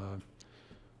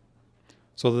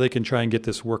 so that they can try and get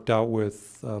this worked out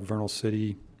with Vernal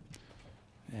City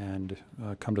and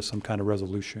come to some kind of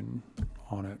resolution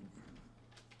on it.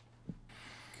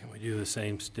 Can we do the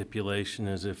same stipulation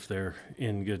as if they're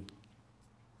in good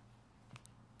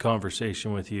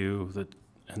conversation with you that,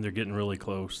 and they're getting really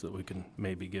close, that we can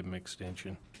maybe give them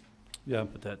extension? Yeah.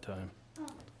 At that time.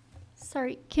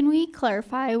 Sorry, can we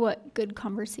clarify what good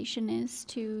conversation is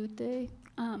to the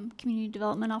Community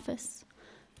Development Office?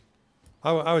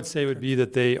 I would say it would be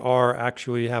that they are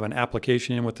actually have an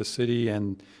application in with the city,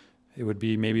 and it would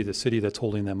be maybe the city that's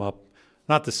holding them up.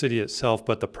 Not the city itself,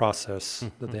 but the process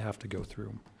that they have to go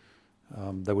through.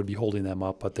 That would be holding them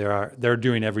up, but they're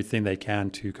doing everything they can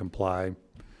to comply.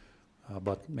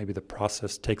 But maybe the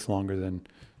process takes longer than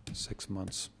 6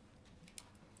 months.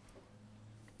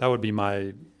 That would be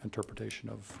my interpretation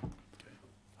of,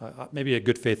 maybe a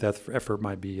good faith effort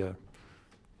might be a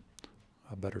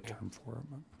better term for it.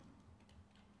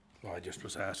 Well, I just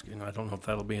was asking. I don't know if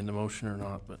that'll be in the motion or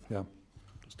not, but yeah,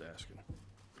 just asking.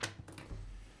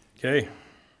 Okay.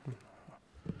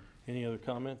 Any other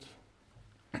comments?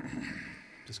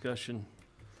 Discussion?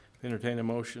 Entertain a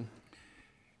motion?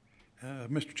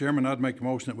 Mr. Chairman, I'd make a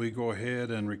motion that we go ahead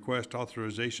and request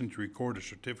authorization to record a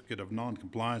certificate of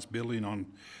non-compliance building on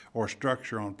or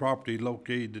structure on property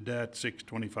located at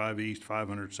 625 East,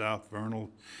 500 South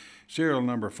Vernal, serial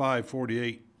number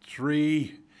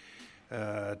 5483,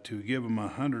 to give them a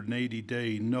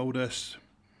 180-day notice.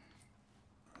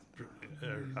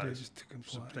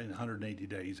 180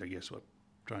 days, I guess what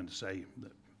I'm trying to say.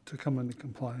 To come into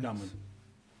compliance. Come and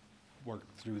work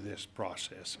through this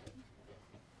process.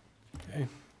 Okay.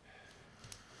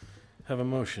 Have a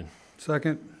motion.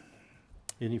 Second.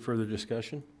 Any further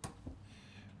discussion?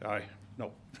 Aye.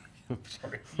 No.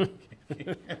 Sorry.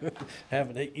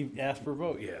 Haven't even asked for a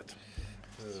vote yet.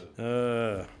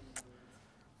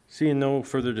 Seeing no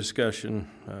further discussion,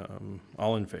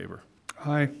 all in favor?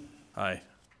 Aye. Aye.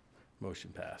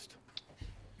 Motion passed.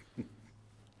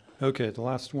 Okay, the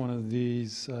last one of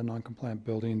these non-compliant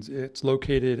buildings, it's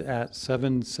located at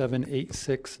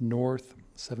 7786 North,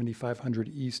 7500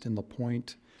 East in La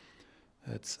Pointe.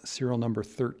 It's serial number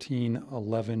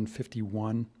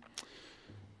 131151.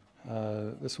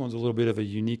 This one's a little bit of a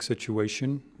unique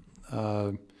situation.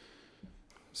 So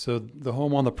the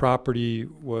home on the property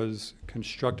was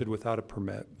constructed without a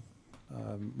permit.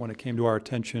 When it came to our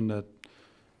attention that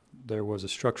there was a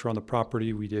structure on the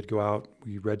property, we did go out,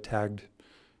 we red tagged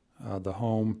the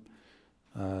home.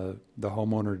 The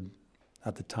homeowner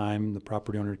at the time, the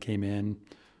property owner came in,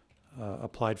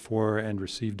 applied for and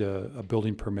received a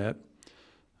building permit.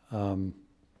 And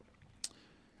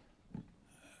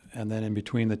then in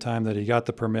between the time that he got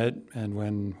the permit and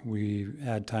when we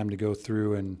had time to go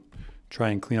through and try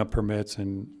and clean up permits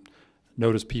and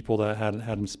notice people that hadn't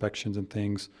had inspections and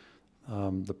things,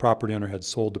 the property owner had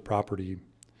sold the property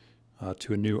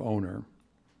to a new owner.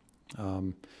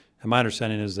 And my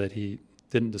understanding is that he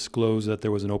didn't disclose that there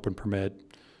was an open permit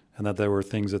and that there were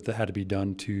things that had to be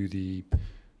done to the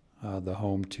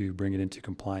home to bring it into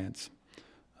compliance.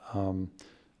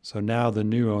 So now the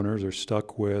new owners are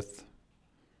stuck with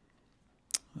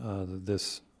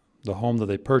the home that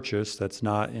they purchased that's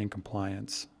not in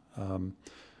compliance.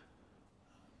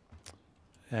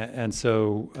 And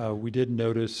so we did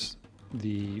notice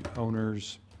the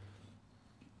owners.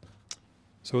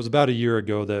 So it was about a year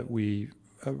ago that we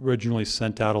originally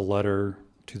sent out a letter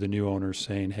to the new owners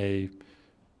saying, hey,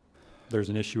 there's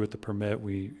an issue with the permit.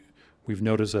 We've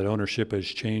noticed that ownership has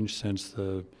changed since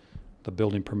the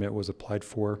building permit was applied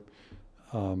for.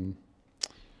 And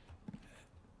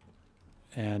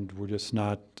we're just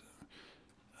not,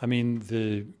 I mean,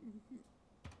 the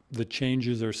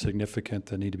changes are significant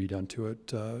that need to be done to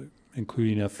it,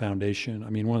 including a foundation.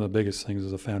 I mean, one of the biggest things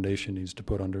is a foundation needs to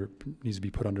be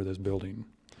put under this building.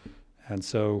 And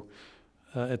so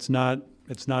it's not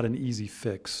an easy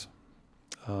fix.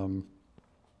 And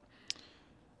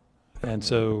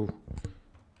so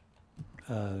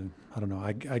I don't know,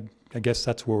 I guess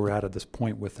that's where we're at this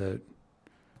point with it.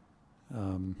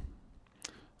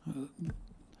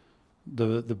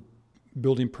 The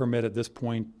building permit at this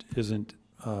point isn't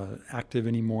active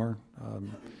anymore.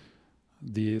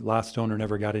 The last owner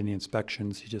never got any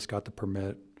inspections. He just got the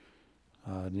permit,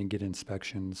 didn't get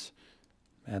inspections,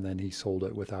 and then he sold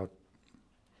it without,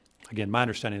 again, my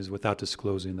understanding is without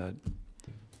disclosing that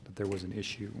the that there was an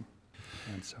issue.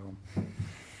 And so,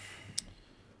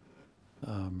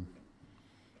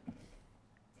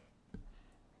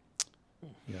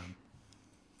 yeah.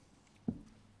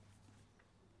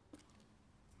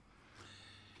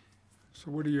 So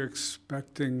what are you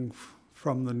expecting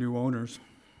from the new owners?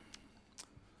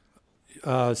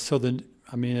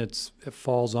 It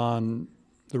falls on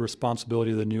the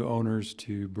responsibility of the new owners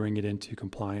to bring it into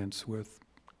compliance with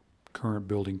current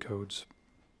building codes.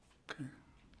 Okay.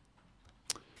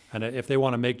 And if they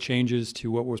want to make changes to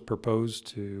what was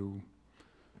proposed in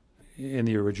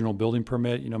the original building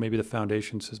permit, maybe the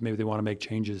foundation says maybe they want to make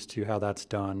changes to how that's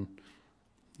done,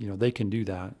 they can do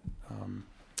that.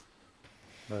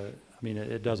 But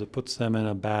it puts them in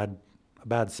a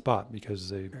bad spot because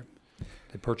they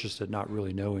purchased it not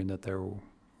really knowing that there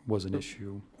was an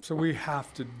issue. So we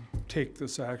have to take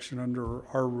this action under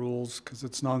our rules because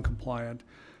it's non-compliant.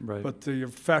 Right. But the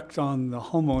effect on the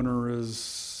homeowner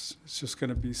is it's just going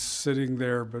to be sitting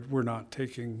there, but we're not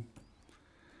taking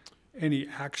any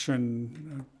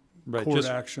action, Right, court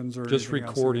actions or just anything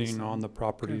else. recording on the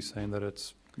property Okay. saying that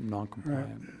it's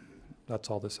non-compliant. Right.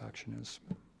 That's all this action is.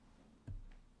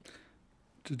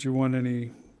 Did you want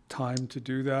any time to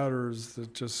do that, or is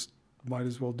it just might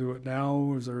as well do it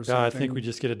now? Is there something? Yeah, I think we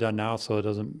just get it done now so it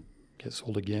doesn't get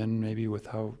sold again, maybe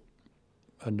without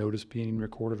a notice being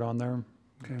recorded on there.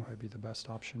 Okay. Would probably be the best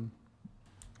option.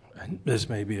 And this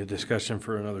may be a discussion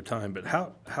for another time, but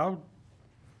how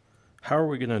are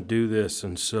we gonna do this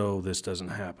and so this doesn't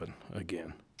happen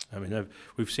again? I mean,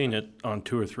 we've seen it on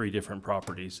 2 or 3 different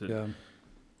properties that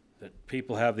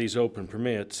people have these open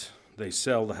permits, they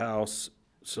sell the house,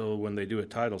 so when they do a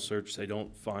title search, they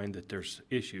don't find that there's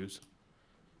issues.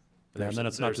 Yeah, and then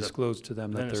it's not disclosed to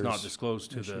them that Then it's not there's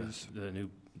disclosed to issues.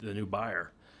 the new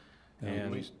buyer. Yeah.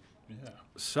 And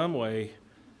some way.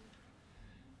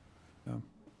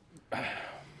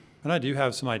 And I do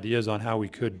have some ideas on how we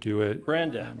could do it.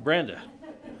 Brenda,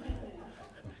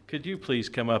 could you please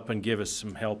come up and give us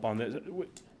some help on this?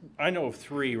 I know of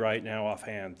 3 right now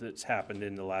offhand that's happened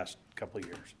in the last couple of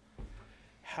years.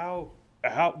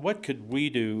 What could we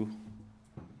do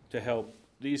to help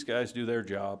these guys do their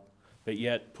job, but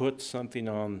yet put something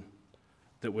on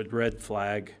that would red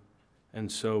flag, and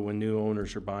so when new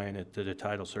owners are buying it, that a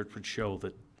title search would show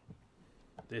that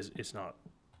it's not?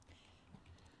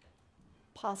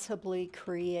 Possibly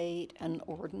create an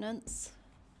ordinance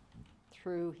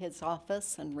through his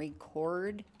office and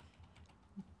record.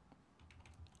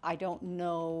 I don't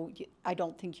know, I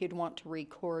don't think you'd want to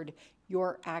record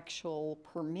your actual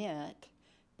permit,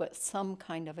 but some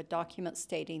kind of a document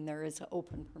stating there is an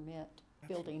open permit,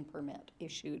 building permit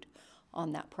issued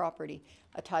on that property.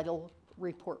 A title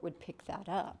report would pick that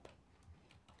up.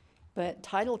 But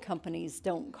title companies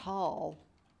don't call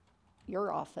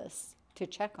your office to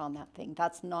check on that thing.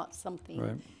 That's not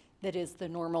something that is the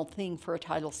normal thing for a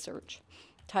title search.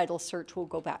 Title search will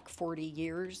go back 40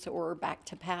 years or back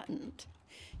to patent.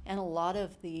 And a lot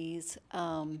of these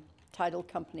title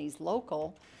companies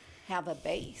local have a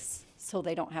base, so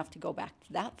they don't have to go back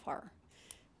that far.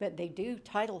 But they do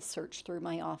title search through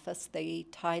my office. They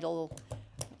title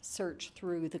search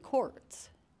through the courts.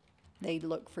 They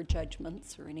look for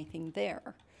judgments or anything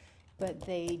there. But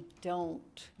they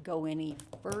don't go any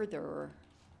further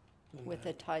with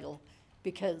a title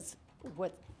because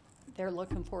what they're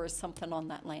looking for is something on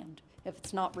that land. If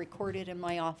it's not recorded in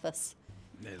my office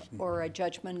or a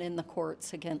judgment in the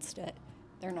courts against it,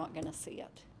 they're not going to see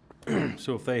it.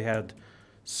 So if they had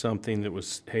something that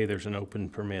was, hey, there's an open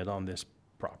permit on this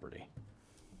property.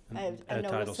 A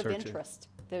notice of interest.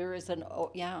 There is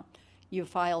you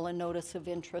file a notice of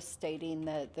interest stating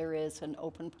that there is an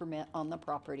open permit on the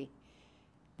property.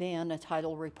 Then a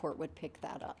title report would pick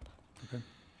that up. Okay.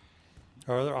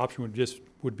 Our other option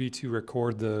would be to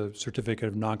record the certificate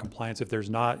of noncompliance if there's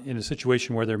not, in a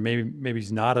situation where there maybe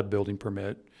is not a building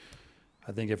permit.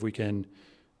 I think if we can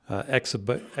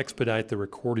expedite the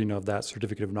recording of that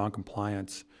certificate of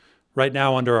noncompliance. Right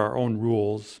now, under our own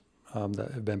rules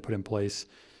that have been put in place,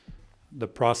 the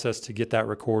process to get that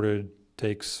recorded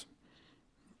takes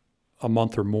a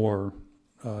month or more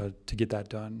to get that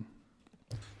done.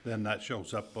 Then that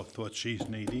shows up with what she's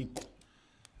needing.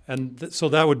 And so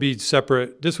that would be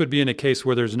separate. This would be in a case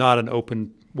where there's not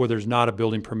a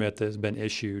building permit that has been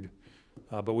issued,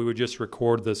 but we would just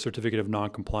record the certificate of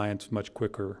noncompliance much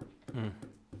quicker.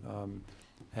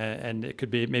 And it could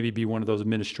be maybe one of those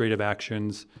administrative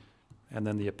actions, and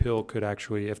then the appeal could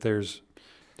actually, if there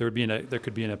could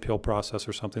be an appeal process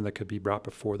or something that could be brought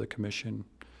before the commission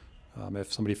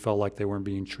if somebody felt like they weren't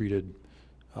being treated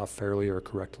fairly or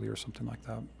correctly or something like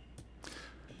that.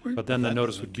 But then the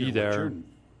notice would be there.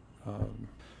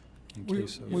 in We,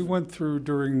 case of. we went through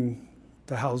during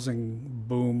the housing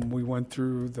boom, we went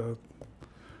through the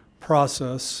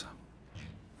process.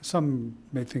 Some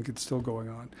may think it's still going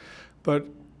on, but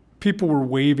people were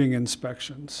waiving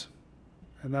inspections.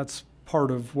 And that's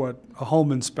part of what a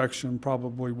home inspection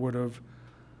probably would have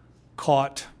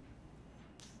caught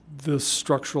this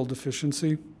structural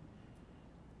deficiency.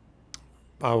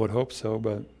 I would hope so,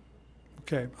 but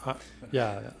Okay.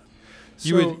 yeah.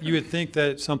 So- You would think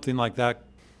that something like that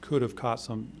could have caught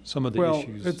some of the Well,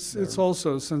 issues. it's there.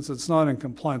 also, since it's not in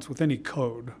compliance with any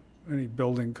code, any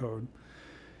building code,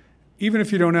 even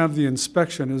if you don't have the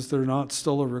inspection, is there not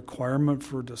still a requirement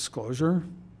for disclosure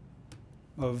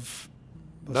of?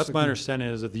 That's my understanding,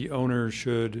 is that the owner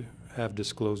should have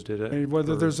disclosed it.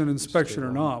 Whether per there's an the inspection state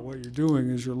or law. not, what you're doing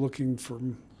is you're looking for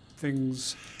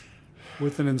things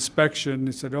with an inspection.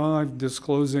 They said, oh, I'm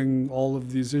disclosing all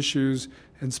of these issues.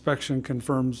 Inspection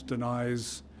confirms,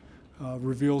 denies,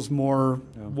 reveals more,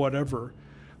 whatever.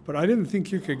 But I didn't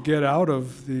think you could get out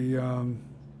of the,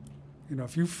 you know,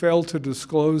 if you fail to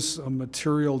disclose a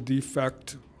material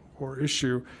defect or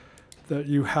issue, that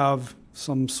you have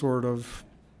some sort of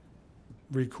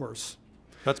recourse.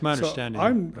 That's my So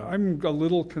understanding. I'm a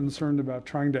little concerned about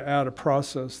trying to add a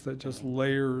process that just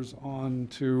layers on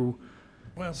to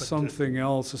something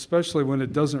else, especially when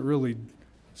it doesn't really,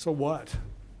 so what?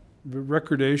 The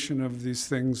recordation of these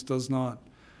things does not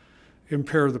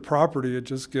impair the property, it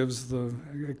just gives the,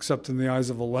 except in the eyes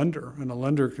of a lender, and a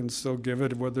lender can still give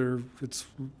it whether it's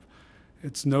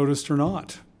noticed or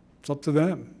not. It's up to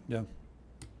them. Yeah.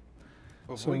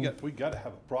 Well, So- we got to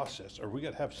have a process, or we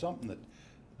got to have something that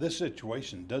this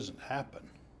situation doesn't happen,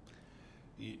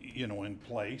 you know, in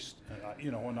place.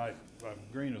 You know, and I'm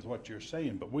agreeing with what you're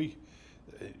saying, but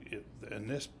in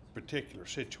this particular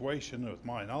situation, with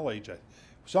my knowledge,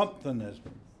 something is,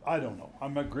 I don't know,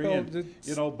 I'm agreeing, Well,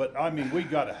 you know, but I mean, we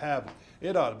got to have,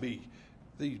 it ought to be,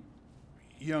 the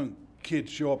young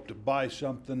kids show up to buy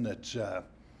something that's,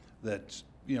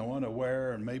 you know,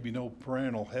 unaware and maybe no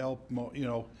parental help, you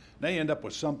know, they end up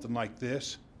with something like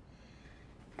this.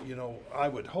 You know, I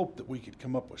would hope that we could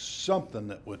come up with something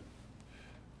that would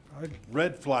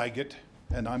red flag it,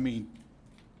 and I mean,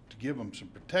 to give them some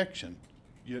protection.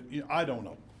 I don't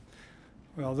know.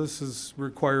 Well,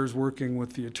 requires working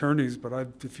with the attorneys, but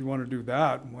if you want to do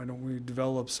that, why don't we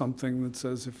develop something that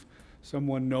says if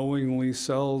someone knowingly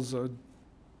sells a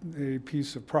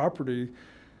piece of property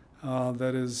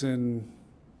that is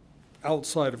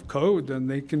outside of code, then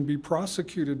they can be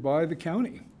prosecuted by the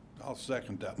county. I'll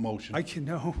second that motion.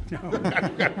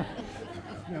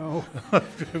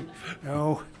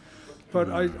 No. But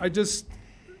I just,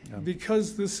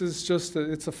 because this is just,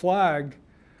 it's a flag,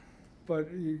 but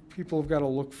people have got to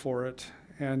look for it,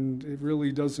 and it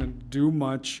really doesn't do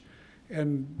much.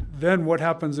 And then what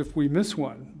happens if we miss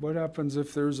one? What happens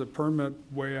if there's a permit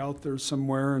way out there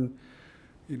somewhere and,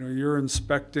 you know, you're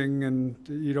inspecting and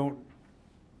you don't,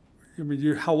 I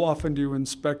mean, how often do you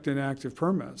inspect inactive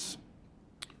permits?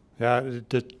 Yeah,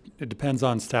 it depends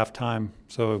on staff time,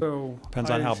 so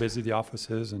depends on how busy the office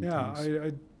is and Yeah,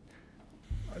 things.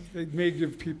 it may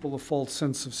give people a false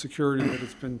sense of security that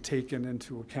it's been taken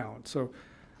into account. So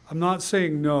I'm not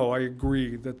saying no, I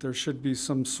agree that there should be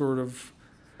some sort of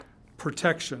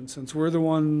protection, since we're the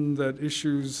one that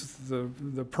issues the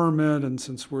permit, and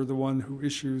since we're the one who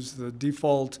issues the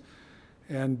default,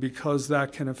 and because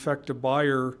that can affect a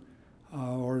buyer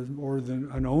or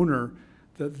an owner,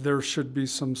 that there should be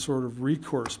some sort of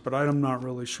recourse, but I'm not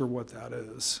really sure what that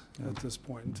is at this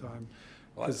point in time.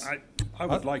 Well, I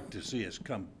would like to see us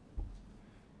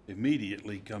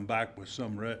immediately come back with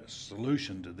some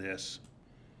solution to this,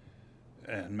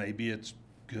 and maybe it's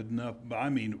good enough. But I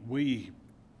mean,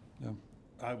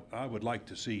 I would like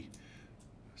to see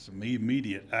some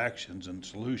immediate actions and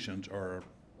solutions or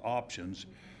options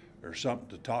or something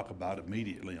to talk about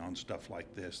immediately on stuff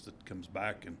like this that comes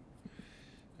back and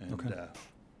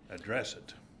address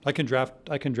it. I can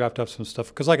draft up some stuff,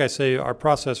 because like I say, our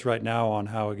process right now on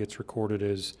how it gets recorded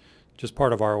is just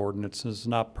part of our ordinance. It's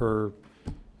not per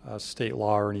state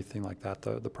law or anything like that,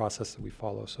 the process that we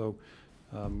follow. So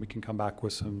we can come back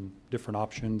with some different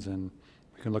options, and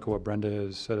we can look at what Brenda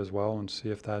has said as well and see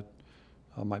if that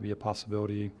might be a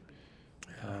possibility.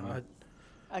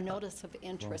 A notice of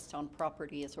interest on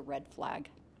property is a red flag,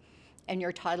 and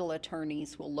your title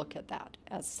attorneys will look at that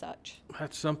as such.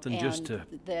 That's something And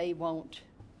they won't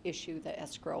issue the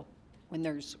escrow when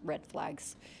there's red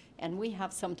flags. And we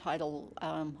have some title,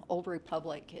 Old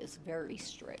Republic is very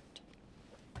strict.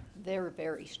 They're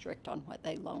very strict on what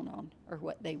they loan on or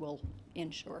what they will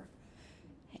insure.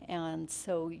 And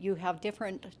so you have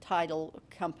different title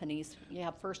companies. You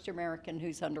have First American,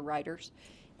 who's underwriters,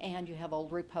 and you have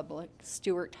Old Republic,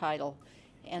 Stewart Title,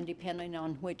 and depending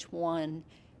on which one,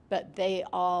 but they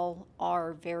all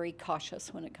are very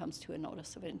cautious when it comes to a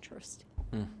notice of interest.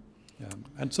 Yeah,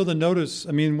 and so the notice,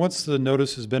 I mean, once the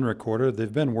notice has been recorded,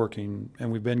 they've been working,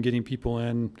 and we've been getting people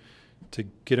in to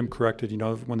get them corrected, you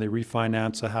know, when they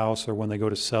refinance a house or when they go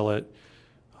to sell it.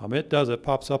 It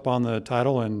pops up on the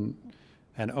title, and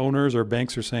owners or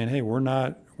banks are saying, hey, we're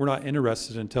not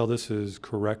interested until this is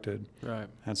corrected. Right.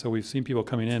 And so we've seen people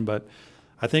coming in, but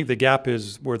I think the gap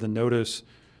is where the notice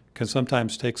can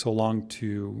sometimes take so long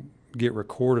to get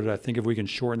recorded. I think if we can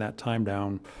shorten that time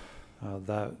down,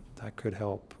 that could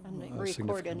help. And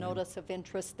record a notice of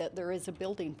interest that there is a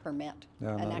building permit, Yeah,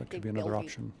 an that active could be another building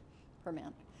option. permit.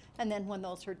 And then when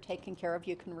those are taken care of,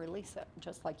 you can release it,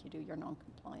 just like you do your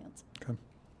non-compliance. Okay.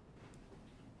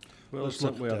 Well, Let's it's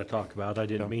something we look ought at to talk about. I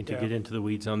didn't mean to get into the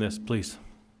weeds on this. Please.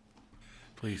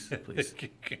 Please, please.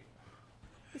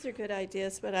 These are good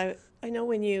ideas, but I know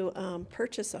when you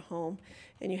purchase a home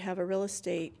and you have a real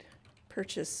estate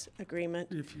purchase agreement,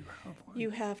 If you have one. you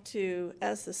have to,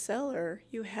 as the seller,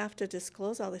 you have to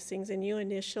disclose all these things, and you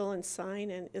initial and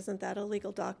sign, and isn't that a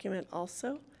legal document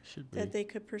also Should be. that they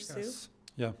could pursue? Yes.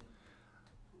 Yeah,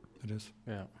 it is.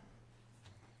 Yeah.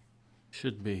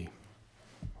 Should be.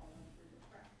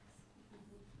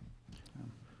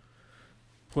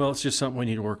 Well, it's just something we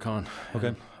need to work on. Okay.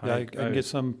 And Yeah, I can get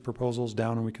some proposals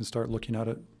down and we can start looking at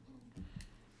it.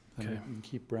 And Okay. we can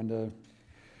keep Brenda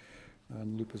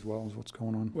in the loop as well as what's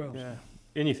going on. Well, Yeah.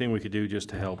 Anything we could do just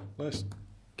to help Let's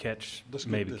catch, get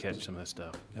maybe this- catch some of this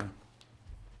stuff. Yeah.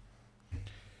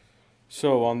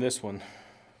 So on this one,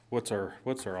 what's our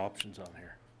options on here?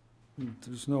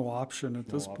 there's no option at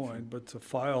No this option. point but to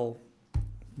file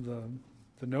the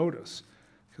notice,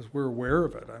 because we're aware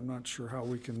of it. I'm not sure how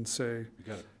we can say, we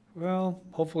got it. well,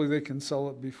 hopefully they can sell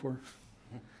it before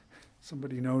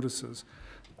somebody notices.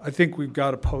 I think we've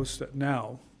got to post it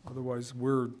now, otherwise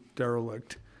we're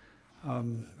derelict.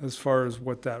 As far as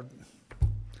what that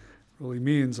really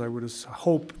means, I would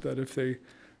hope that if they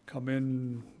come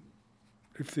in,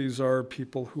 if these are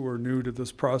people who are new to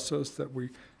this process, that we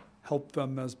help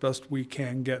them as best we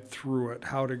can get through it,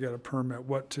 how to get a permit,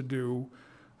 what to do.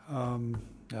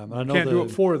 Yeah, but I know Can't do it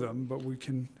for them, but we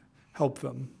can help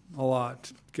them a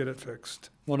lot, get it fixed.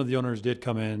 one of the owners did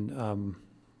come in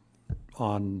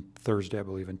on Thursday, I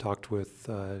believe, and talked with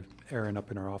Aaron up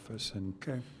in our office and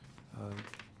Okay.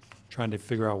 trying to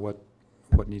figure out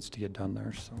what needs to get done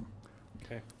there. So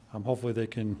Okay. hopefully they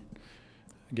can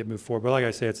get moved forward. But like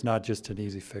I say, it's not just an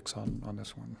easy fix on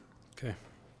this one. Okay.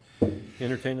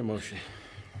 Entertain a motion.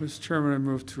 Mr. Chairman, I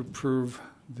move to approve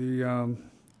the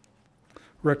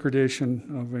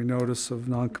recordation of a notice of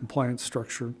non-compliance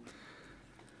structure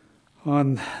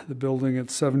on the building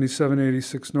at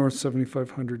 7786 North,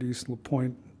 7500 East La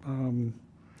Pointe,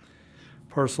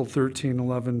 parcel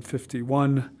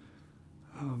 131151,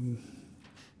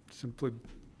 simply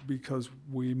because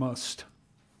we must.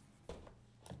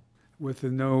 With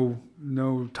no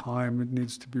time, it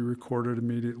needs to be recorded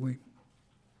immediately.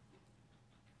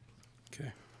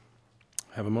 Okay.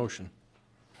 Have a motion.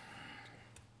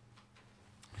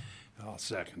 I'll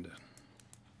second it.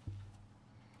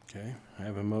 Okay. I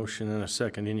have a motion and a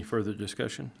second. Any further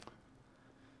discussion?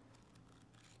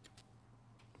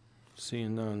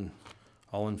 Seeing none.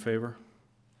 All in favor?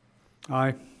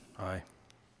 Aye. Aye.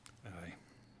 Aye.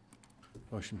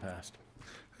 Motion passed.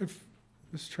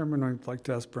 Mr. Chairman, I'd like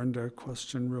to ask Brenda a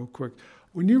question real quick.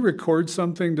 When you record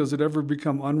something, does it ever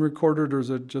become unrecorded, or is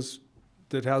it just,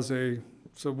 it has a,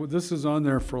 so this is on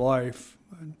there for life,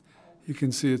 and you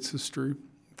can see its history?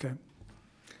 Okay.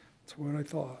 That's what I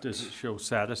thought. Does it show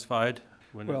satisfied?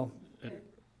 When Well, it-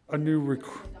 a new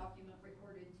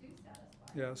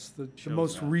yes, the Shows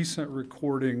most that. recent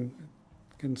recording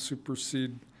can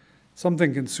supersede,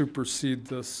 something can supersede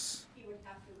this. He would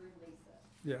have to release it.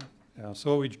 Yeah. Yeah,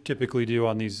 so what we typically do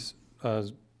on these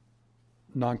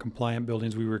non-compliant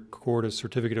buildings, we record a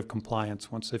certificate of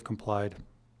compliance once they've complied.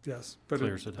 Yes, but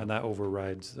Clears it And that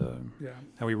overrides yeah.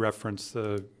 and we reference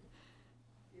the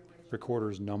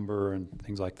recorder's number and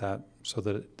things like that so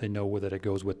that they know that it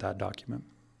goes with that document.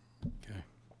 Okay.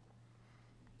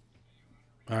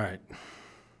 All right.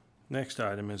 Next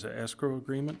item is an escrow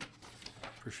agreement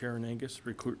for Sharon Angus,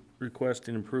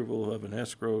 requesting approval of an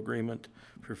escrow agreement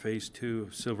for Phase 2 of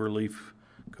Silverleaf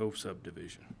Cove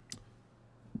subdivision.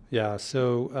 Yeah,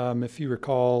 so if you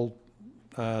recall,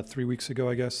 3 weeks ago,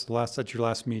 I guess, at your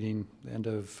last meeting, the end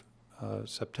of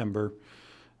September,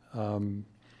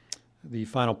 the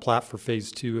final plat for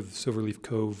Phase 2 of Silverleaf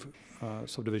Cove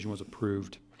subdivision was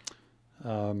approved.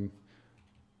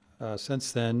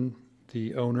 Since then,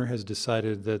 the owner has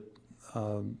decided that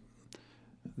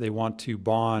they want to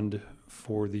bond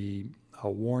for the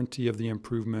warranty of the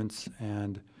improvements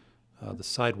and the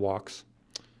sidewalks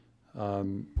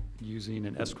using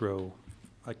an escrow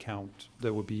account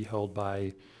that would be held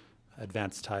by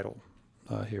Advanced Title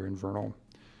here in Vernal.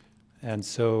 And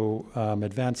so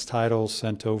Advanced Title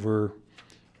sent over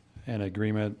an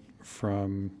agreement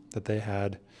that they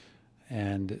had,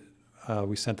 and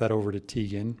we sent that over to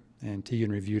Tegan, and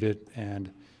Tegan reviewed it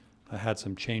and had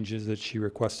some changes that she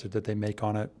requested that they make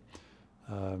on it.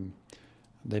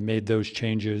 They made those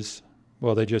changes.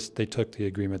 Well, they took the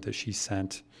agreement that she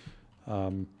sent,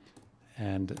 and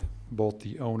both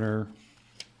the owner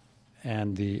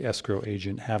and the escrow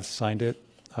agent have signed it.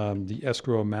 The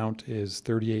escrow amount is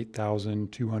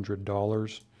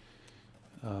 $38,200.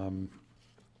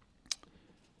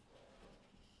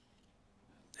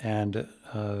 And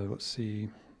let's see,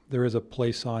 there is a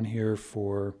place on here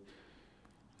for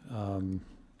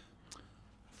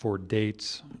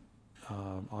dates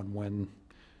on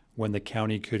when the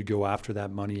county could go after that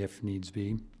money if needs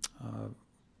be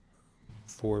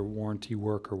for warranty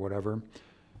work or whatever.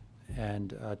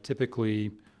 And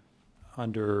typically,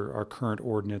 under our current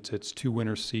ordinance, it's 2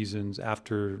 winter seasons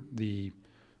after the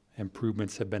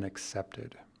improvements have been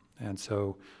accepted. And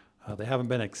so they haven't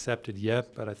been accepted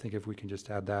yet, but I think if we can just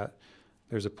add that,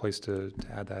 there's a place to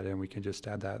add that in. We can just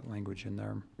add that language in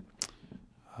there,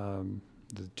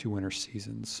 the 2 winter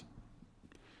seasons.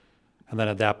 And then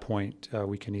at that point,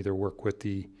 we can either work with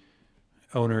the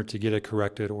owner to get it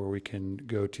corrected, or we can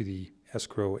go to the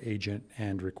escrow agent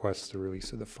and request the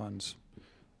release of the funds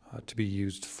to be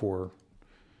used for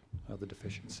the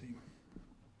deficiency.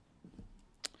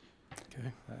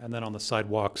 Okay. And then on the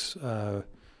sidewalks,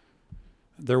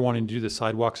 they're wanting to do the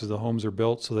sidewalks as the homes are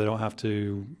built, so they don't have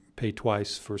to pay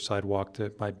twice for sidewalk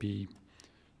that might be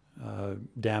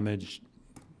damaged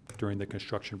during the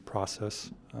construction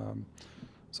process.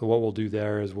 So what we'll do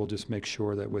there is we'll just make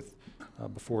sure that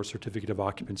before a certificate of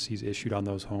occupancy is issued on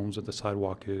those homes, that the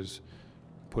sidewalk is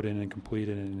put in and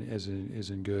completed and is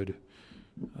in good,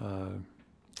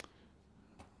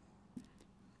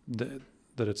 that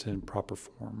it's in proper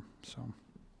form. So.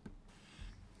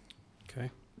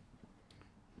 Okay.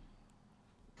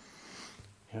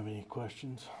 Have any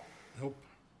questions? Nope.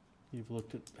 You've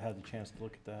had the chance to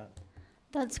look at that?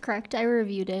 That's correct. I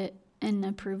reviewed it and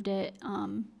approved it.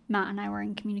 Matt and I were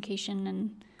in communication,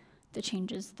 and the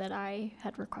changes that I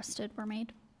had requested were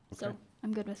made. Okay. So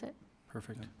I'm good with it.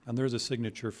 Perfect. And there's a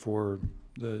signature for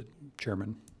the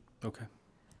chairman. Okay.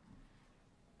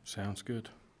 Sounds good.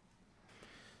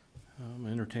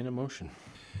 Entertain a motion.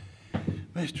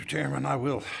 Mr. Chairman, I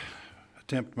will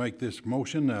attempt to make this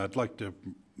motion. I'd like to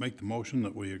make the motion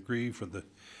that we agree for the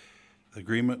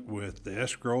agreement with the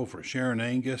escrow for Sharon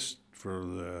Angus for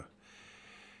the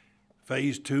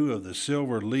Phase 2 of the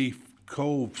Silver Leaf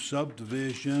Cove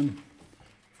subdivision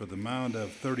for the amount of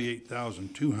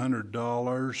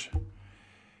 $38,200.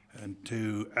 And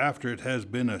after it has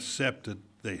been accepted,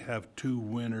 they have 2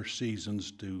 winter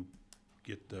seasons to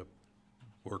get the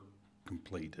work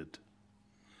completed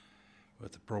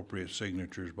with appropriate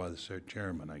signatures by the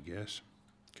chairman, I guess.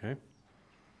 Okay.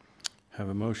 Have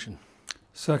a motion.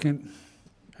 Second.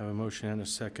 Have a motion and a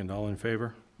second. All in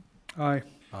favor? Aye.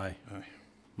 Aye. Aye.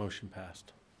 Motion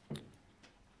passed.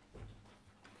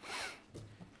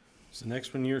 Is the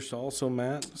next one yours also,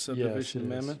 Matt? Subdivision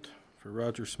amendment for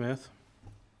Roger Smith?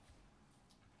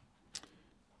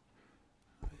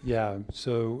 Yeah,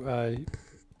 so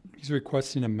he's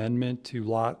requesting amendment to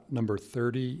lot number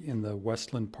 30 in the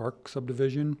Westland Park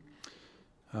subdivision,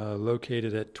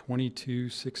 located at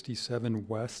 2267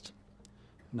 West,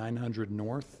 900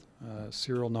 North,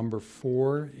 serial number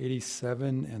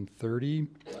 487 and 30.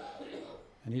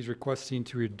 And he's requesting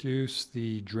to reduce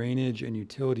the drainage and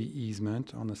utility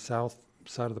easement on the south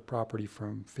side of the property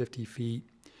from 50 feet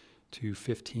to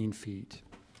 15 feet.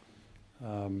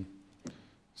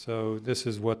 So this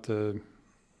is what the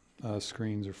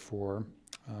screens are for,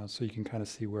 so you can kind of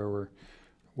see what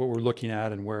we're looking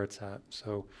at and where it's at.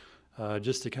 So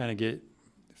just to kind of get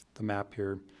the map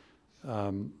here,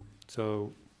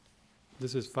 so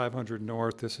this is 500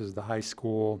 North, this is the high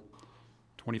school,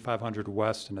 2500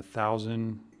 West and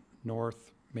 1000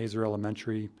 North, Mazer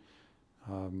Elementary,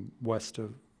 west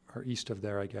of, or east of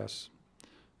there, I guess.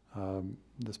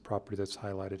 This property that's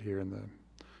highlighted here in the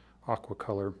aqua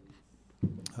color.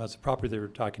 It's a property they were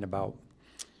talking about.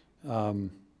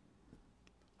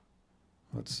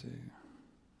 Let's see,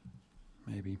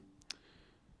 maybe.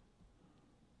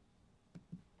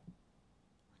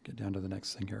 Get down to the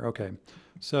next thing here. Okay,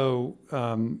 so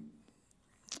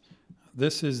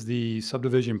this is the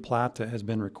subdivision plat that has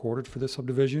been recorded for this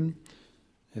subdivision.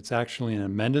 It's actually an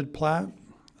amended plat.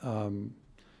 And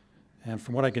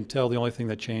from what I can tell, the only thing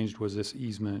that changed was this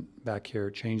easement back here.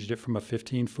 It changed it from a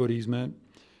 15-foot easement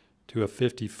to a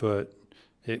 50-foot.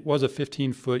 It was a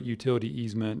 15-foot utility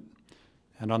easement,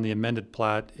 and on the amended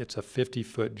plat, it's a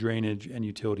 50-foot drainage and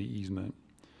utility easement.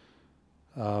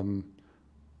 I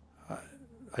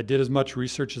did as much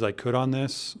research as I could on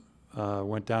this.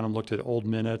 Went down and looked at old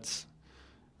minutes,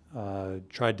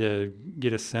 tried to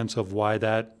get a sense of why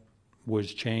that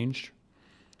was changed.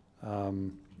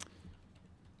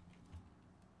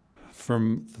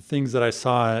 From the things that I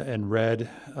saw and read,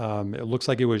 it looks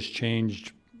like it was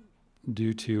changed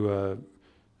due to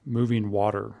moving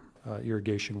water,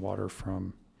 irrigation water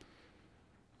from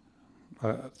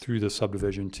through the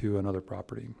subdivision to another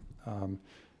property.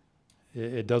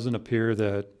 It doesn't appear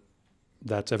that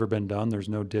that's ever been done. There's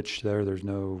no ditch there. There's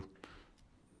no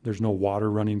water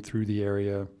running through the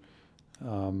area.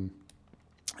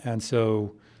 And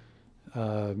so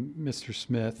Mr.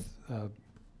 Smith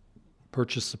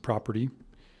purchased the property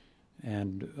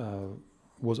and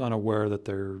was unaware that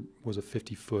there was a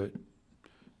 50-foot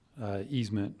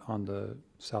easement on the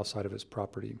south side of his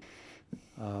property.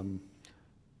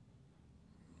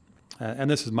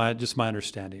 And this is just my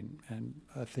understanding, and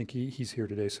I think he's here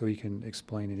today so he can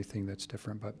explain anything that's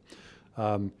different. But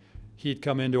he'd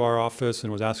come into our office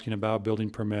and was asking about building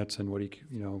permits and what he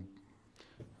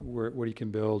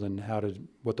can build and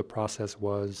what the process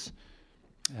was.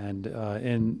 And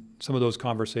in some of those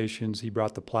conversations, he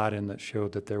brought the plat in that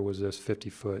showed that there was this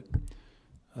 50-foot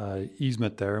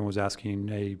easement there, and was asking,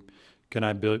 hey, can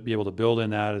I be able to build in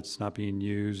that? It's not being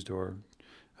used, or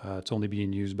it's only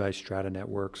being used by Strata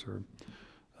Networks, or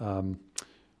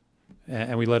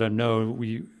and we let him know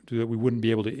we wouldn't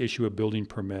be able to issue a building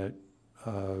permit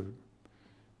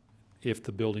if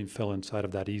the building fell inside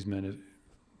of that easement,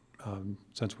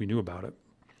 since we knew about it.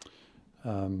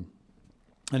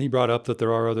 And he brought up that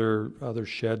there are other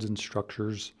sheds and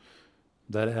structures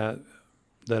that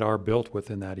are built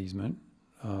within that easement,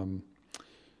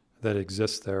 that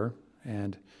exist there,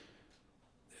 and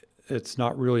it's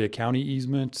not really a county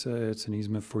easement. It's an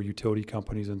easement for utility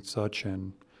companies and such,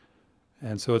 and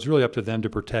so it's really up to them to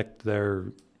protect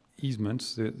their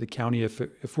easements. The county,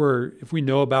 if we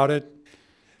know about it,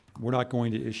 we're not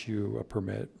going to issue a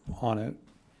permit on it.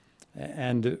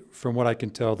 And from what I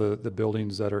can tell, the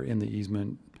buildings that are in the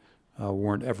easement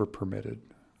weren't ever permitted,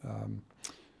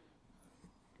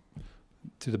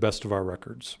 to the best of our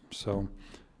records. So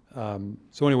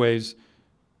anyways,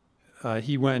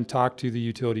 he went and talked to the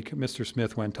utility. Mr.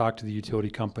 Smith went and talked to the utility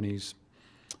companies,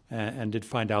 and did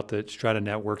find out that Strata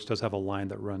Networks does have a line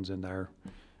that runs in there,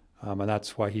 and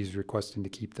that's why he's requesting to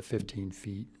keep the 15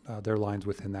 feet. Their line's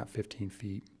within that 15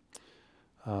 feet.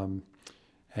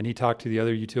 And he talked to the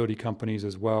other utility companies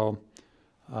as well.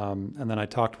 And then I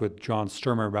talked with John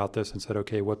Sturmer about this and said,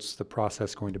 okay, what's the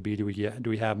process going to be? Do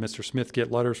we have Mr. Smith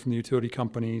get letters from the utility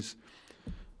companies?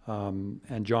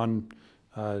 And John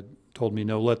told me,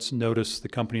 no, let's notice the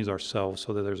companies ourselves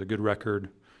so that there's a good record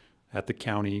at the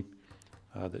county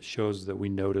that shows that we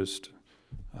noticed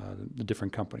the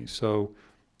different companies. So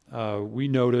we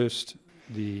noticed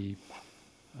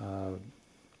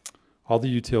all the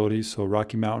utilities, so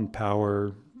Rocky Mountain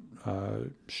Power,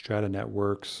 Strata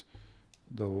Networks,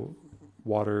 the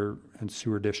Water and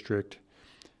Sewer District.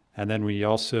 And then we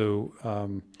also,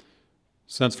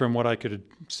 since from what I could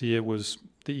see,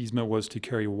 the easement was to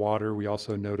carry water, we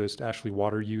also noticed Ashley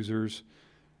Water users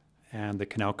and the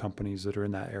canal companies that are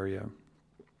in that area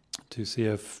to see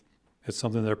if it's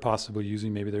something they're possibly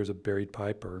using. Maybe there's a buried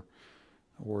pipe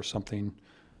or something.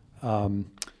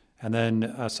 And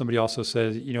then somebody also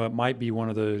said, it might be one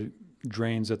of the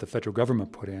drains that the federal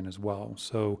government put in as well.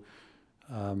 So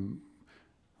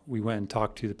we went and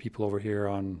talked to the people over here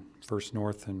on First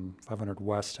North and 500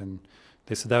 West, and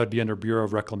they said that would be under Bureau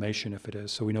of Reclamation if it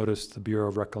is. So we noticed the Bureau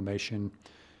of Reclamation,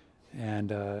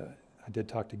 and I did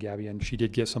talk to Gabby, and she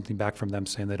did get something back from them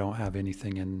saying they don't have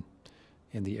anything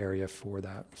in the area for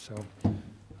that. So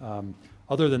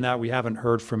other than that, we haven't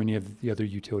heard from any of the other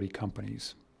utility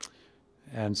companies.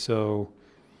 And so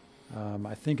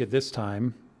I think at this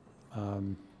time,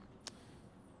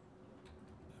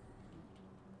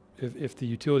 if the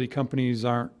utility companies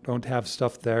don't have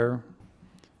stuff there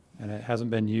and it hasn't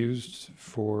been used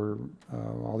for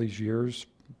all these years,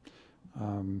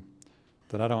 then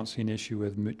I don't see an issue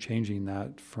with changing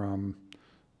that from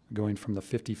going from the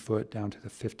 50-foot down to the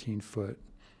 15-foot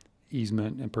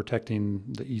easement and protecting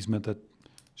the easement that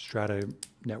Strata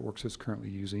Networks is currently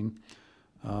using.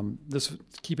 This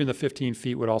keeping the 15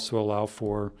 feet would also allow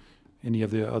for any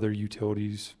of the other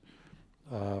utilities,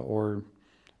 or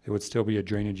it would still be a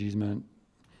drainage easement.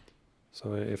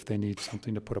 So if they need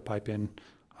something to put a pipe in,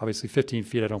 Obviously 15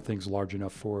 feet I don't think is large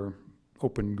enough for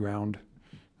open ground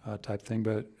type thing,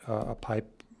 but a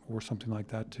pipe or something like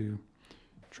that to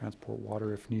transport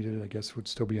water if needed, I guess would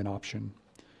still be an option.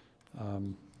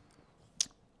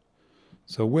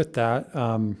 So with that,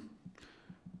 I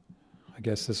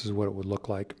guess this is what it would look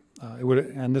like.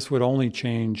 And this would only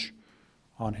change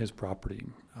on his property.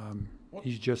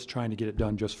 He's just trying to get it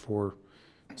done just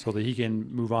so that he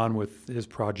can move on with his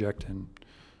project and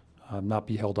not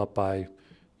be held up by,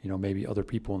 maybe other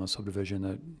people in the subdivision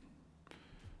that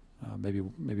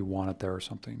maybe want it there or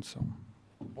something. So,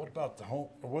 What about the home,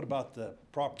 or what about the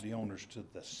property owners to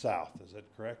the south? Is that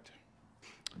correct?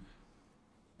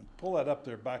 Pull that up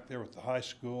there, back there with the high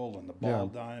school and the ball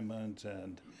diamonds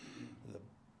and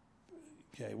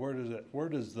okay, where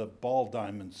does the ball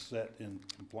diamond set in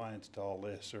compliance to all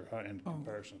this, or in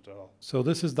comparison to all? So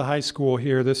this is the high school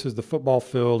here. This is the football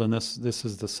field, and this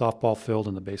is the softball field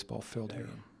and the baseball field here.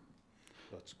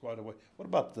 So it's quite a way. What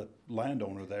about the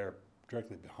landowner there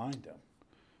directly behind them?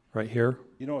 Right here.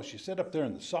 As you sit up there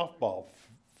in the softball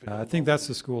field. I think that's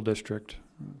the school district.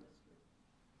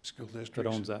 School district that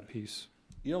owns that piece.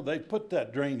 They put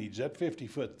that drainage, that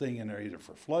 50-foot thing in there either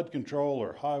for flood control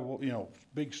or high,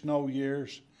 big snow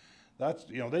years. That's,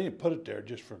 they didn't put it there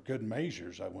just for good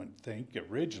measures, I wouldn't think,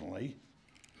 originally.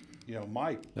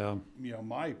 My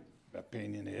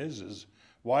opinion is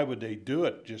why would they do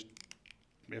it just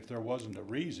if there wasn't a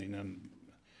reason?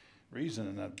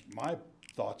 And my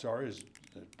thoughts are there's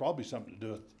probably something to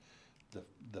do with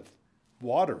the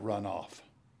water runoff.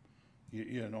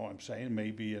 You know what I'm saying?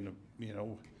 Maybe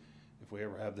if we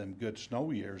ever have them good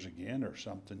snow years again or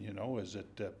something, is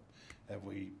it, have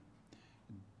we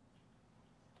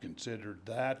considered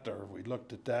that, or have we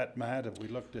looked at that, Matt? Have we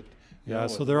looked at? Yeah,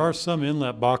 so there are some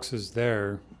inlet boxes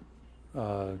there,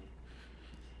 not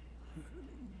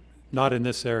in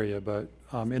this area, but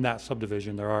in that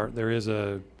subdivision there is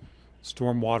a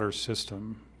stormwater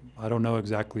system. I don't know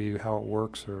exactly how it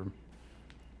works or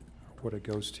what it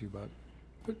goes to, but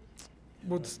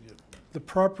What's the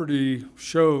property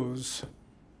shows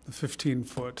the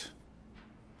 15-foot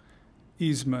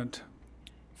easement.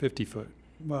 50 foot.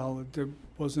 Well,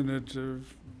 wasn't it,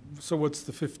 so what's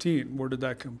the 15? Where did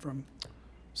that come from?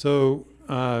 So,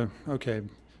 okay.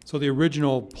 So the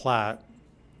original plat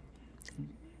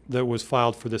that was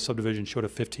filed for this subdivision showed a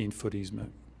 15-foot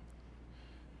easement.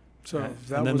 So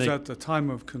that was at the time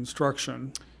of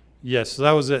construction. Yes, so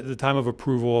that was at the time of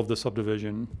approval of the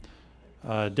subdivision.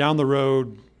 Down the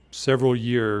road, several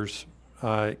years,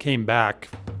 it came back,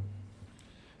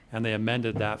 and they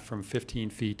amended that from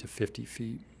 15 feet to 50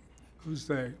 feet. Who's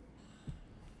they?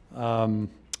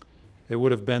 It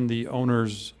would have been the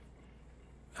owners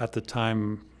at the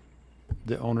time,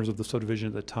 the owners of the subdivision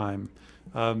at the time.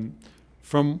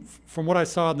 From what I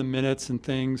saw in the minutes and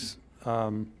things,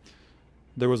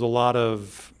 there was a lot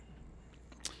of,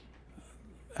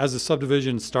 as the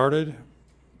subdivision started,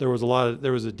 there was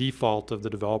a default of the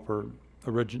developer,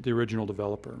 the original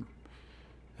developer.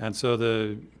 And so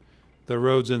the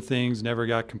roads and things never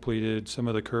got completed.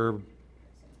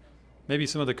 Maybe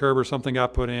some of the curb or something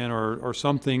got put in, or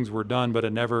some things were done, but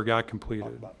it never got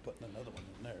completed. About putting another one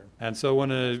in there. And so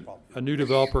when a new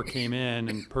developer came in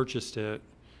and purchased it,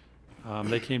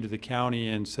 they came to the county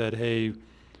and said, hey,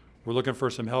 we're looking for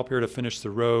some help here to finish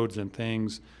the roads and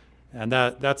things. And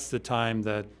that's the time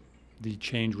that the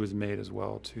change was made as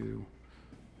well to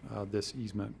this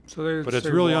easement. So but it's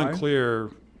really unclear.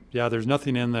 Yeah, there's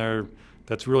nothing in there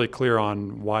that's really clear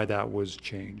on why that was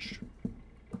changed.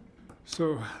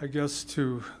 So I guess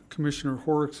to Commissioner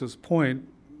Horrocks' point,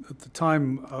 at the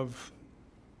time of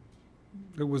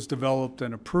it was developed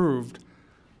and approved,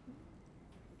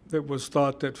 it was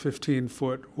thought that 15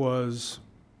 foot was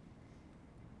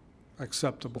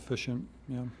acceptable. Sufficient,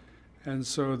 yeah. And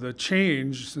so the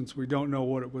change, since we don't know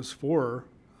what it was for,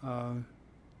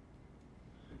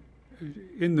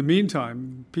 in the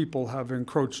meantime, people have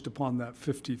encroached upon that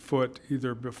 50 foot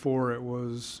either before it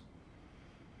was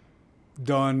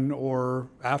done or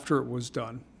after it was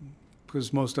done,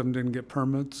 because most of them didn't get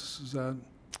permits. Is that?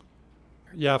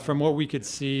 Yeah, from what we could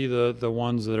see, the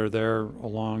ones that are there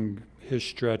along his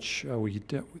stretch,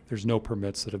 there's no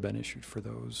permits that have been issued for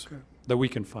those that we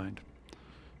can find.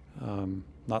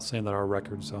 Not saying that our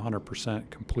record's 100%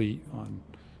 complete on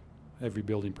every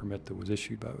building permit that was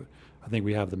issued, but I think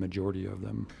we have the majority of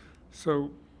them.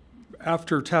 So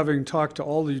after having talked to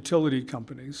all the utility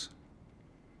companies,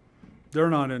 they're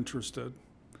not interested.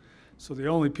 So the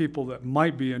only people that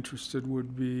might be interested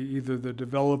would be either the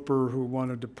developer who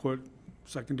wanted to put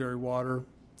secondary water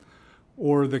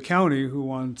or the county who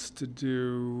wants to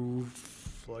do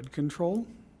flood control.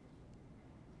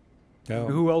 Yeah.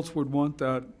 Who else would want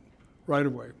that right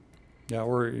away? Yeah,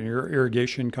 or an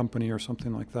irrigation company or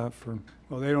something like that for.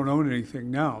 Well, they don't own anything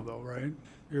now, though, right?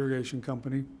 Irrigation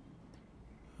company.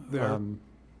 There.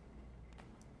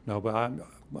 No, but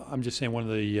I'm just saying one of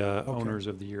the owners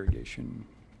of the irrigation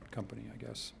company, I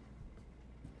guess.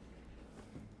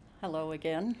 Hello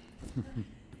again.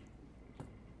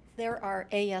 There are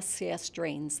ASCS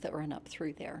drains that run up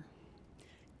through there.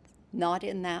 Not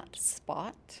in that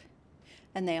spot.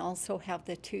 And they also have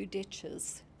the 2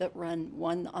 ditches that run,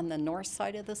 one on the north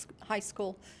side of the high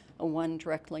school and one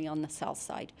directly on the south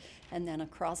side. And then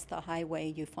across the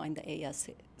highway, you find the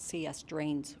ASCS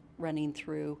drains running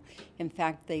through. In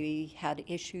fact, they had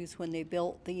issues when they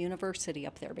built the university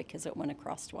up there because it went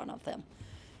across one of them.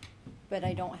 But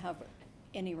I don't have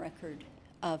any record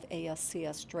of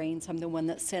ASCS drains. I'm the one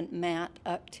that sent Matt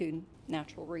up to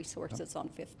Natural Resources on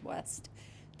 5th West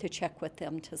to check with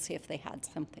them to see if they had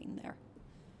something there.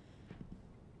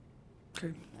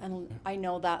 Okay. And I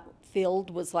know that field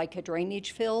was like a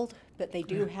drainage field, but they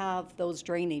do have those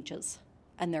drainages,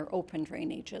 and they're open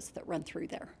drainages that run through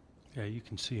there. Yeah, you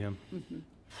can see them. Mm-hmm.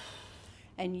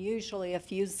 And usually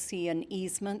if you see an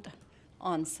easement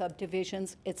on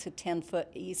subdivisions, it's a 10-foot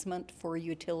easement for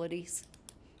utilities,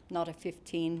 not a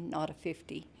 15, not a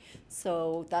 50.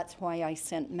 So that's why I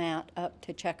sent Matt up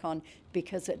to check on,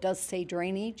 because it does say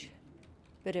drainage,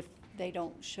 but if they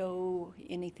don't show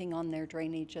anything on their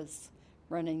drainages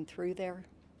running through there,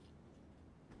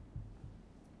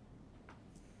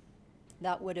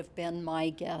 that would have been my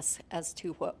guess as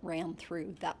to what ran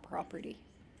through that property.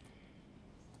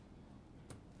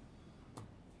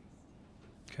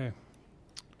 Okay.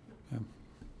 Yeah.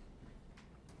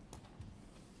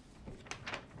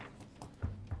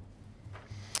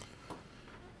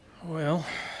 Well,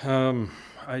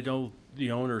 I know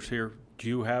the owners here. Do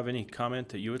you have any comment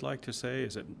that you would like to say?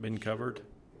 Has it been covered?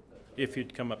 If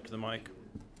you'd come up to the mic.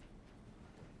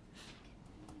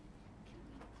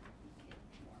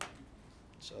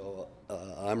 So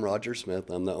I'm Roger Smith.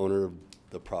 I'm the owner of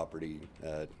the property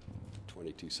at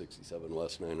 2267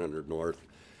 West 900 North.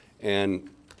 And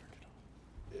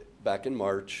back in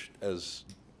March, as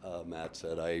Matt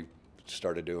said, I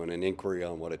started doing an inquiry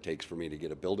on what it takes for me to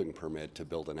get a building permit to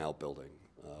build an outbuilding.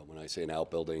 When I say an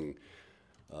outbuilding,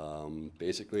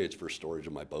 basically it's for storage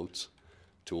of my boats,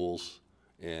 tools,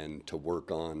 and to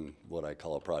work on what I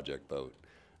call a project boat.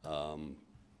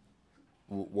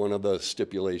 One of the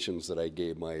stipulations that I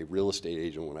gave my real estate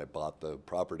agent when I bought the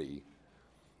property,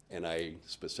 and I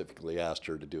specifically asked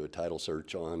her to do a title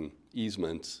search on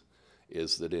easements,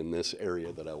 is that in this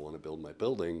area that I want to build my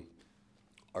building,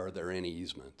 are there any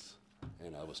easements?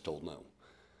 And I was told no.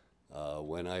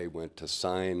 When I went to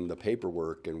sign the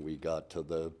paperwork and we got to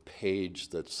the page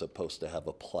that's supposed to have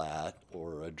a plat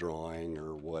or a drawing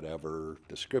or whatever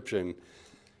description,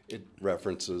 it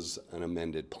references an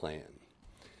amended plan.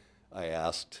 I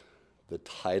asked the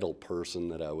title person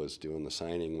that I was doing the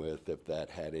signing with if that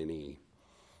had any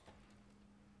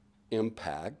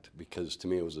impact, because to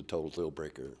me it was a total deal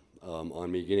breaker,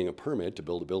 on me getting a permit to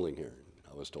build a building here.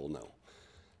 I was told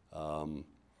no.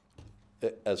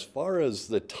 As far as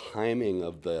the timing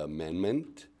of the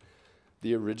amendment,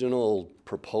 the original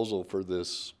proposal for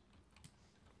this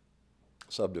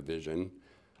subdivision,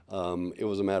 it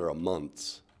was a matter of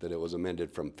months that it was amended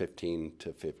from 15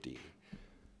 to 50.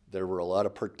 There were a lot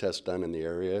of perk tests done in the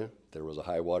area. There was a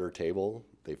high water table.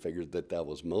 They figured that that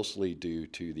was mostly due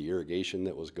to the irrigation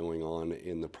that was going on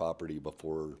in the property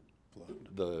before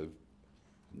the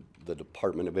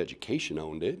Department of Education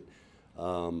owned it.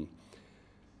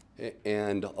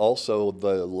 And also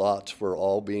the lots were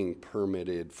all being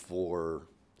permitted for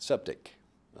septic.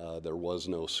 There was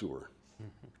no sewer.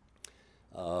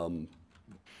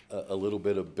 A little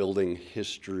bit of building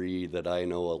history that I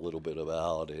know a little bit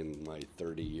about in my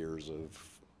 30 years of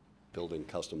building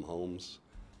custom homes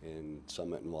in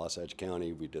Summit and Wasatch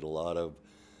County. We did a lot of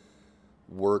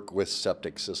work with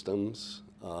septic systems.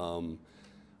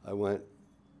 I went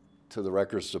to the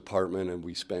records department and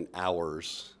we spent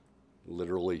hours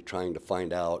literally trying to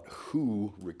find out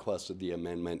who requested the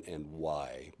amendment and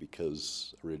why,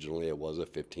 because originally it was a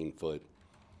 15-foot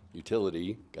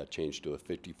utility, got changed to a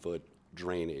 50-foot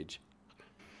drainage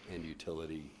and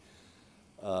utility,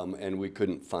 and we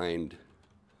couldn't find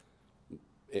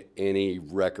any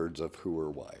records of who or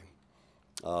why.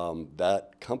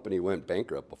 That company went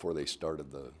bankrupt before they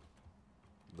started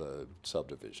the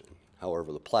subdivision.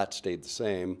 However, the plat stayed the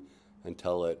same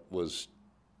until it was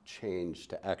changed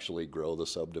to actually grow the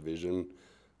subdivision,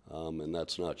 and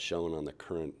that's not shown on the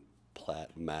current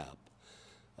plat map.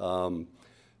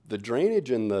 The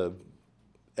drainage in the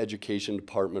education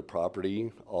department property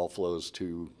all flows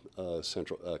to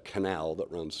canal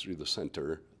that runs through the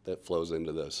center that flows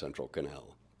into the central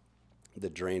canal. The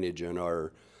drainage in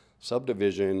our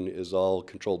subdivision is all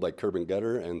controlled by curb and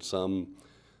gutter and some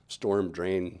storm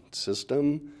drain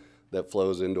system that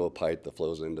flows into a pipe that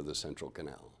flows into the central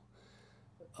canal.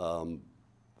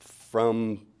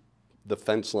 From the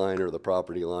fence line or the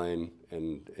property line,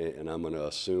 and I'm going to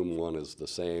assume one is the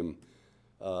same,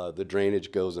 the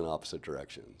drainage goes in opposite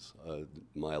directions.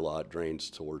 My lot drains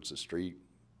towards the street,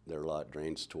 their lot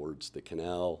drains towards the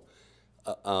canal.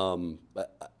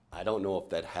 I don't know if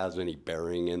that has any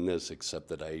bearing in this, except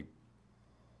that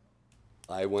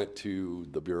I went to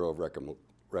the Bureau of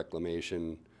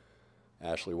Reclamation,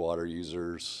 Ashley Water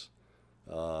Users,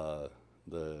 the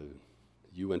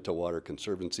Uintah Water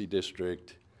Conservancy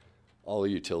District, all the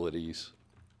utilities.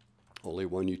 Only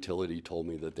one utility told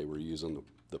me that they were using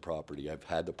the property. I've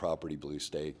had the property blue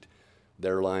staked.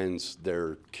 Their lines,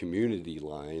 their community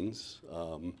lines,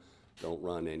 don't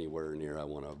run anywhere near I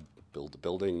want to build a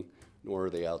building, nor are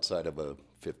they outside of a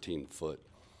 15-foot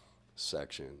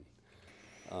section.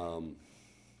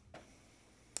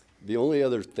 The only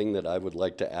other thing that I would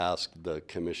like to ask the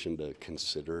commission to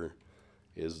consider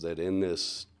is that in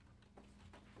this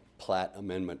plat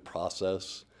amendment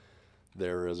process,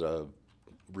 there is a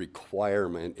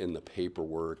requirement in the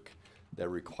paperwork that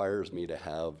requires me to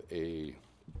have a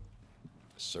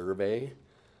survey,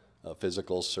 a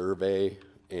physical survey,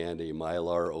 and a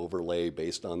Mylar overlay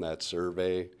based on that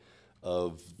survey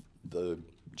of the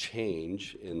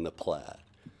change in the plat.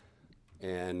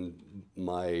 And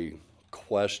my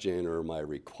question or my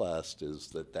request is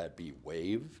that that be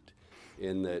waived,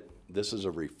 in that this is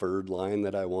a referred line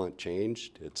that I want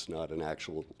changed. It's not an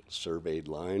actual surveyed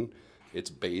line. It's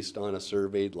based on a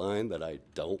surveyed line that I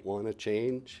don't want to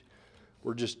change.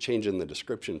 We're just changing the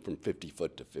description from 50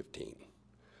 foot to 15.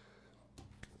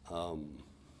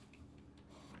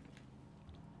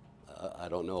 I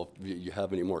don't know if you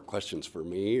have any more questions for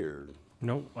me, or?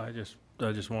 Nope, I just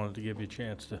wanted to give you a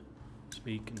chance to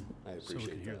speak, and I so we could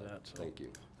appreciate hear that. that. So Thank you.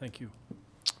 Thank you.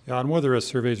 Yeah, on whether a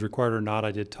survey is required or not,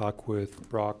 I did talk with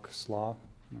Brock Slaw.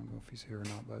 I don't know if he's here or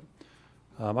not, but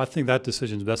I think that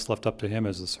decision is best left up to him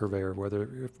as the surveyor,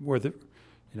 whether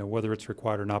it's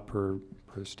required or not per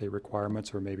state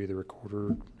requirements, or maybe the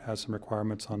recorder has some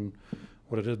requirements on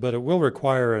what it is. But it will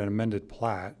require an amended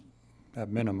plat at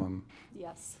minimum.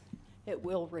 Yes, it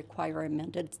will require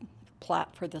amended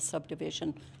plat for the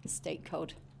subdivision state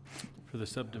code. For the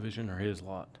subdivision or his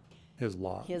lot? His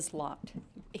lot. His lot.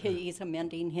 He's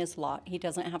amending his lot. He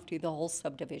doesn't have to do the whole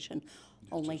subdivision,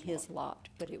 only his lot,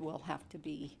 but it will have to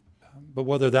be. But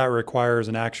whether that requires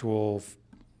an actual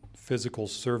physical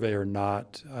survey or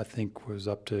not, I think you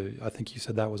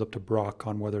said that was up to Brock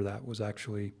on whether that was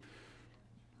actually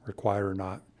required or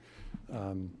not.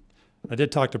 I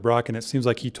did talk to Brock, and it seems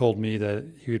like he told me that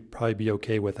he would probably be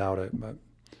okay without it, but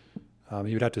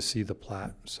he would have to see the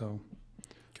plat. So,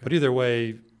 okay. But either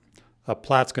way, a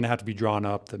plat's going to have to be drawn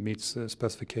up that meets the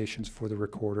specifications for the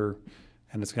recorder,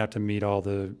 and it's going to have to meet all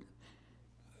the.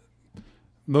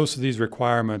 Most of these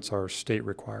requirements are state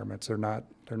requirements. They're not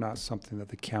something that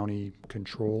the county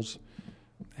controls,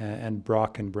 and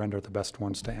Brock and Brenda are the best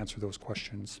ones to answer those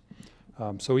questions.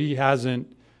 So he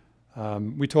hasn't.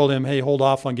 We told him, hey, hold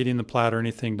off on getting the plat or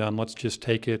anything done. Let's just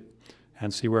take it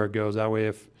and see where it goes. That way,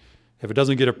 if it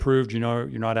doesn't get approved, you're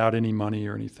not out any money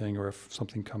or anything, or if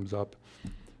something comes up.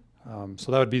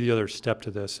 So that would be the other step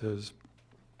to this is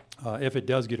if it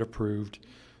does get approved,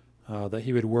 that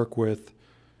he would work with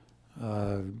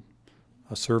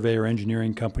a survey or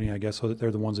engineering company, I guess, so that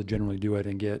they're the ones that generally do it,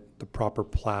 and get the proper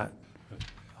plat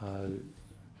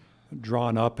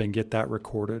drawn up and get that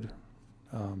recorded.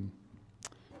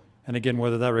 And again,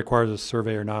 whether that requires a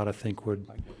survey or not, I think would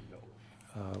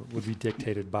be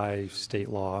dictated by state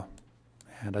law.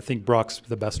 And I think Brock's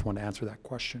the best one to answer that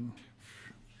question.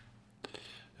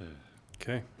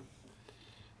 Okay.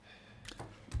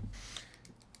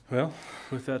 Well,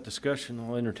 with that discussion,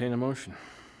 I'll entertain a motion.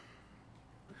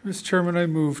 Mr. Chairman, I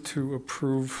move to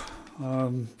approve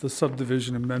the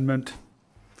subdivision amendment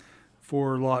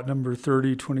for lot number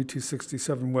 30,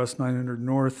 2267 West 900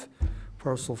 North,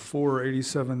 parcel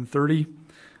 48730,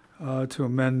 to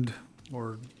amend,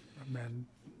 I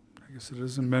guess it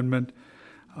is amendment,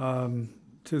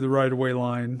 to the right-of-way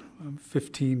line,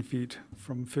 15 feet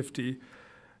from 50.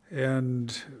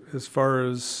 And as far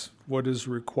as what is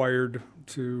required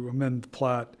to amend the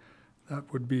plat,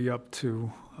 that would be up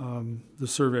to the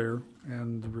surveyor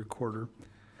and the recorder.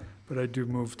 But I do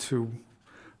move to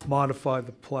modify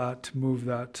the plat to move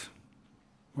that,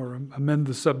 or amend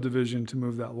the subdivision to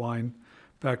move that line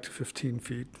back to 15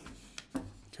 feet.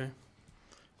 Okay.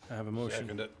 I have a motion.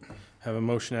 Second it. Have a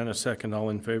motion and a second. All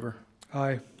in favor?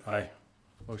 Aye. Aye.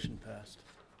 Motion passed.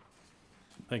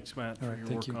 Thanks, Matt, All for right, your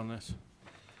thank work you. on this.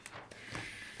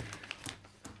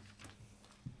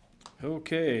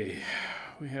 Okay,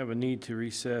 we have a need to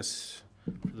recess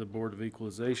for the Board of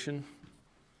Equalization.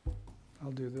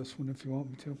 I'll do this one if you want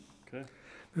me to. Okay.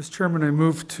 Mr. Chairman, I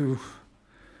move to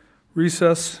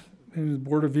recess in the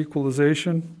Board of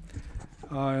Equalization,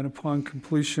 and upon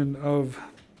completion of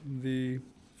the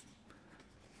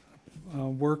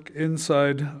work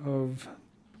inside of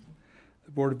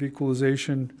the Board of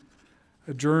Equalization,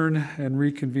 adjourn and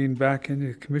reconvene back into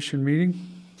the commission meeting.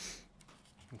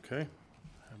 Okay,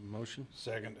 have a motion.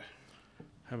 Second.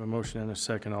 Have a motion and a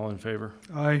second. All in favor?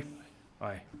 Aye.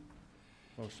 Aye.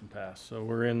 Motion passed. So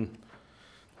we're in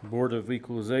Board of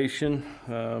Equalization.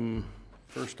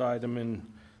 First item in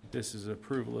this is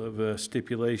approval of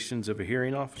stipulations of a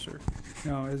hearing officer.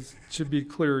 Now, it should be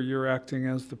clear, you're acting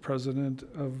as the president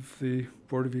of the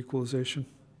Board of Equalization.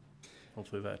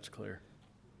 Hopefully that's clear.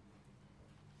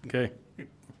 Okay.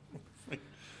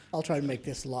 I'll try to make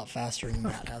this a lot faster than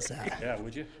that. How's that? Yeah,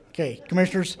 would you? Okay,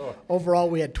 Commissioners, overall,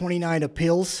 we had 29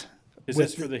 appeals. Is with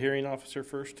this for the hearing officer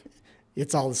first?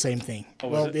 It's all the same thing. Oh,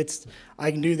 is well, it?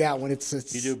 I can do that when it's.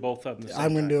 You do both of them the same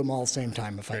I'm going time? to do them all the same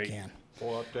time if Great. I can.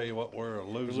 Boy, I'll tell you what, we're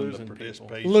losing the people.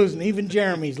 participation. Losing, even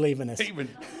Jeremy's leaving us. Even,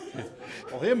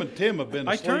 well, him and Tim have been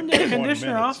I asleep turned the for 20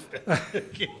 conditioner minutes. off.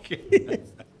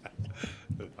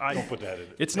 Don't put that in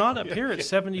it. It's not up here. It's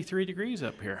 73 degrees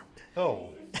up here. Oh.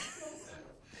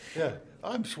 Yeah,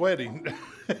 I'm sweating.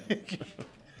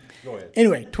 Go ahead.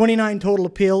 Anyway, 29 total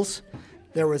appeals.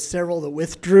 There was several that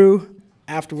withdrew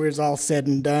afterwards, all said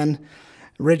and done.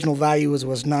 Original value was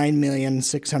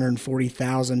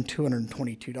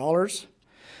 $9,640,222.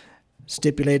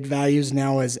 Stipulated values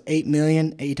now is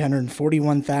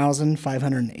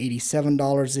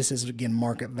 $8,841,587. This is again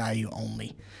market value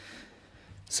only.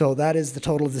 So that is the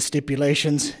total of the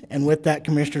stipulations. And with that,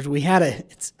 Commissioners, we had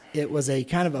it was a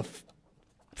kind of a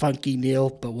funky deal,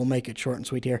 but we'll make it short and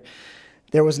sweet here.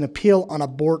 There was an appeal on a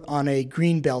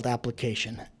greenbelt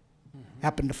application.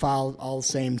 Happened to file all the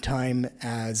same time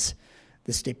as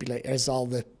all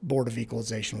the Board of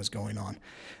Equalization was going on.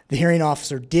 The hearing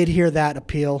officer did hear that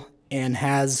appeal and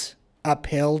has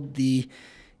upheld the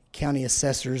county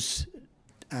assessor's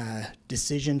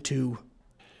decision to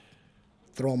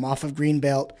throw him off of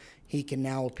greenbelt. He can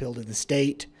now appeal to the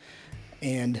state,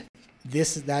 and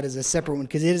that is a separate one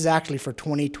because it is actually for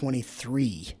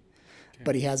 2023,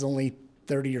 but he has only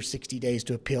 30 or 60 days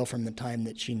to appeal from the time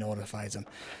that she notifies him.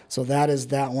 So that is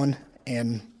that one,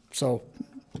 and so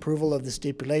approval of the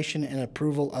stipulation and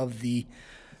approval of the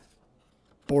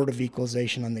Board of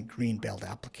Equalization on the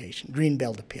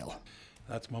greenbelt appeal.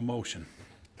 That's my motion.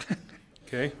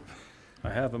 Okay. I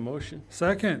have a motion.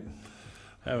 Second.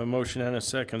 I have a motion and a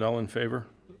second. All in favor?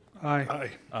 Aye.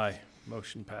 Aye. Aye.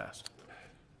 Motion passed.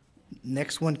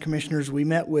 Next one, Commissioners, we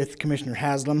met with Commissioner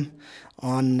Haslam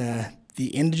on the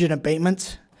indigent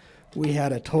abatements. We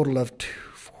had a total of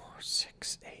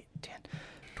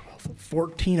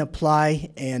 14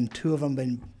 apply, and 2 of them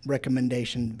been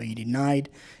recommendation to be denied,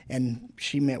 and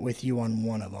she met with you on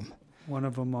one of them. One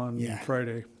of them on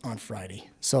Friday. On Friday.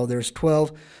 So there's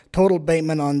 12 total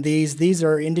abatement on these. These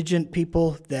are indigent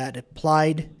people that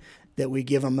applied, that we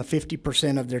give them a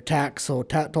 50% of their tax. So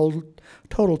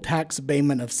total tax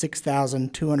abatement of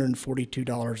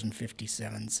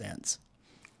 $6,242.57.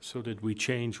 So did we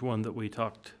change one that we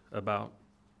talked about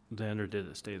then, or did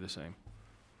it stay the same?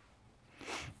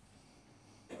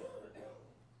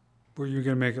 Were you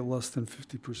going to make it less than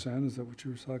 50%? Is that what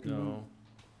you were talking about? No.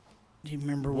 Do you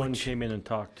remember One which? came in and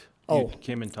talked. Oh. You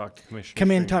came and talked to Commissioner. Come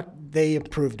in, String. talk, they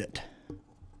approved it.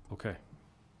 Okay.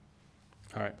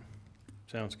 All right.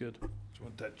 Sounds good. So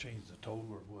would that change the total,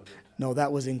 or would it? No, that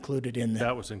was included in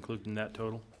That was included in that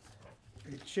total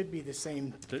It should be the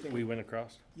same. that we went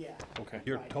across? Yeah. Okay.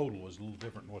 Your total was a little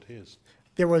different than what his.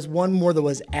 There was one more that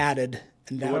was added,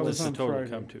 and that What was does the total Friday.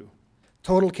 come to?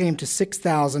 total came to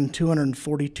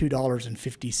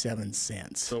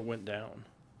 $6,242.57. So it went down,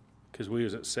 because we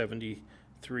was at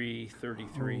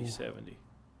 73.33.70.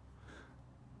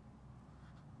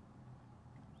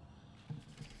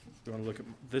 You want to look at,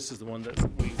 this is the one that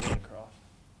we went across.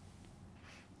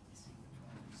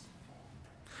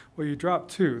 Well, you dropped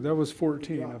 2. That was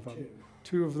 14 of them.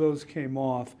 2 of those came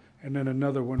off, and then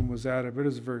another one was added, but it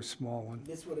was a very small one.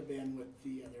 This would have been with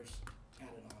the others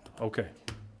added on. Okay.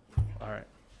 All right.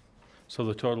 So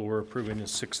the total we're approving is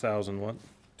 6,000 what?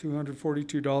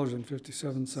 $242.57.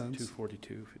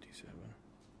 242.57.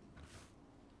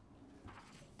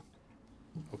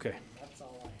 Okay. That's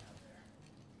all I have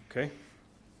there. Okay.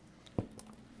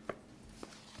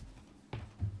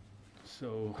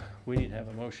 So we need to have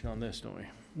a motion on this, don't we?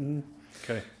 Mhm.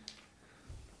 Okay.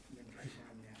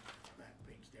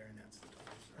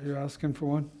 Are you asking for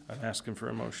one? I'm asking for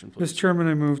a motion, please. Mr. Chairman,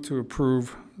 I move to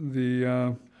approve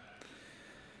the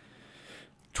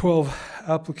 12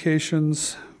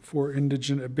 applications for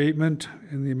indigent abatement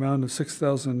in the amount of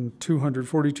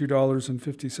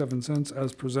 $6,242.57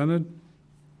 as presented.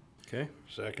 Okay.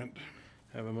 Second.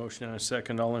 Have a motion and a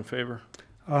second. All in favor?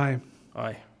 Aye.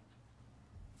 Aye.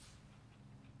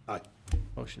 Aye.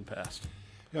 Motion passed.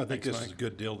 Yeah, I think Thanks, this is a Mike.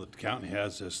 good deal that the county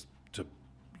has this to,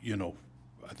 you know,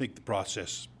 I think the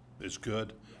process is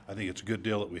good. I think it's a good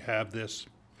deal that we have this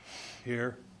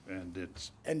here, and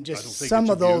it's. And I just don't think some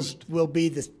it's of those abused. will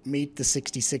be meet the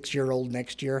 66-year-old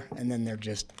next year, and then they're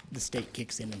just, the state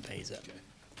kicks in and pays it.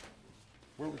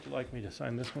 Where would you like me to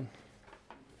sign this one?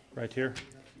 Right here?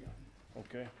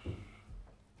 Okay.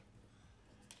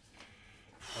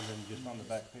 And then just on the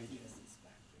back page?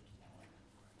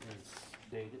 It's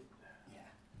dated?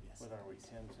 What are we,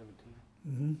 10/17?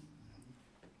 Mm-hmm.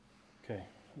 Okay,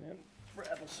 and then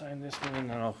Brad will sign this one, and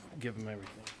then I'll give him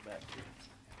everything back to you.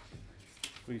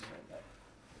 Please sign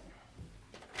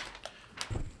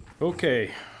that.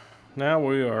 Okay, now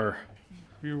we are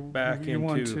back You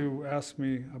want into. to ask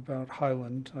me about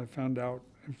Highland. I found out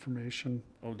information.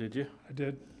 Oh, did you? I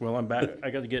did. Well, I'm back, I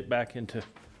gotta get back into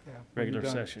Yeah, regular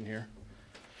done. session here.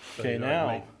 So Okay, you already now,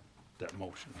 made that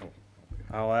motion. Oh,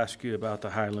 I'll ask you about the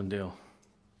Highland deal.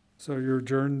 So you're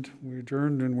adjourned, we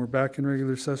adjourned, and we're back in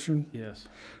regular session? Yes.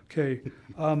 Okay,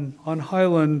 on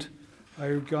Highland,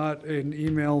 I got an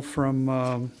email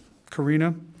from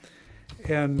Karina,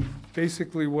 and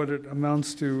basically what it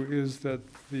amounts to is that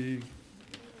the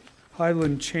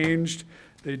Highland changed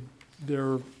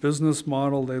their business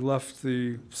model. They left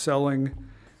the selling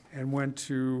and went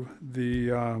to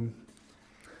the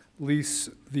lease.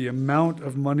 The amount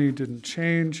of money didn't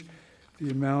change. The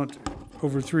amount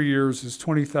over 3 years is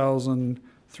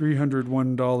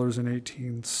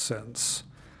 $20,301.18.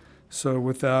 So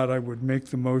with that, I would make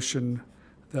the motion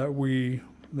that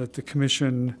the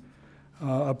commission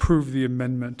approve the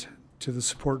amendment to the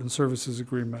support and services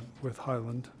agreement with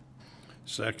Highland.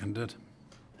 seconded.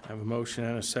 Have a motion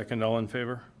and a second. All in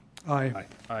favor? Aye. Aye.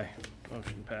 Aye.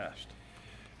 Motion passed.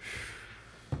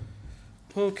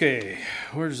 Okay,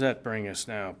 where does that bring us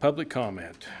now? Public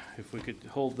comment. If we could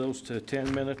hold those to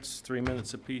 10 minutes, 3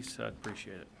 minutes apiece, I'd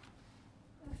appreciate it.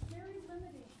 That's very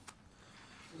limiting.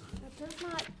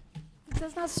 It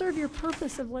does not serve your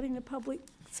purpose of letting the public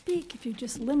speak if you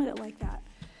just limit it like that.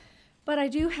 But I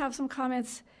do have some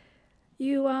comments.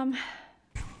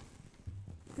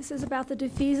 This is about the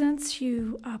defeasance.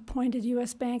 You appointed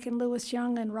U.S. Bank and Lewis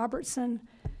Young and Robertson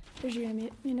as your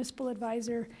municipal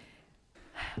advisor.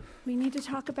 We need to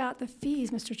talk about the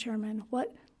fees, Mr. Chairman.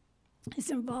 What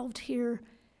is involved here?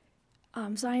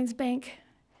 Zions Bank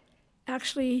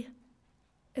actually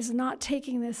is not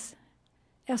taking this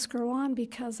escrow on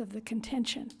because of the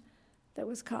contention that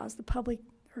was caused. The public,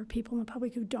 or people in the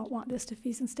public who don't want this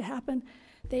defeasance to happen,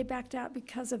 they backed out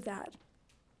because of that.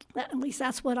 At least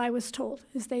that's what I was told,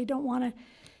 is they don't want to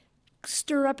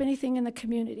stir up anything in the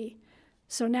community.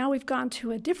 So now we've gone to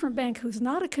a different bank who's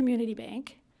not a community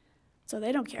bank, so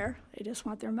they don't care. They just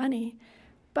want their money.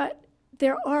 But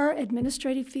there are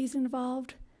administrative fees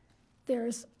involved.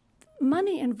 There's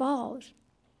money involved,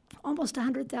 almost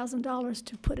 $100,000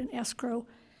 to put in escrow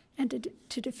and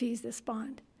to defease this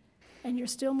bond. And you're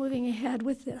still moving ahead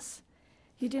with this.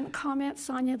 You didn't comment,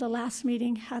 Sonia, the last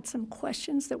meeting had some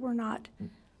questions that were not,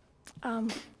 you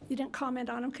didn't comment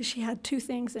on them because she had two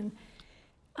things, and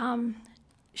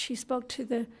she spoke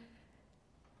to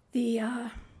the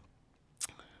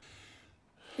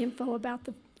info about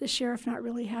the sheriff not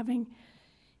really having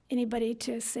anybody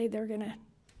to say they're going to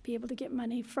be able to get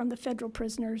money from the federal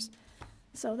prisoners.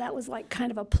 So that was like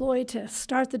kind of a ploy to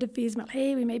start the defeasance.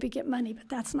 Hey, we maybe get money, but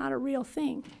that's not a real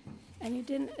thing. And you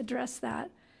didn't address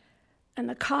that. And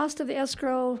the cost of the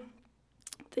escrow,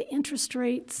 the interest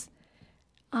rates,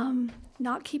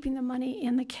 not keeping the money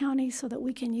in the county so that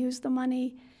we can use the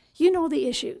money. You know the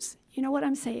issues. You know what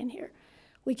I'm saying here.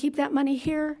 We keep that money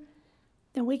here,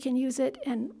 then we can use it,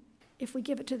 and if we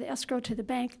give it to the escrow to the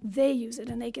bank, they use it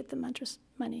and they get the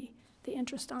money, the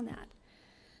interest on that.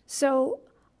 So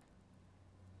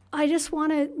I just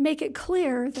want to make it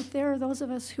clear that there are those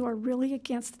of us who are really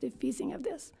against the defeasing of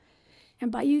this.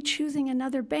 And by you choosing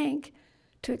another bank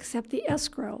to accept the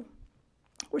escrow,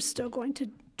 we're still going to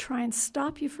try and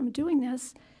stop you from doing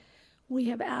this. We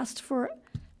have asked for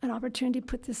an opportunity to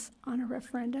put this on a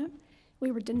referendum.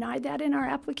 We were denied that in our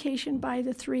application by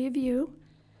the three of you,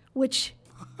 which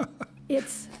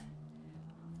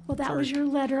well, that was your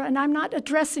letter, and I'm not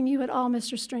addressing you at all,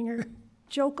 Mr. Stringer.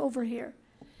 joke over here.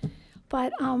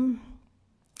 But I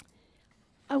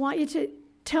want you to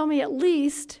tell me at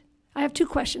least, I have two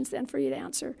questions then for you to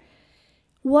answer.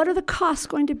 What are the costs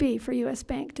going to be for U.S.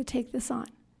 Bank to take this on?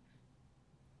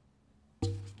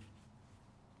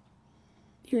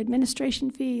 Your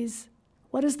administration fees.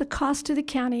 What is the cost to the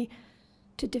county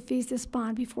to defease this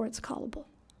bond before it's callable?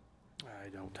 I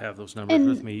don't have those numbers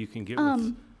with me. You can get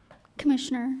with...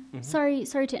 Commissioner, sorry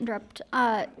to interrupt.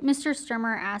 Mr.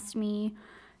 Sturmer asked me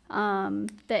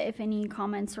that if any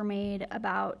comments were made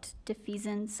about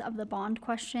defeasance of the bond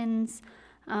questions,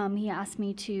 he asked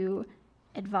me to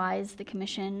advise the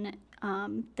commission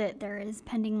that there is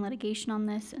pending litigation on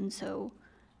this, and so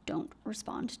don't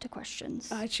respond to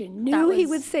questions. I knew he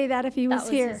would say that if he was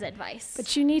here. That was his advice.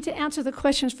 But you need to answer the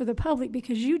questions for the public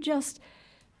because you just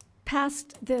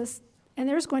passed this, and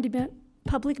there's going to be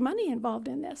public money involved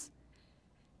in this.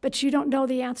 But you don't know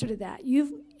the answer to that.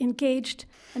 You've engaged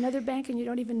another bank and you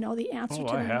don't even know the answer to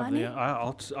the money?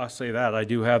 I'll say that. I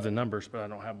do have the numbers, but I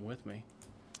don't have them with me.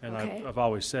 And Okay. I've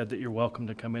always said that you're welcome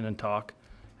to come in and talk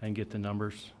and get the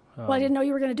numbers. Well, I didn't know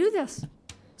you were going to do this.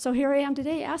 So here I am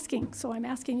today asking, so I'm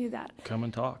asking you that. Come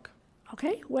and talk.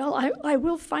 Okay, well, I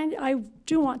will find, I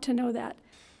do want to know that.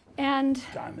 And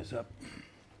Time is up.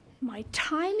 my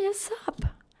time is up.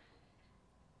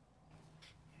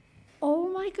 Oh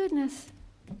my goodness.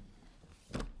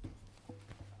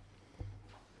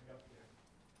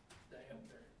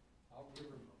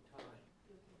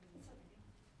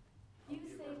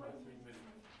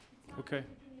 Okay.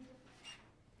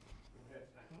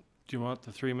 Do you want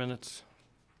the 3 minutes?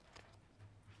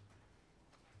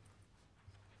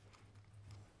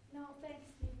 No, thanks,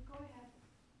 Steve. Go ahead.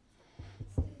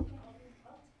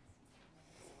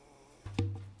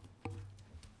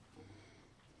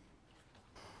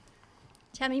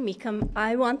 Tammy Meekum,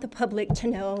 I want the public to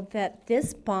know that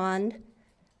this bond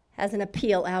has an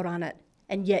appeal out on it,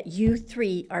 and yet you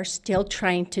three are still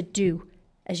trying to do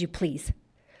as you please.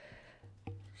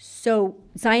 So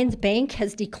Zions Bank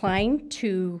has declined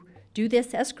to do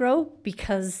this escrow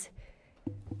because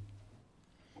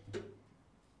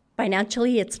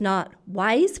financially it's not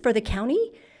wise for the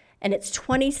county, and it's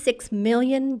 $26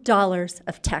 million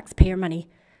of taxpayer money,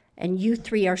 and you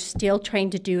three are still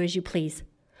trying to do as you please.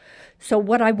 So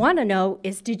what I want to know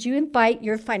is, did you invite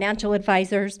your financial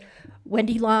advisors,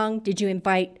 Wendy Long, did you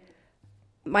invite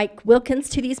Mike Wilkins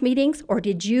to these meetings, or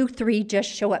did you three just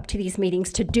show up to these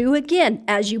meetings to do again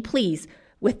as you please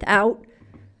without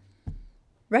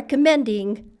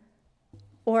recommending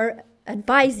or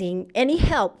advising any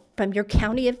help from your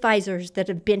county advisors that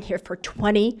have been here for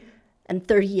 20 and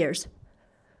 30 years?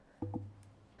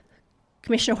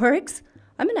 Commissioner Horrocks,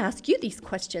 I'm going to ask you these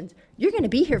questions. You're going to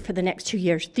be here for the next 2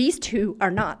 years. These two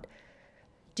are not.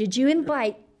 Did you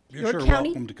invite You're your sure county?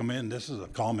 welcome to come in. This is a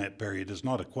comment period. It's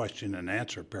not a question and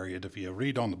answer period. If you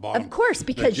read on the bottom. Of course,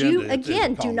 because the you, agenda, it says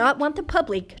again, do comment. not want the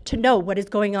public to know what is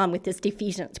going on with this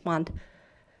defeasance bond.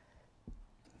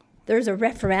 There's a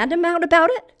referendum out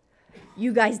about it.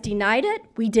 You guys denied it.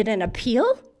 We did an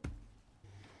appeal.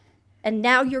 And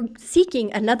now you're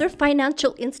seeking another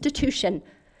financial institution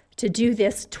to do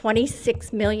this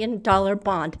 $26 million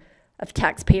bond of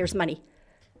taxpayers' money.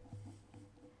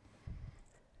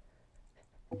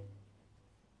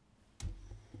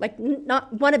 Like,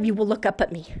 not one of you will look up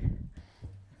at me.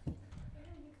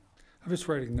 I'm just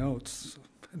writing notes.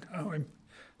 Now I'm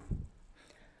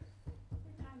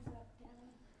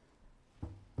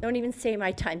Don't even say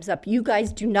my time's up. You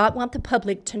guys do not want the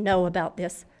public to know about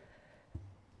this.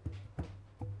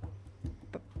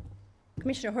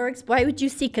 Commissioner Horrocks, why would you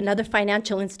seek another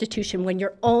financial institution when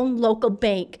your own local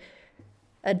bank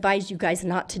advised you guys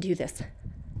not to do this?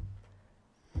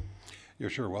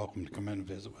 You're sure welcome to come in and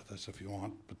visit with us if you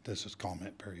want, but this is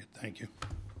comment period. Thank you.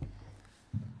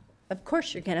 Of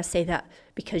course you're going to say that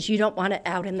because you don't want it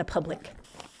out in the public.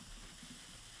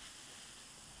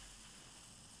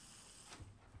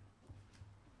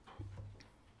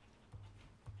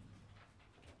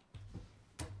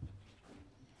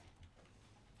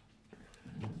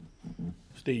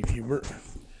 Steve Hubert,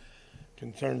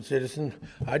 concerned citizen.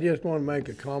 I just want to make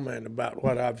a comment about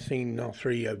what I've seen all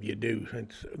three of you do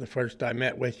since the first I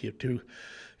met with you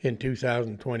in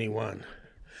 2021.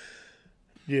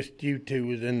 Just you two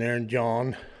was in there, and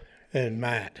John and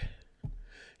Matt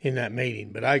in that meeting,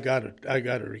 but I got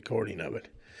a recording of it.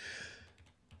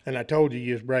 And I told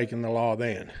you was breaking the law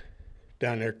then,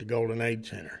 down there at the Golden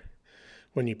Age Center,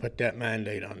 when you put that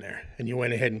mandate on there. And you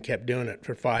went ahead and kept doing it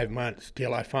for 5 months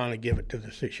till I finally give it to the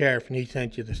sheriff and he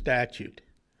sent you the statute.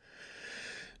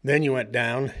 Then you went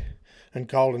down and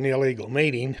called an illegal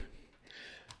meeting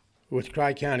with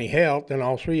Tri-County Health, and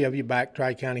all three of you backed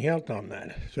Tri-County Health on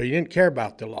that. So you didn't care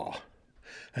about the law.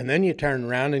 And then you turn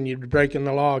around and you're breaking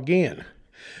the law again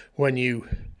when you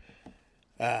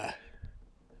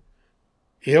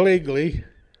illegally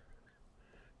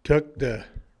took the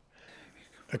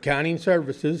accounting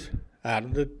services out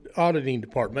of the auditing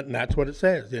department, and that's what it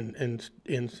says in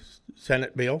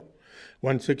Senate Bill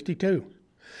 162.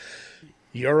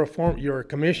 You're a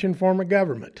commission form of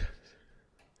government.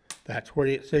 That's where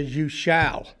it says you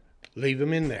shall leave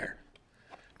them in there.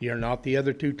 You're not the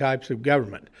other two types of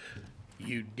government.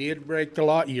 You did break the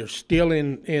law. You're still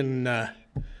in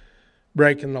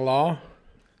breaking the law.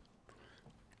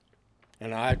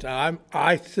 And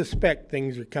I suspect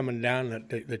things are coming down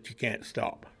that you can't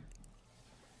stop.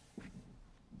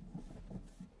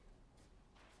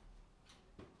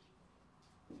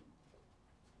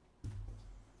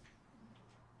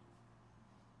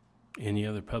 Any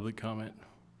other public comment?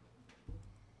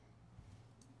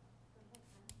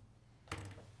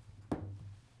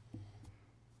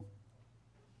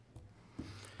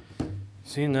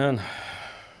 Seeing none.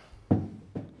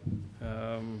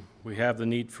 We have the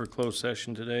need for closed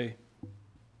session today.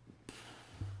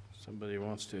 Somebody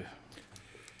wants to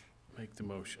make the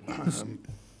motion.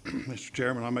 Mr.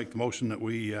 Chairman, I make the motion that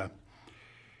we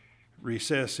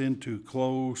recess into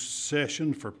closed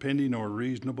session for pending or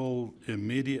reasonable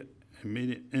immediate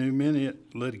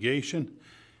litigation,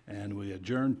 and we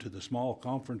adjourn to the small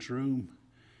conference room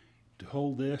to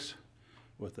hold this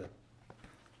with a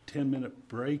 10-minute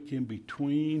break in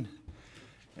between,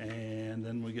 and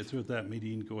then we get through with that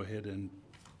meeting, go ahead and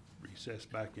recess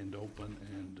back into open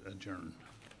and adjourn.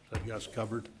 That got us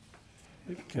covered?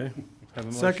 Okay. Have a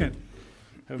motion. Second.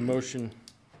 Have a motion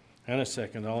and a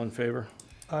second. All in favor?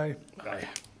 Aye. Aye.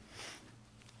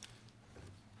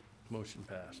 Motion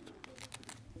passed.